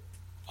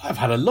 I've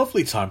had a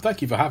lovely time.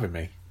 Thank you for having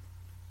me.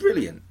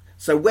 Brilliant.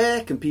 So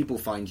where can people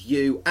find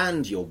you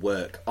and your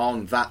work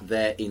on that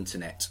there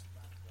internet?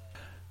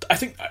 I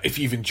think if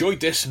you've enjoyed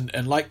this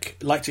and like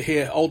to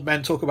hear old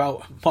men talk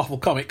about Marvel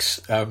Comics,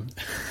 then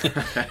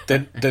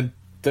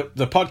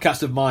the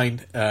podcast of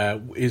mine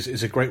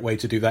is a great way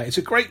to do that. It's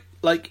a great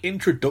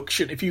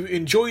introduction. If you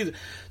enjoy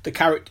the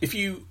character,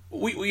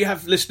 we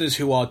have listeners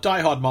who are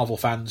diehard Marvel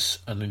fans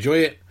and enjoy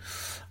it,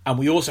 and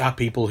we also have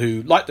people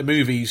who like the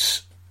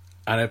movies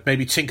and have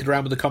maybe tinkered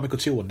around with a comic or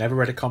two or never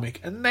read a comic,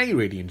 and they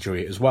really enjoy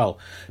it as well,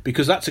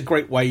 because that's a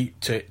great way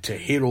to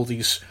hear all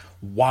these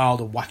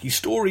wild and wacky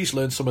stories,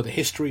 learn some of the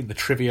history and the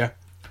trivia.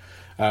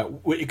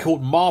 We're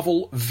called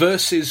Marvel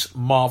versus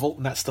Marvel,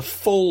 and that's the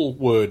full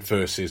word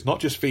versus,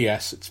 not just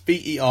VS. It's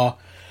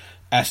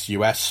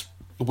VERSUS.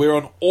 We're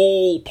on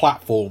all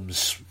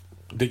platforms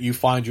that you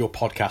find your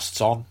podcasts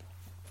on.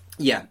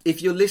 Yeah,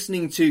 if you're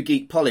listening to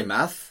Geek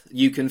Polymath,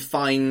 you can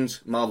find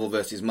Marvel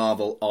vs.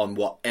 Marvel on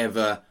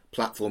whatever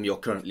platform you're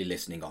currently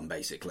listening on,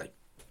 basically.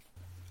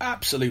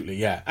 Absolutely,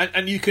 yeah.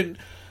 And you can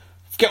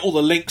get all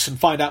the links and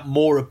find out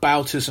more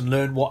about us and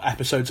learn what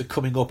episodes are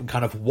coming up and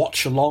kind of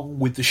watch along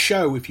with the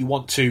show if you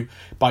want to,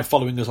 by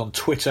following us on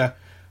Twitter,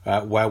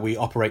 where we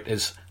operate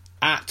as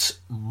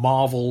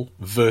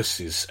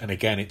 @MarvelVersus. And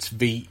again, it's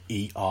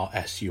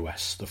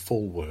VERSUS, the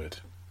full word.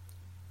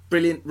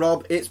 Brilliant,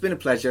 Rob. It's been a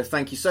pleasure.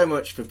 Thank you so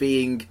much for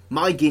being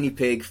my guinea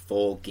pig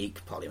for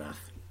Geek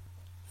Polymath.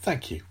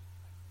 Thank you.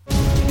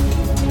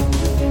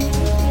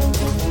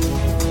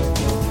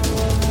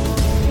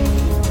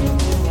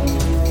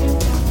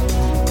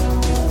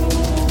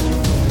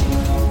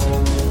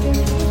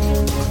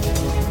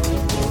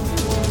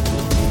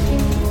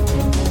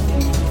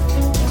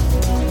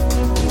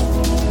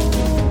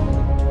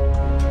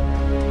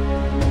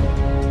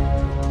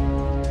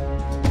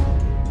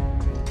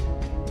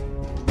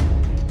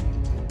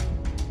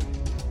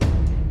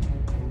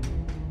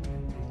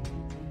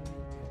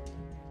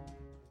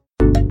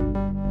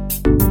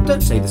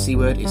 Don't Say the C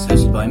Word is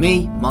hosted by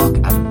me, Mark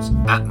Adams,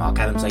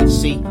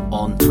 @MarkAdamsHC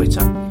on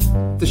Twitter.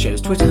 The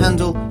show's Twitter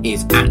handle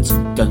is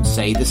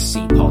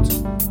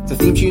 @Don'tSayTheCPod. The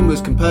theme tune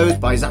was composed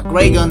by Zach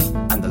Raygun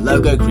and the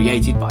logo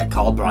created by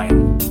Carl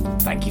Bryan.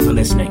 Thank you for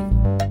listening.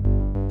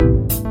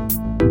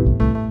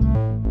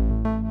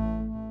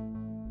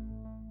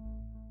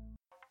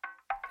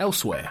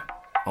 elsewhere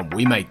on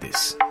We Made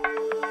This.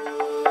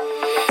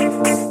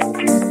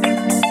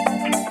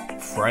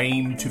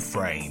 Frame to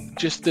frame.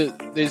 Just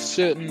that there's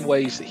certain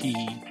ways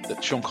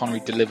that Sean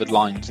Connery delivered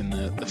lines in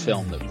the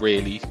film that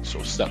really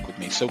sort of stuck with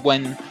me. So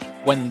when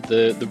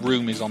the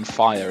room is on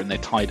fire and they're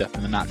tied up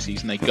in the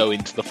Nazis and they go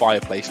into the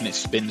fireplace and it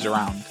spins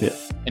around,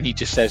 and he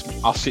just says,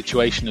 "Our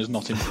situation has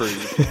not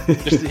improved."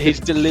 Just his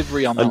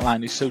delivery on that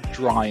line is so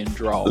dry and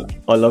droll.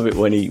 I love it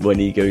when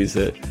he goes,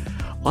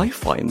 I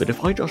find that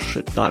if I just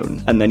sit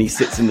down, and then he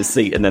sits in the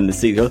seat, and then the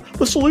seat goes,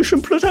 the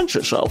solution presents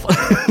itself.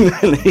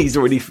 And he's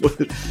already...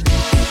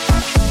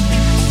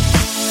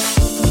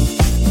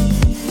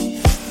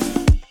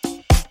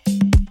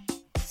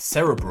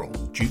 Cerebral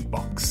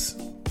Jukebox.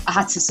 I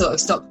had to sort of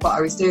stop what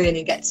I was doing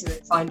and get to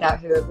it, find out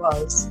who it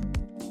was,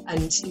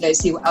 and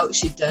see what else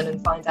she'd done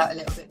and find out a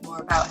little bit more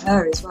about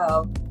her as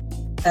well.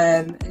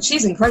 And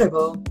she's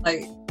incredible.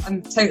 Like,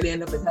 I'm totally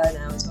in love with her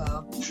now as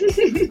well.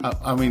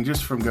 I mean,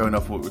 just from going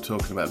off what we're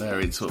talking about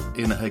there, it's sort of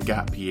in her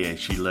gap year,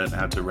 she learnt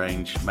how to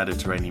arrange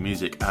Mediterranean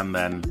music and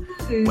then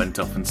went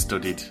off and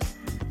studied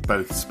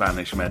both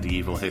Spanish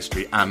medieval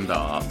history and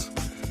art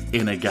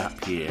in a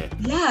gap year.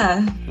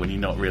 Yeah. When you're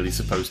not really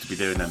supposed to be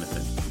doing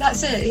anything.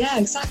 That's it, yeah,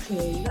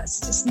 exactly. That's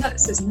just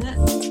nuts, isn't it?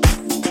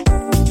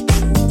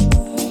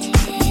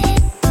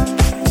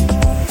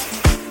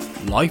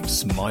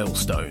 Life's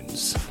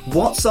Milestones.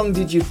 What song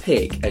did you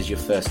pick as your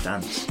first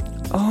dance?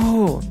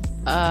 Oh.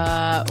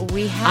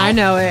 We had... I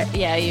know it.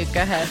 Yeah, you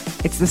go ahead.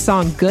 It's the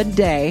song Good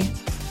Day.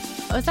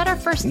 Oh, is that our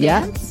first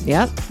dance?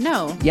 Yep.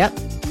 No. Yep.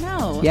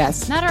 No.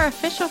 Yes. Not our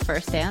official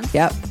first dance.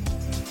 Yep.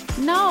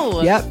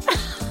 No. Yep.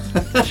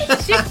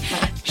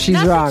 She's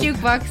not wrong. The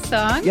jukebox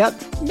song.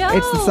 Yep. No.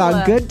 It's the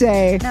song Good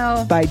Day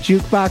by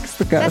Jukebox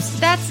the Ghost.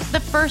 That's the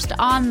first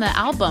on the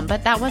album,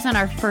 but that wasn't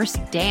our first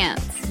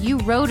dance. You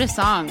wrote a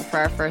song for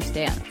our first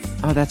dance.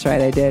 Oh, that's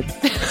right, I did.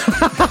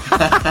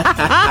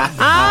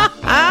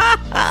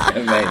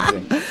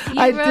 Amazing.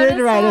 I did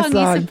write a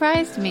song. You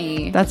surprised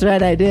me. That's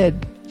right, I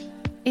did.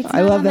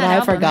 I love that I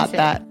album, forgot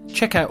that.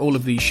 Check out all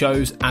of these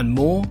shows and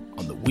more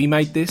on the We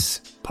Made This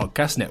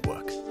podcast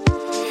network.